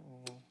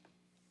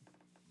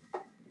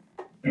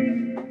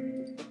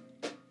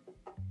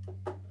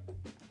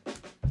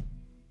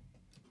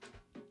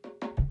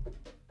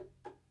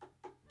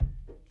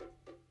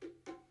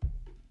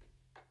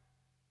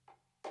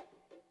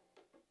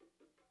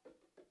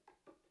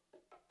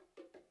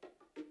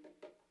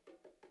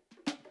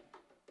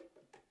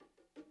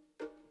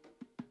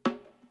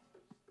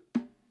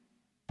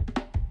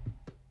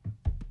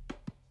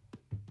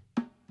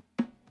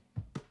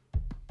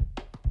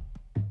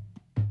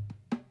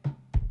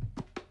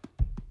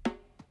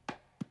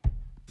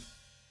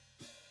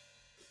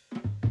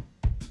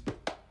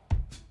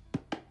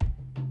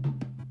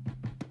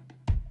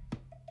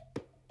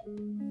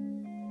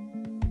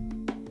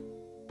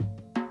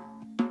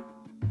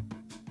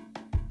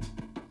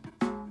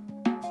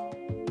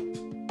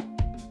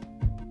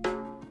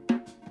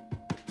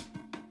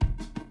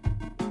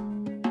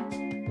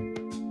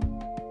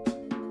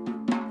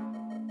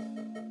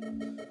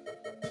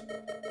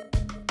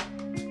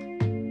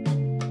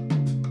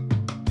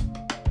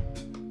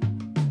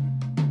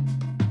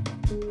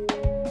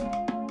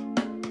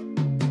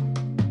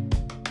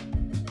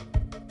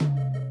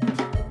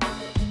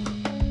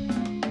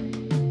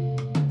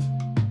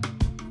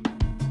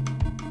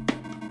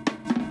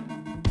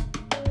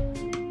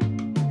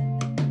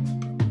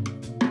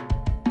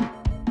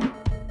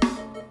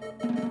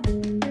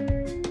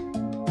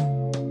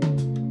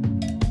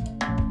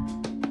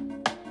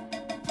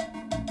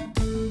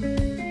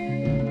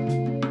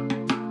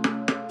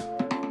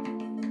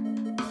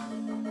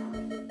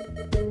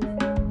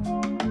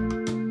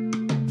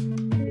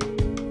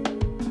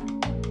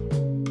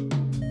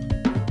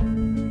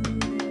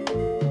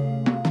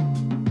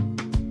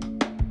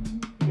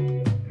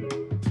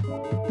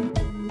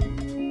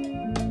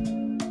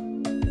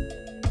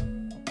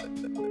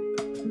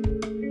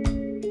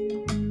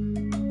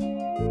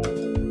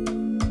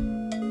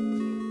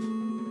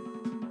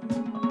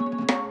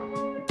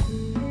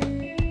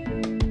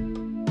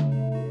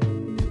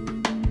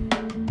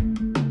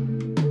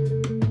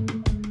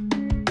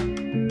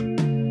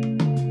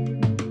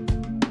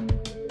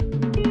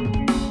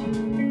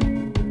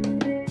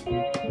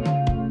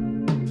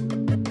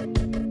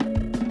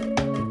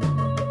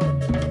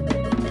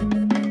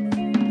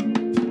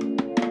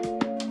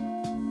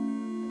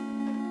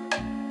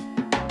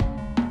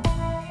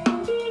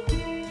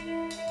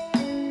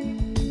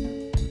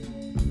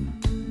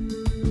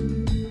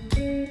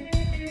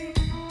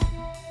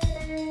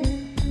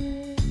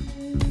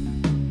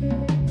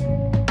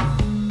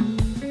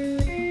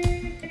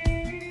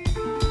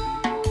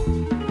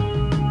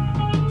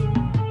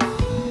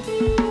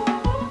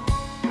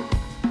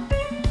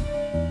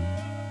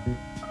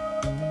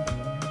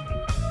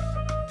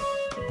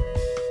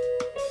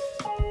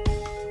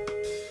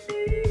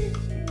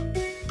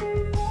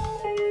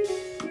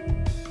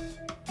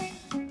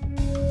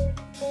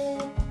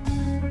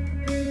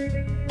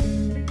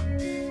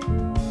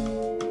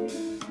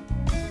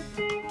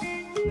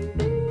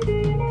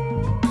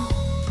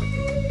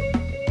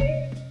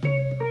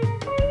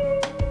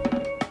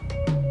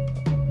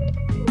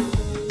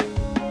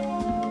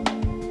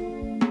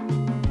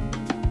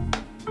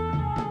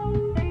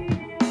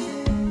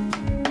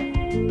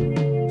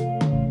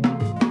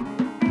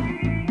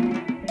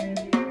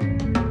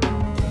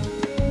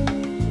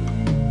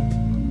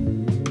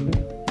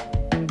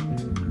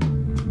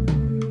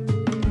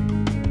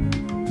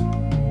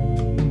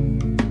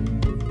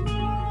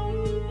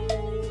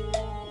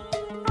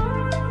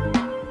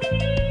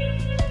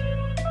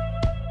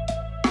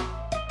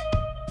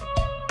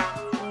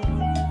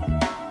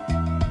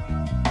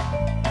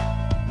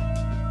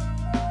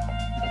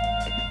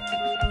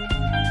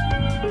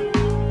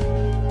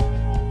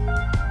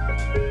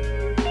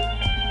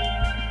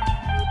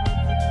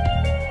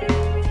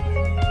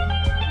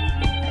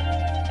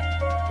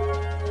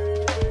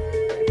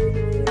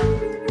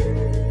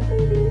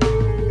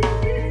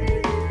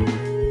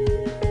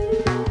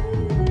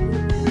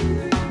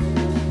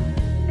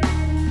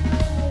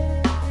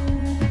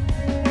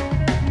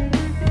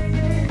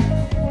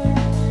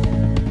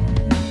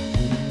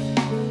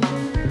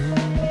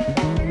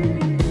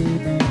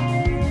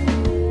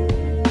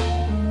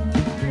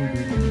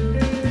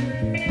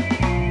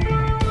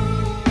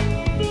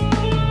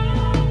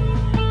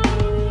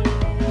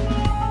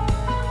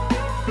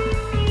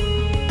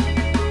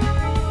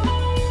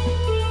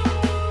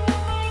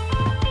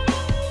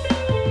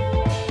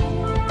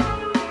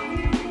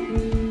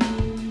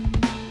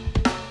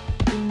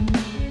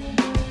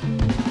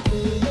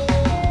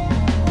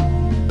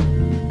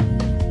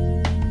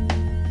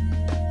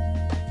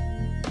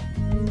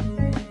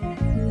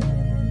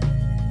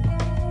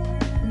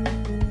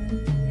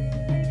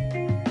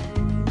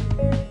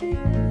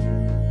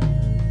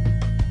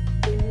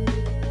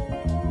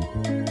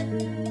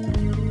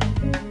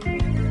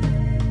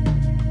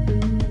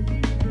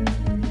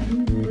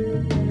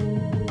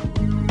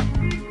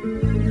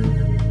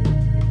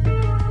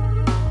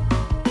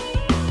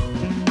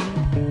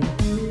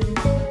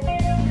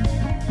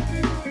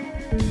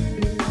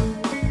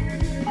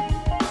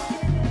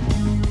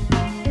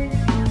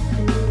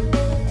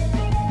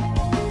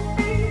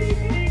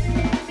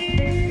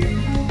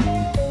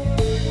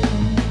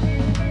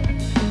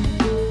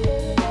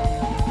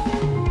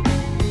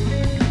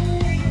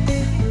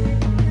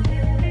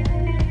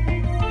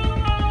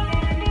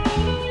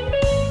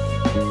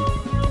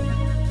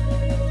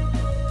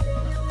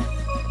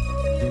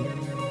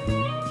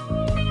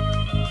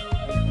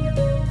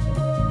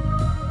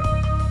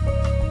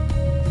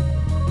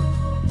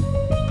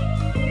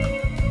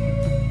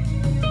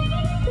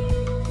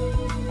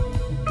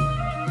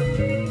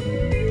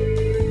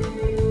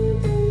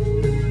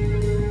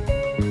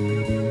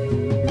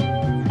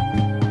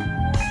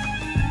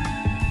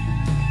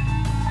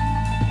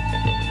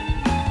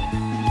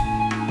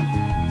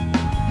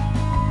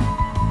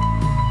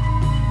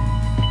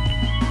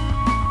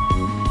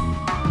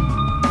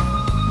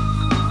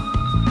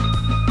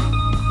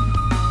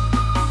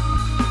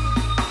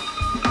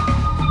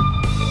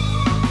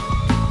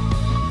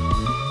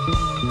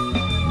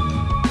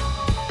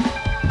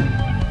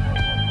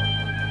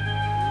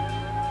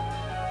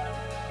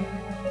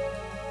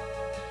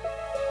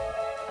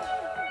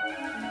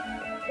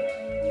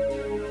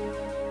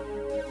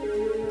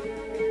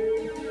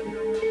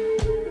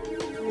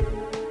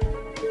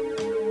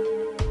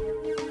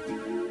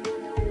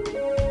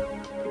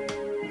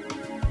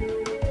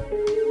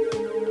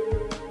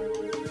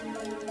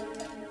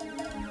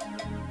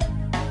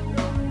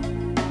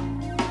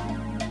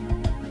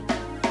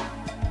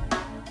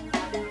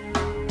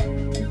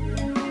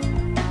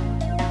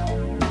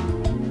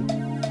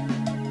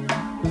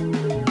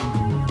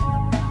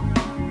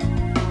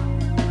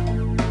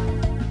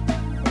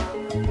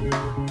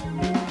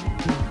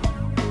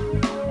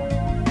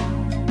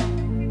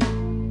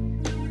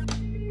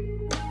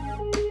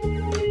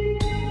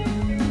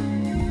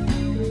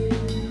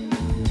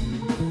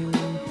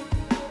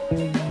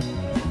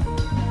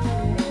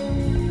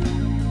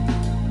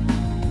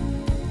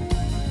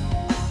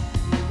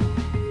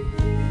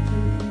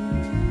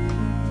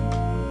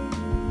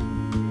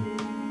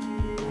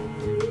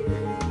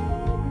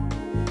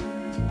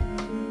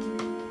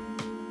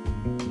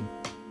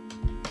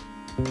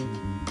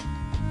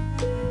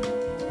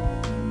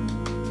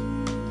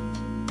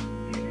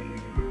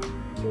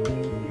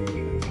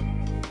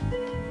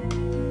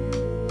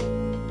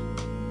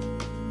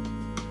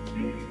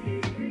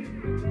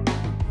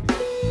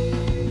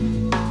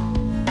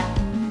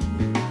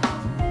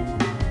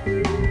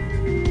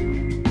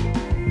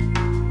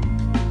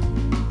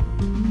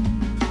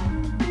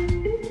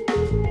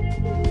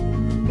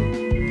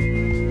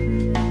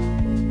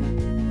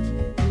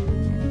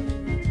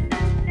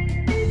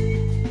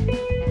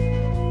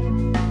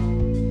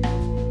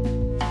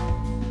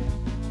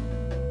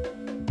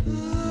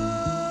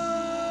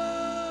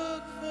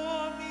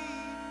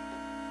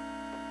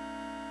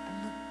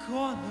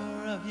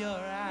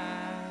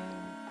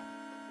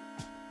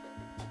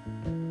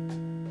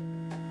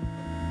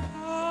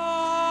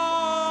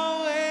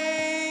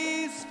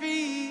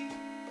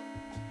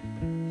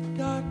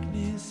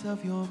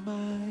 of your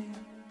mind.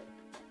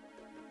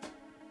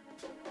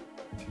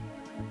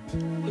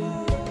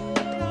 Hold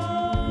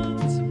on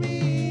to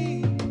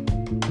me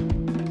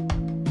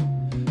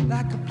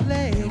like a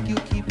plague you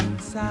keep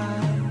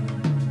inside.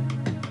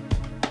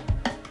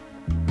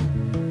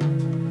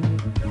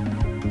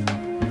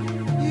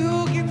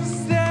 You can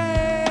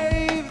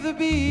save the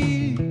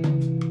beat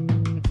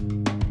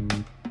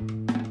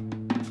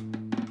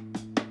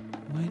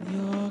when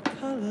your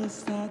colors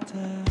start to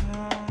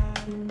hide.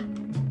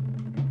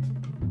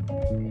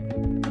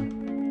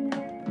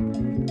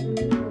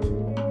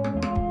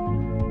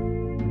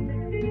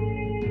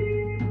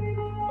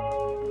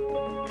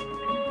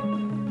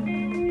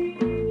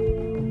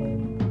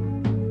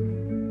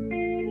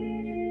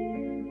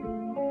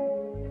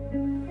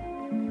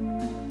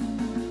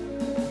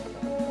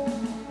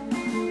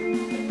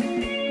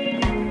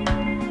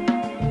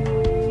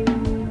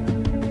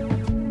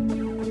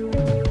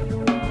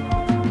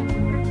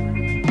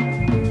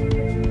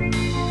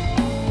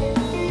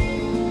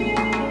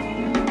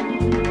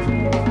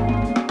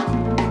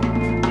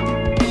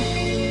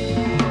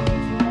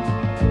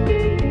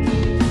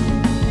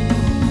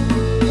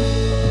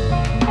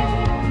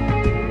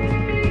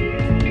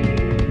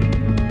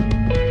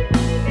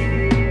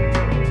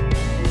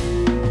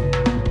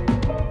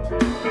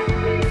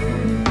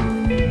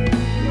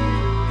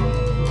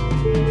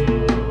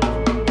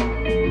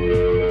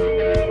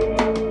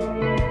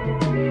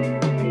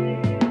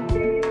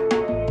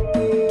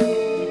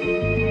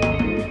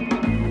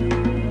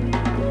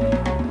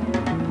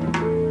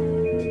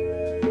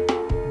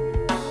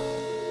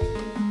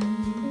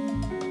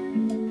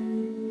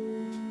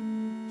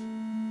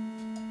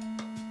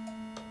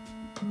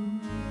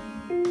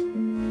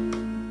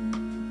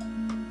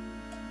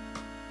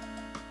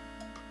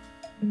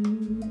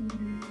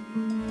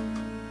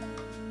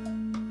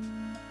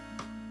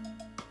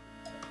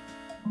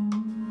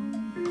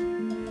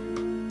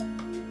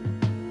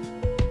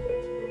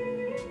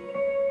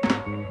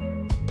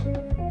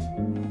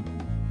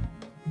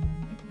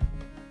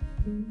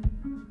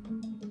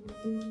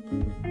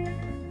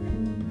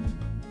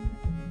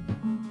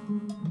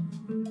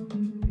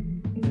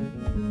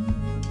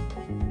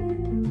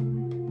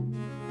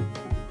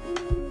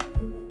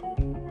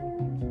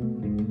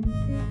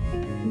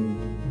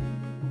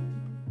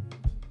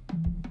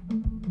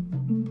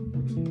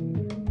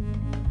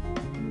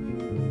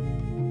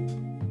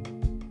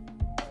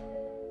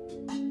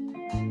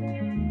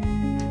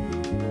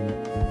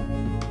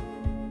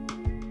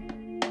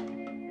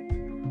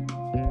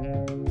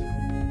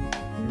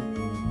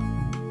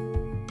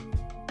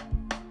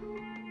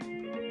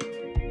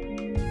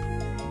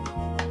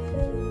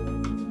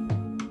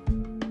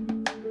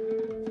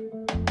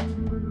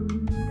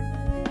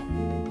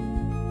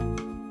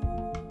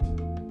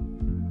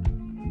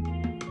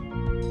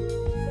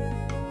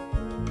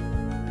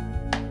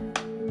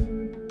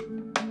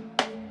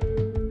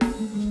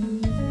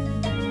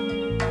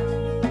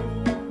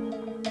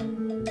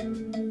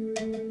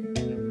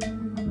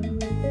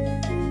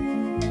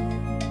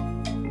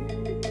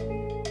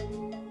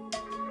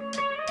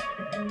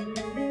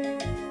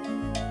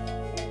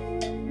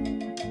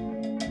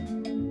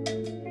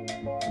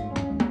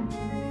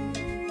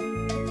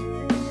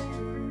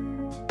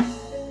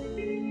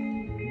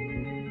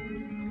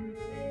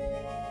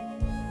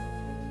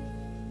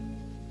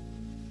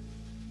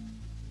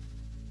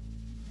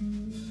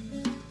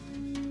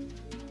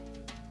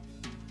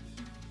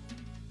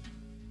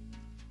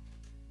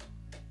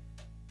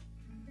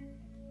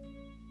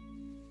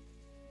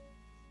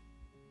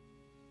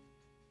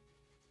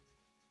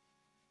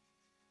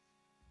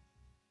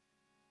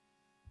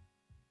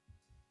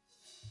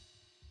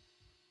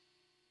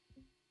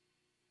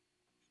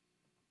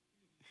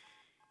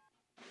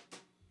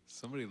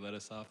 Somebody let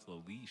us off the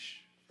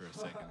leash for a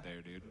second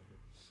there, dude.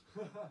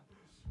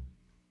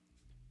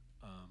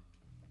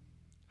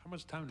 How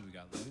much time do we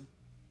got, Logan?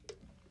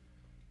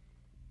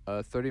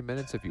 30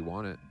 minutes if you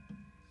want it.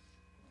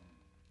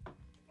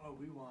 Oh,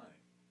 we want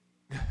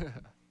it.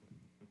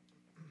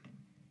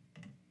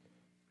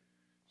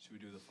 Should we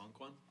do the funk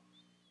one?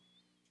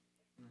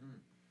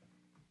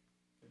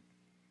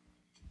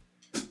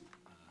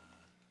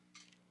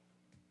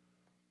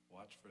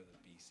 Watch for the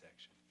B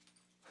section.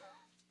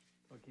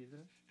 What key is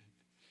it?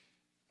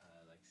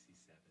 Like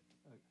C7.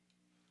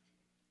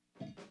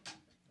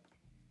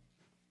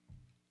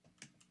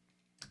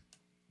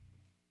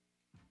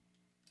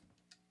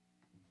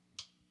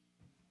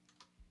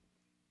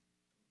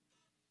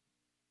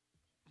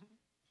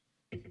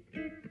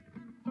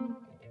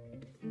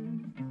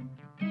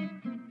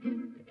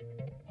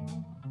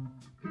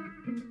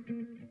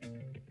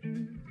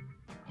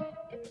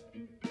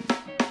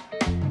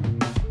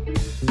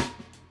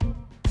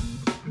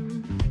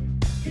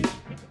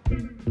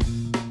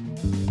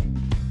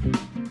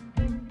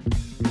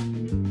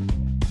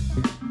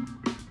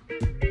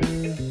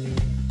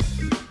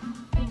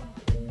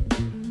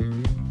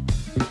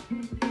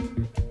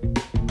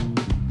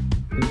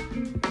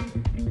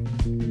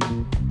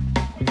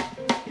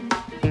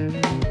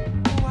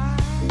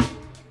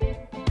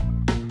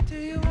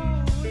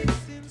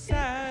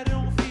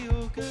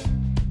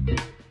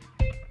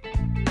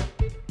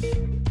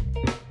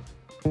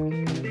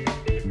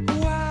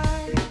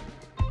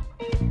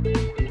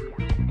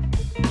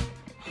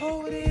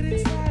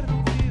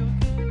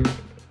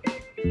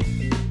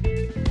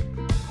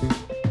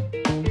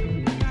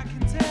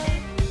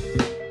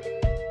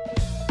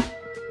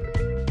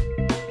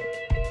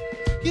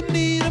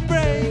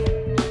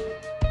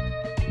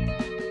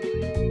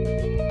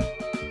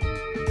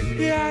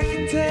 Yeah, I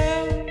can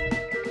tell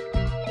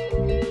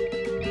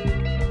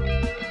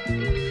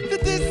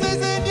that this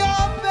isn't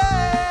your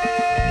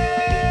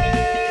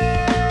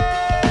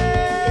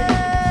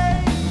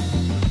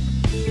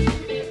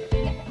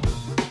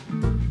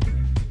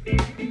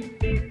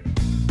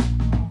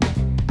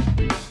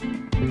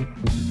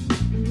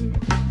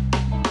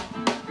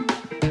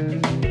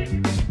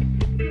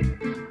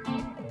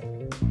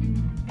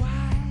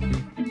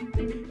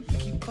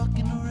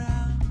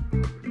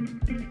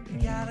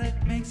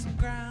some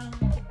ground.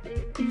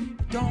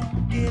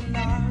 Don't get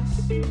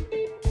lost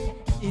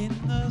in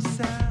the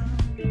sound.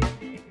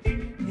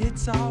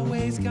 It's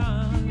always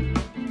gone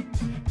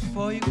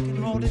before you can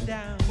hold it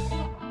down.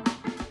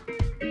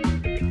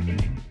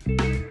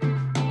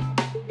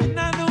 And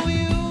I know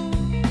you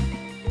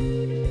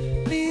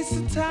need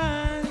some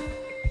time.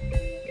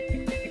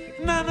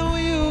 And I know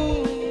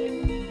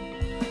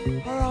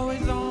you are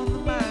always on the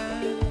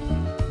mind.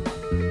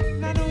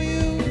 And I know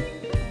you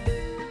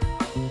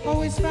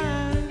always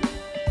find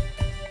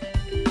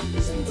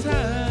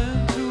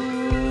time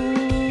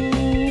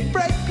to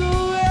break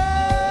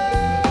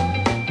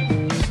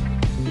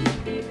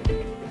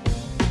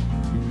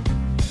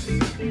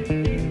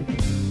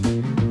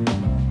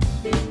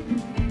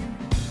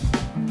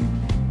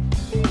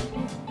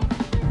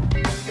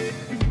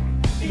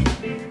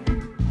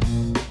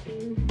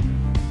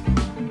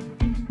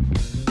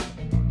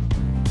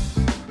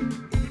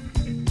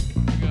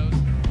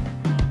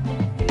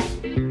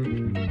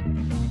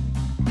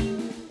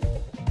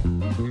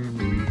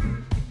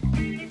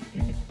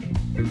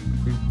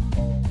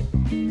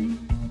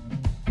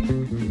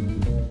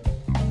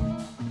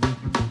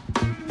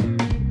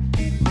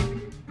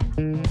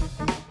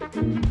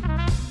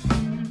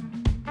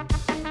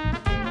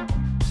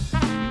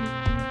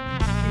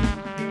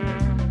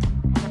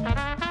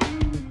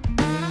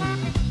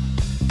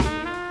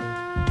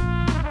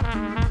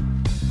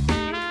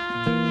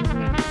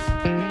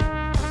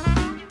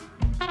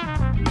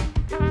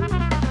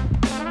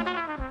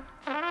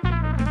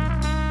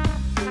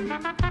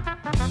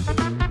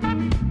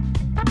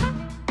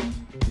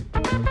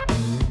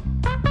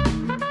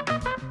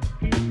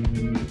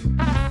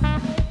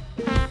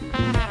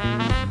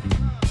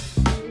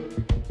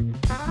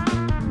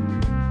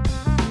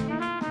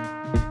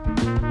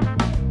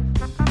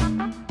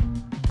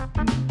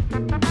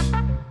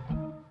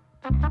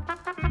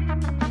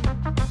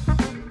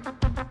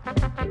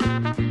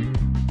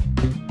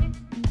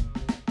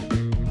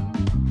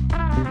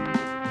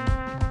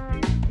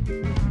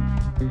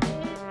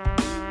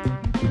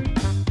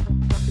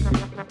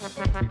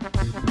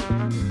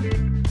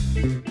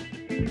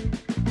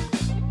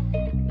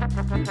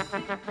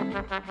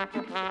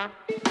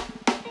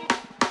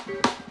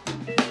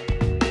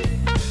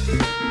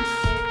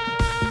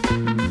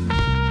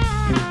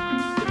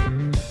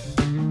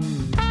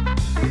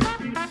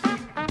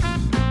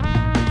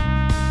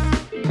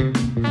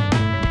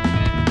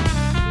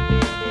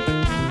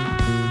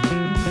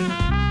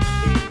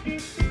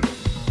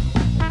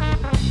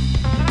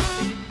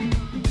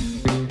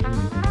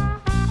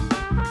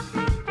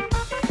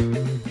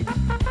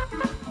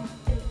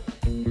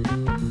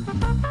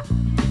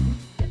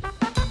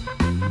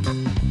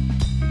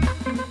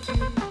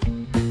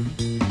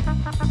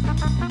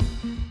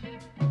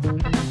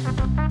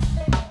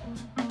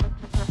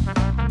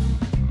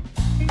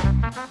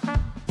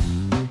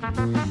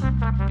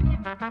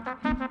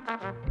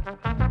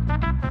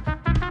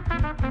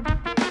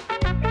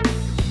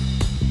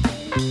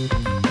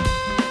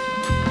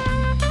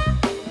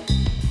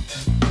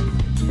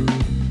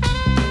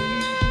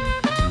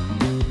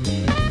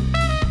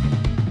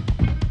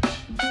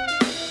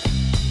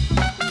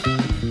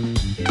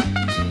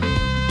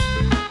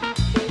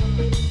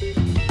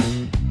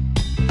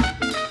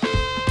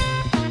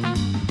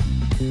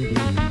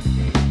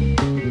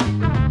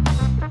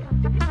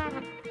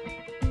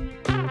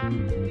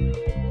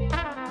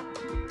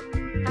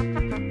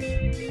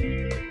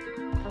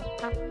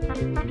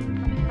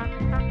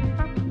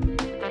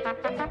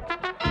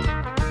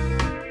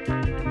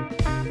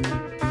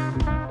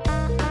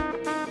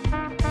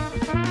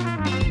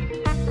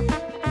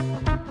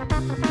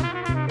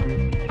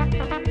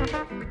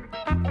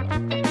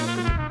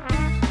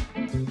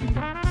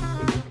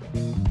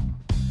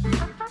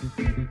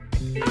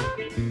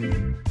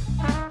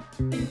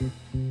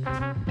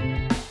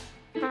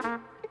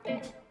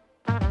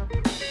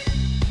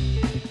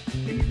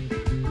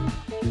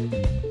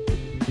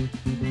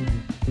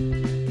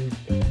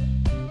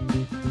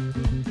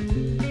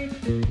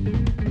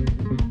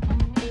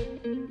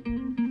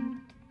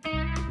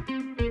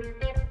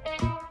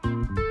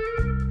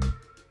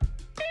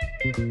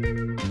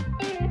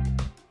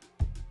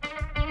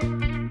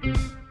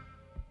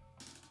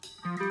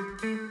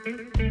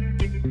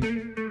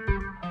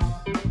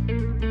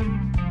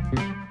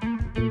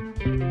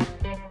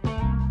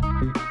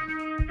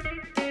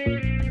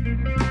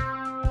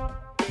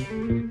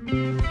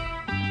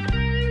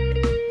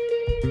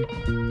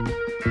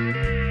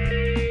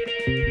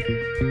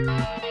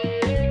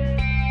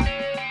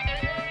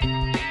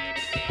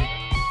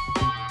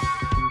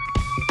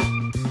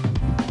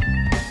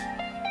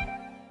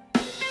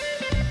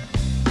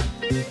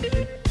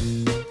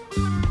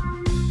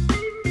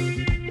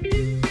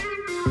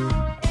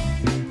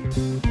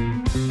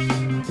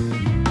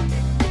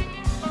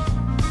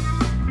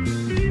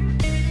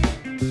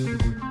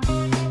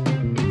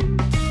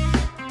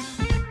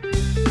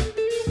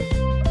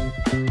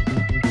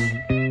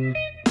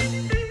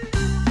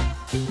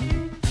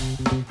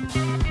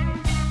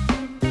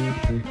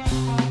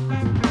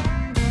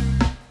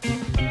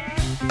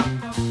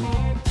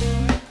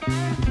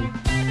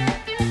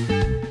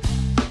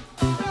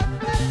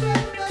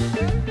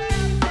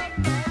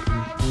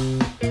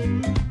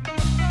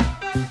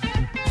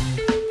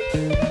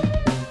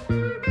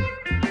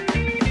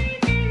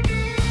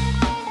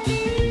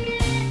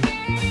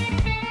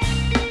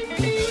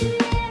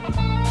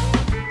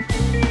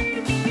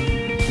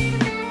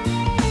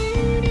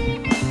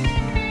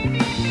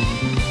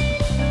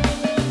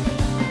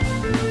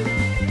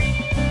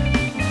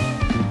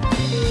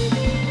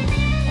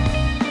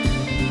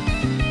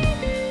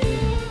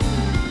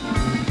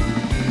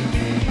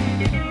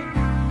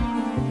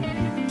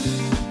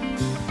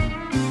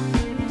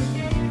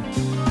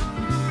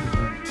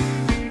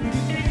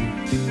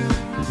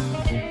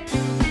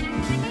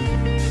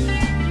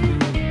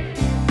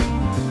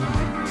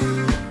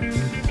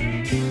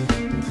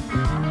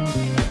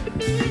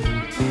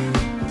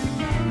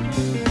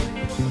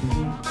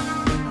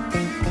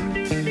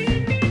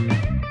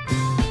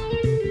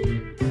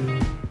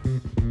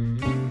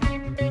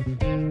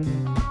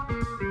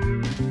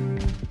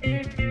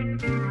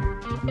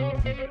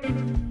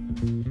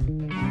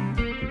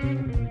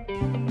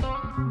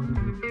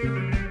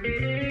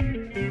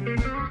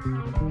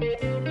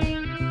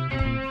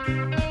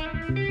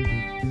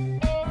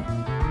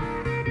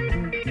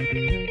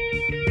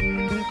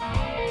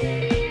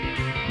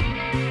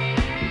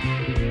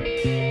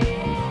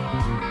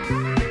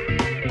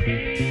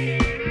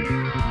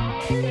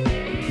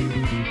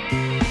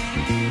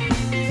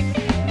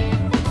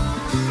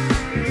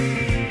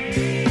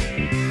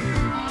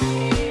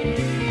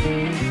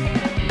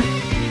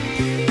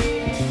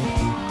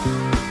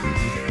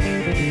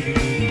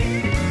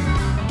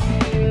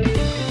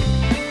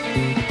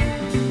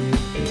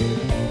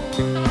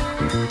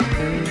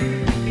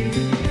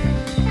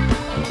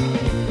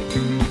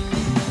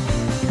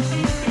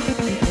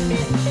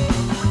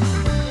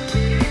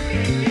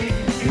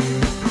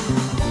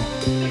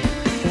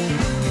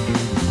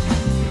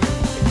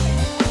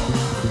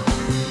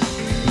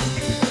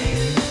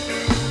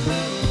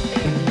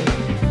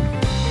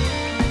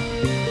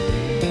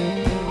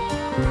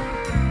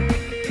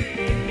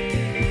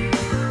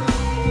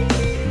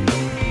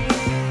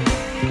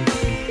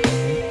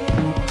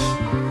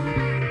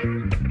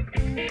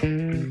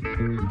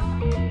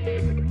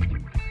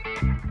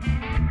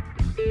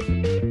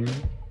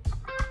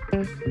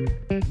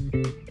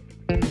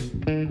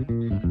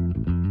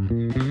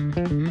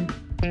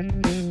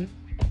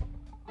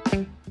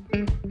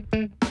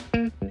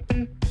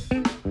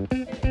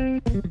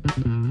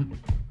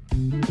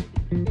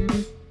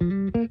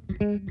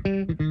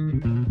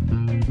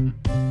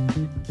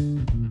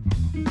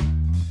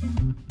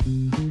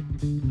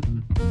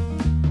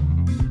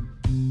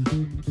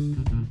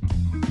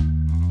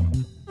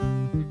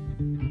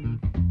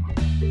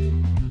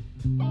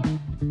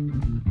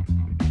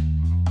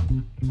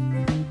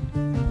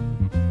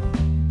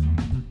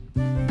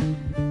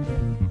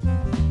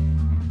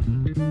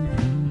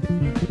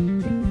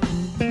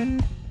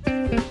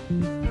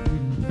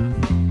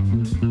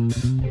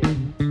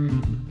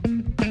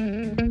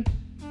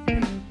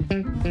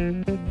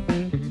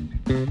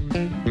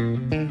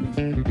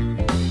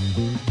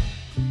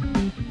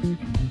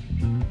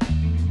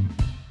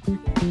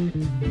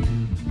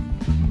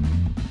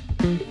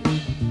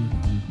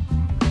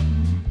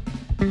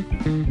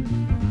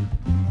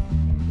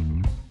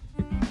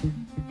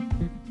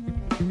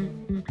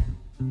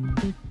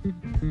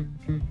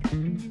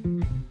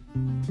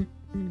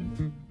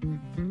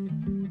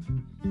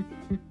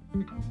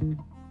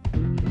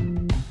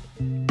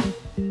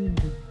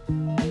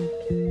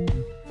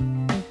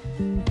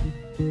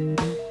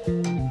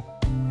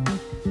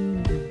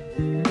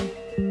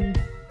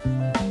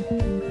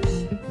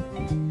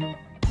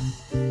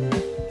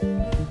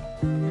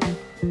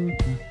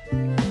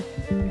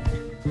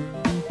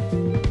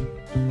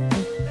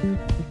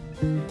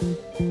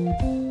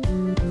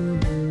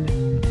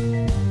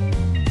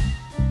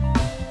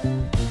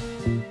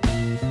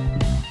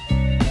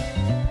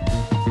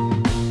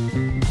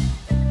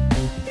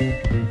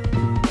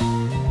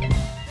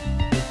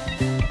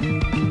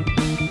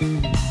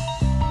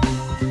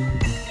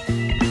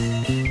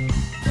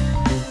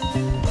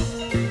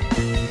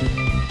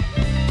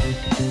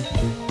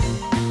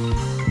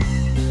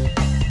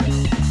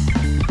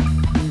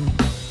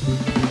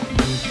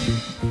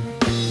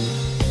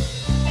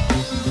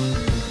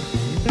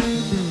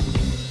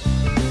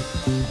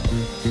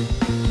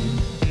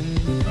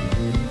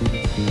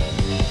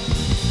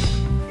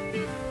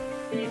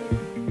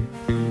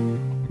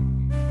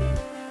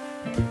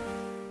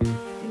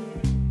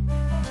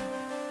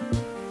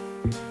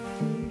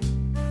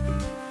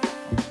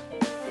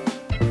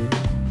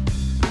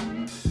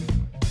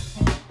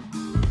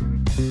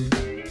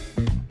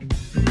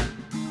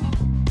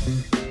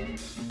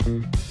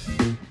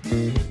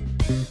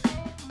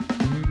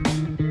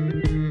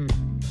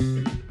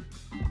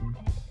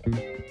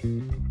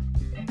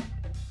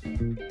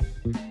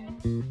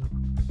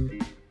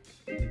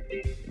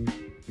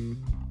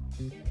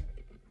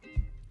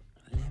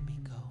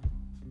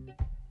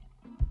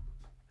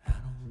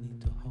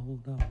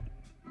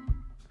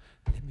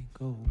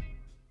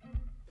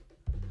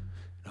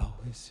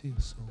always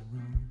feels so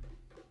wrong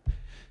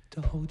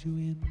to hold you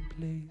in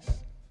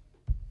place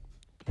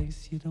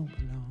you don't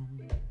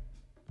belong,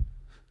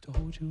 to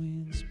hold you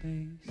in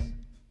space,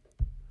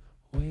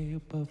 way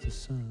above the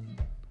sun.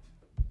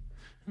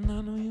 And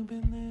I know you've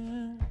been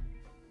there,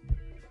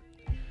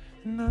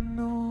 and I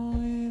know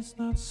it's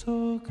not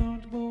so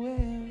comfortable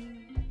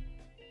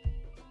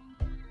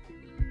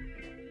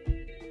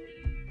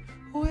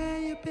where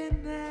you've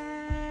been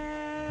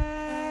there,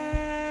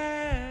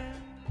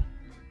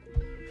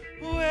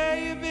 where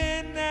you've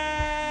been there,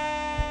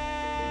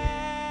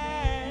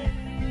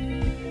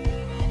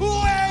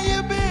 where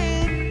you've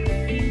been,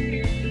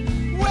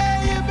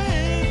 where you've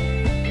been,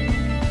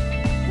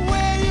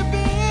 where you've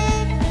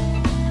been,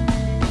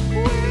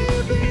 where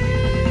you've been.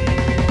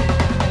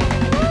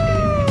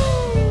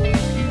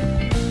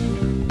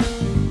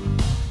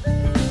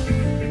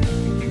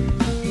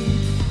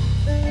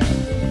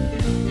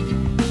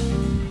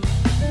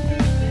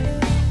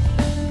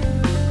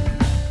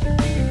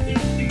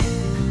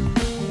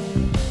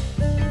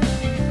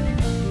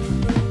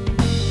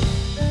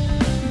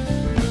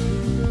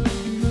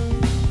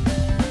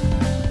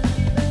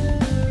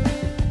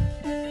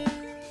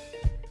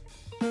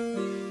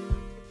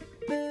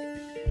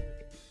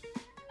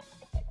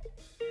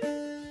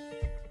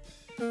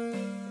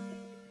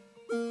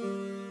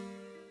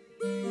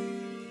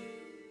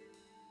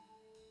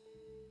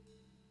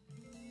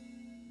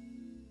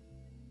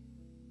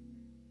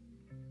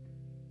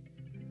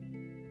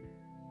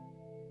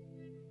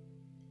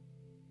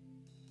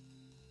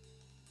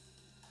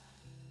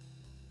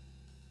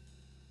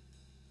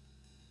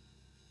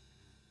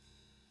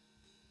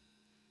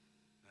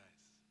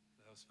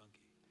 was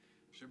funky.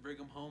 Should we bring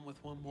them home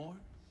with one more?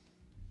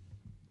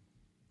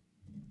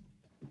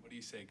 What do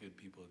you say, good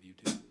people of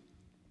YouTube?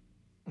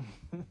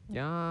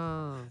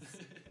 Yes.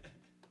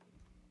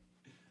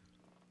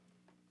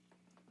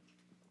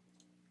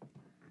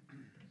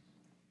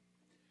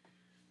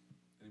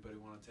 Anybody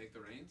want to take the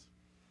reins?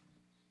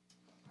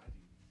 I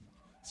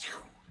do.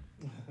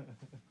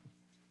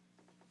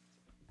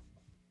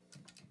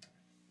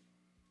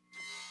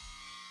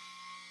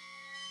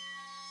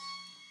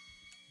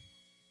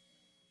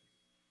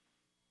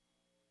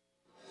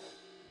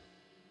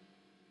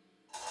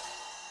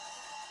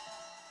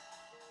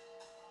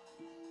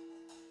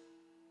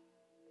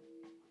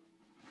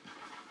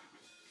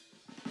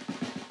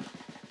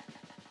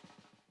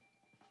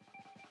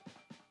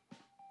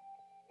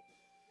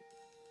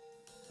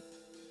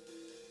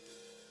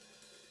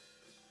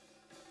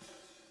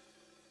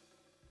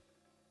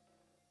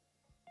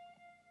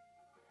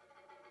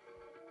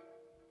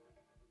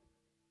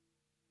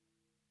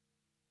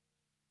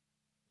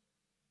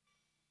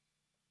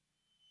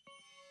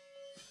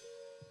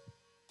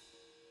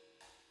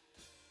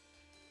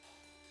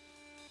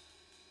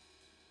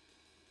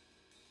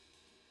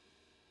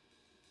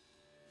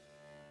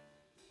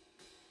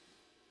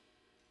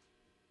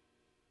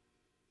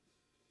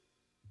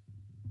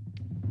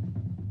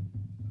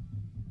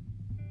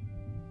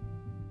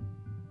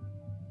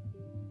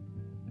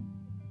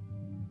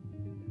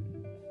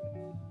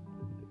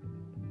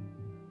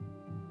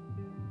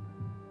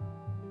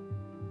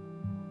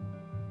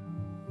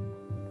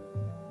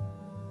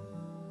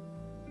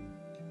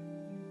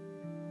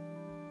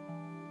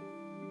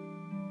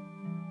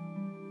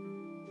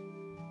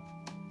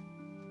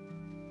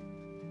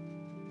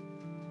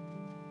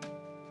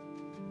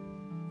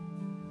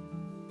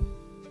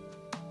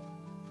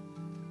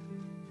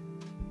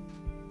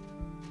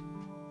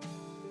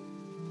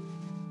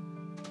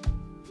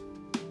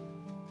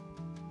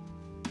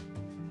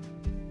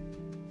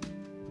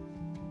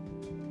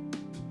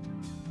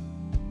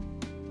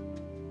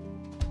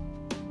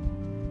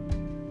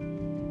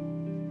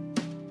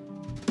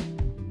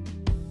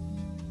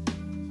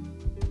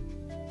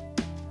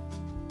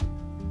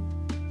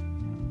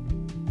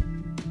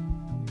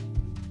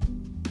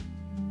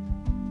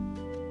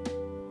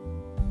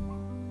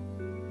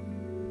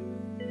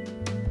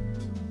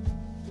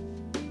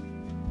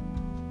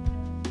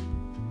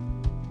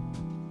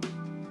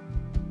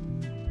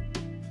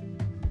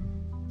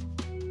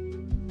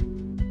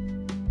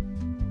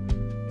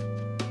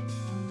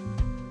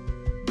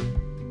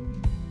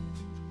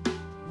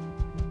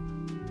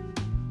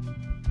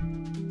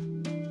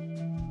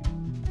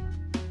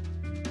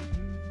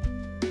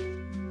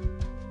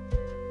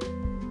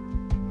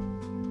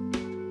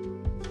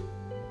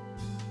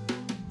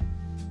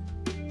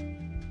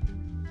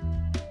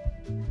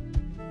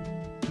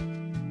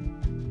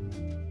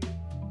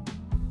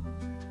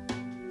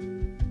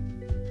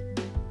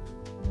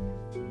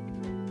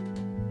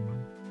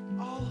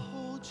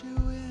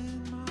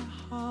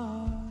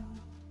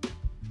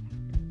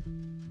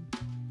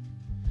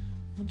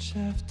 much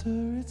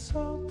after it's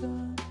all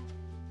done.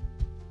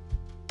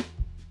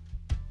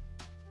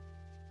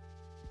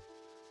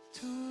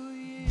 2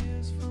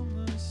 years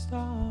from the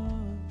start,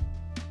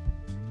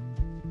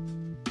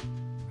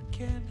 I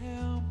can't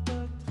help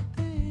but to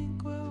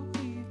think what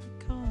we've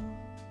become.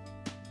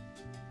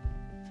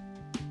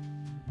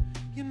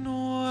 You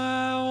know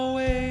I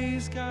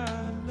always got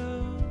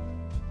love,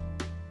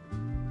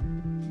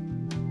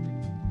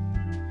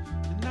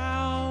 and I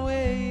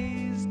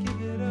always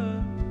give it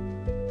up.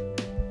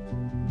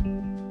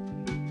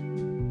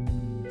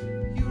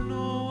 You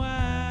know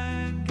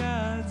I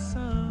got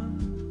some.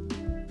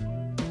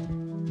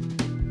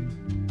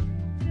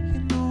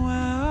 You know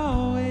I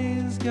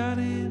always got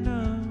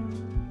enough.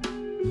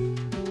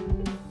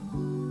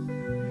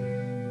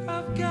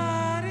 I've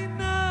got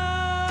enough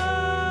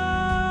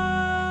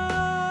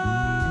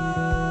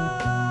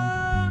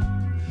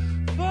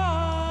for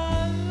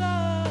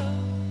love.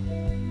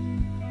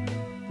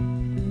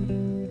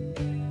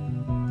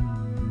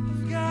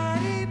 I've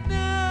got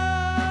enough.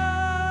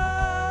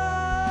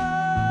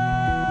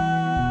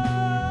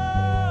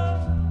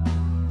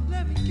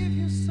 Let me give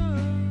you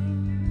some.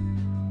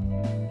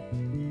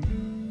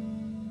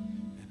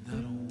 And I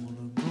don't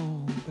wanna go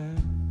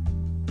back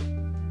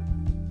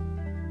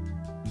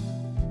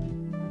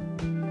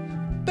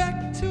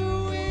to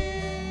where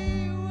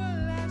we were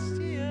last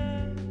year.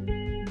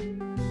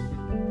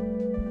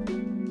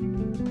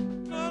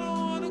 I don't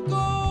wanna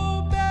go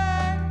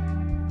back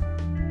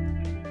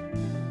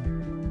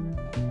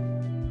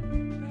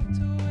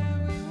to where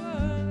we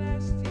were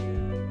last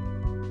year.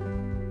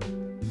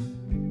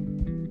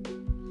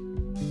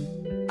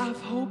 I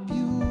hope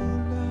you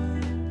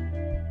learn.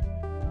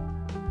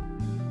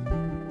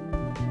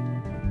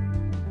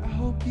 I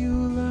hope you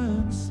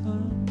learn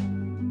some.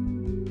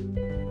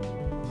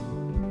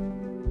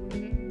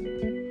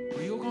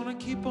 You're gonna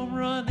keep on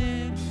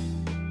running.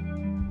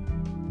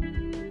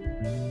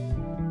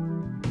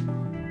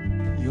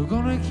 You're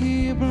gonna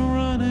keep on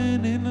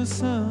running in the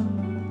sun.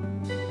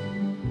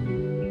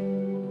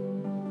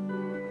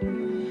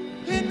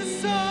 In the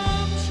sun.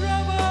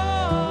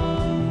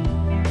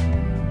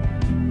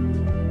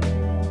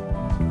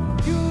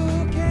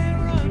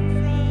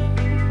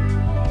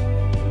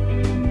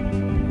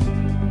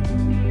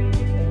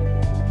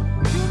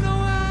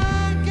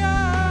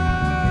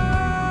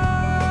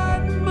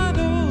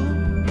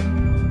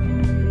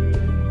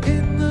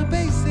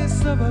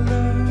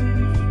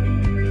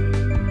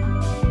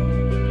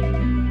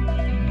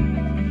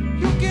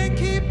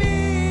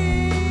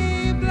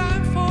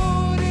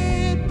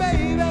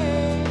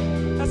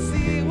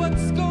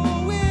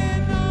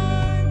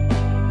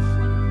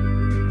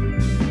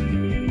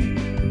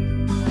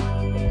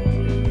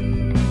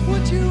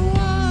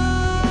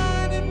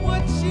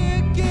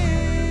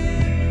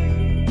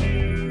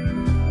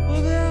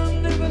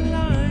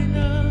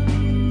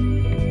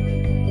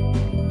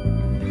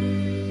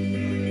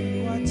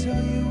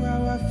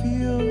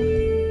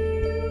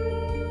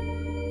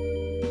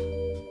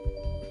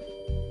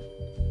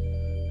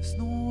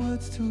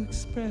 to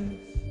express.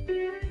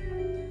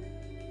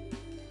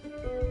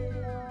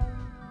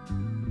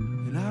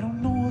 And I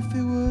don't know if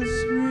it was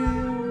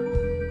real,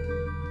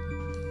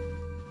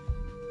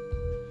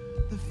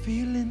 the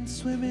feeling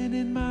swimming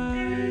in my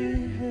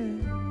head.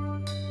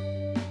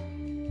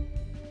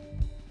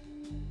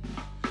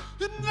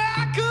 And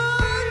I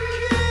could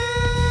kill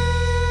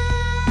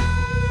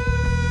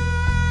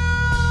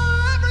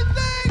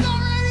everything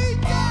already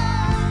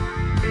done.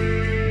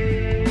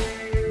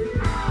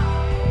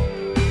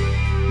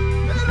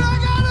 And I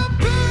gotta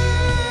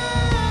pay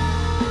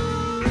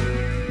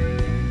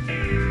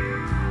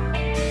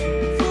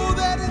for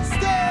that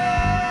instead.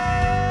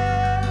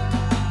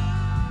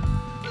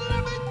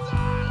 Let me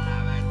take it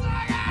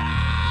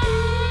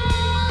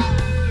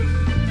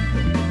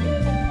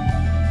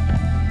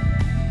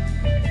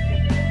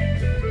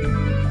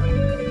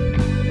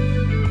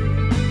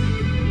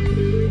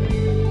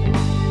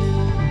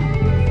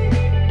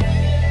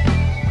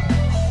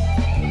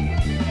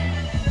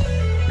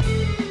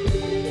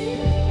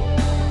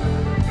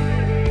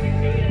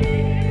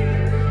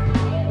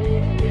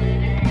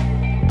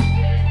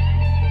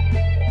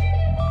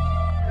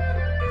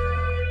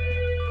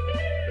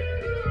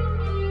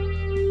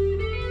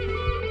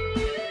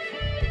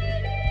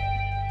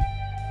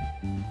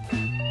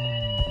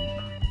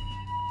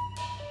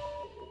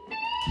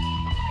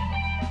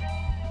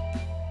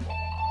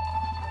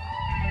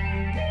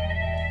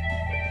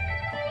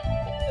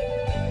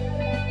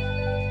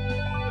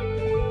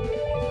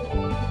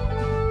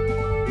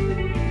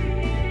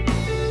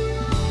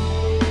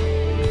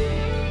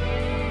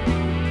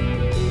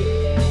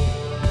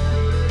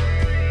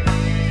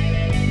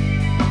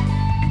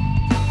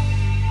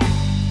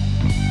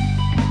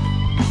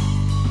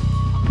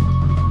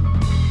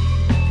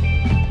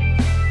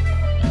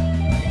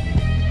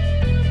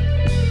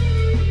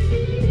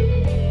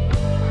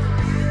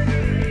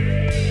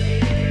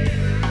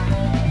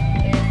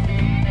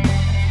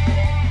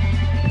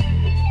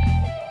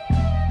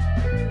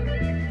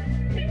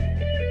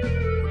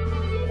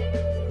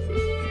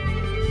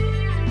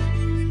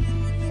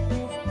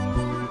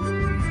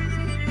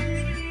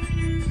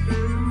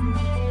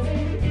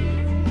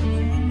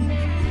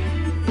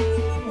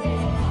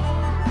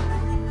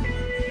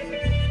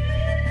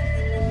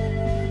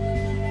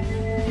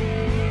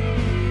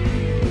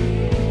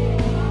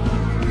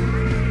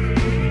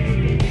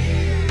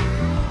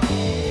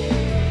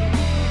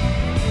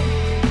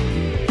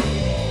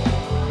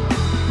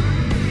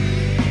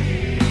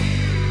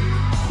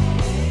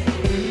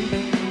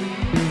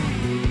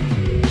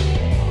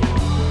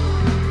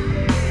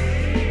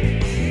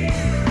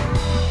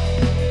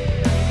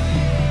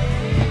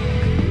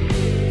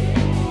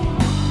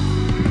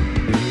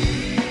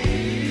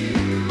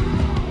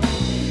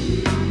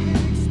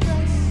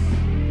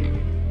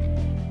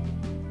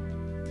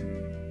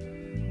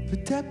the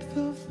depth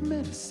of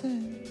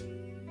medicine.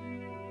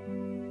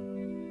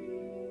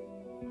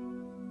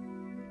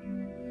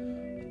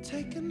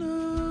 Taking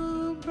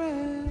a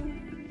breath,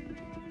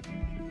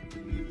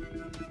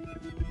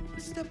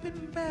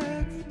 stepping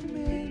back from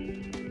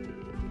it,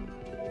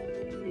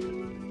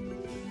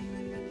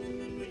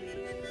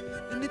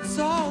 and it's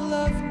all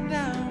love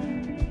now,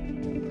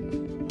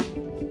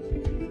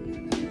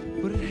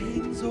 but it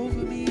hangs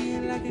over me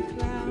like a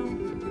cloud.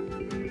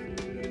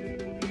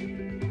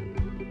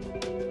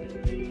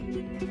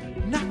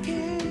 And I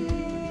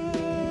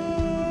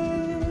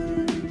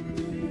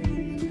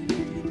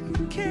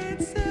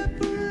can't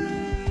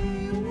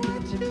separate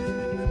what you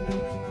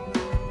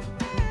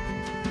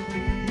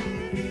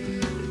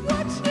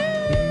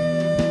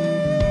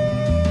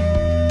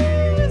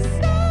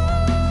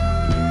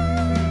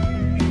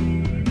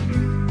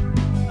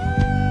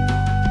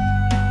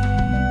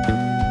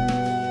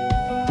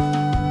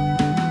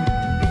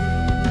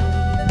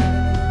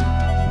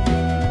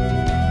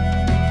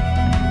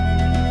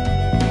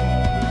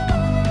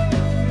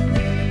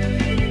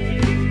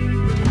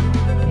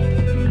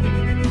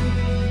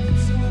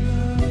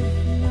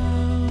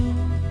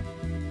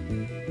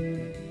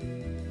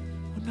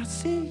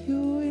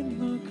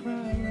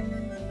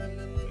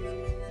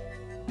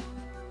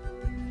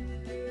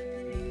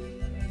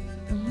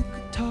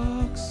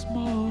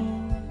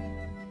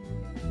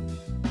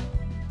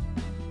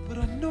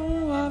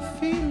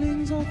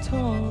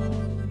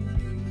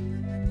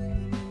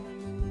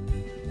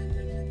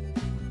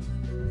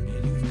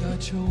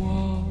your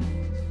walls.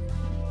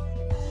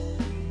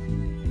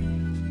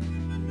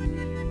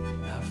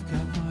 I've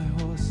got my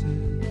horses,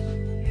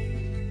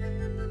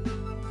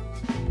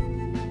 and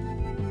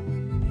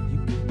you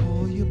can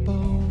pull your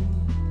bow,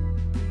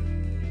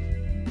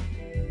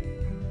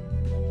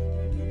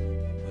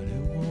 but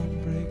it won't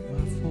break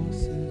my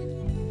forces.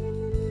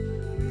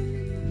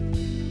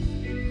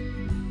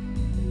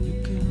 You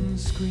can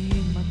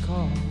scream my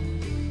call.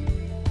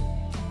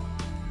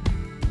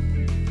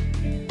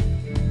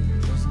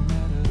 Doesn't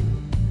matter.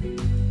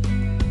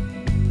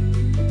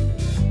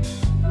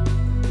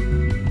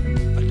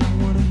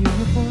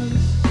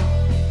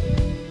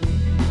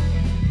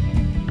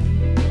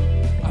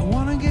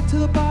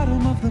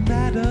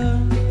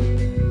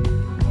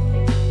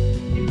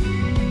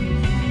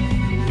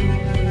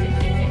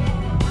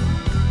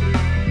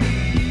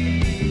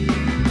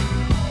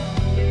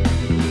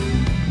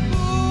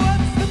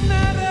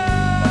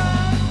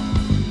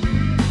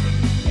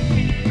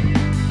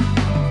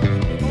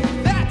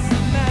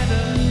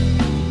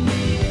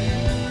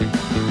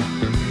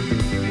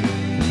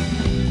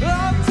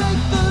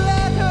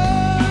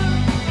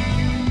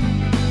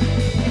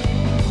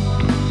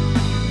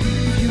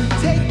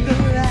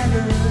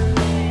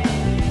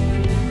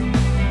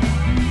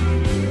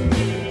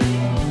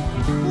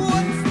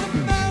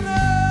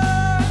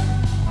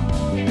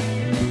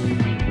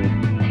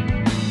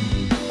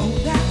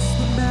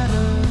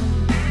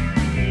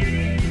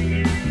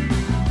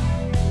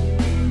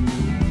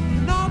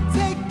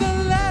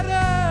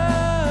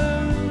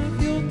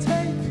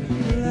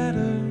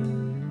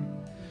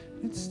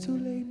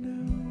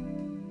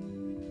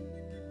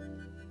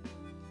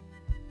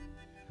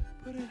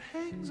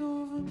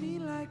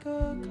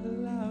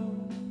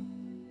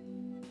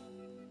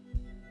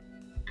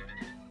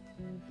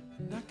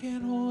 and I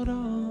can't hold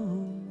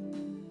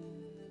on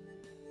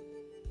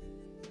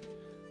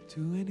to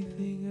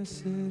anything I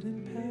said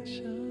in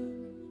passion.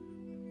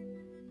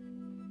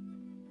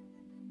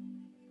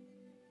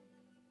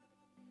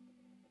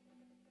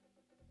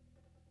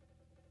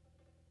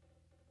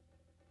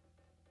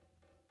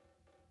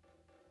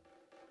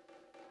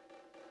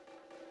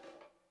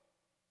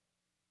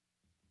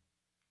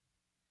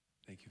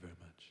 Thank you very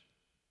much.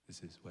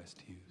 This is Wes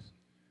Hughes,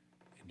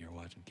 and you're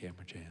watching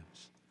Camera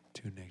Jams.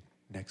 Tune in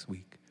next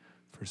week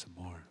for some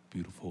more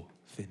beautiful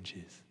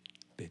finches,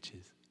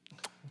 bitches.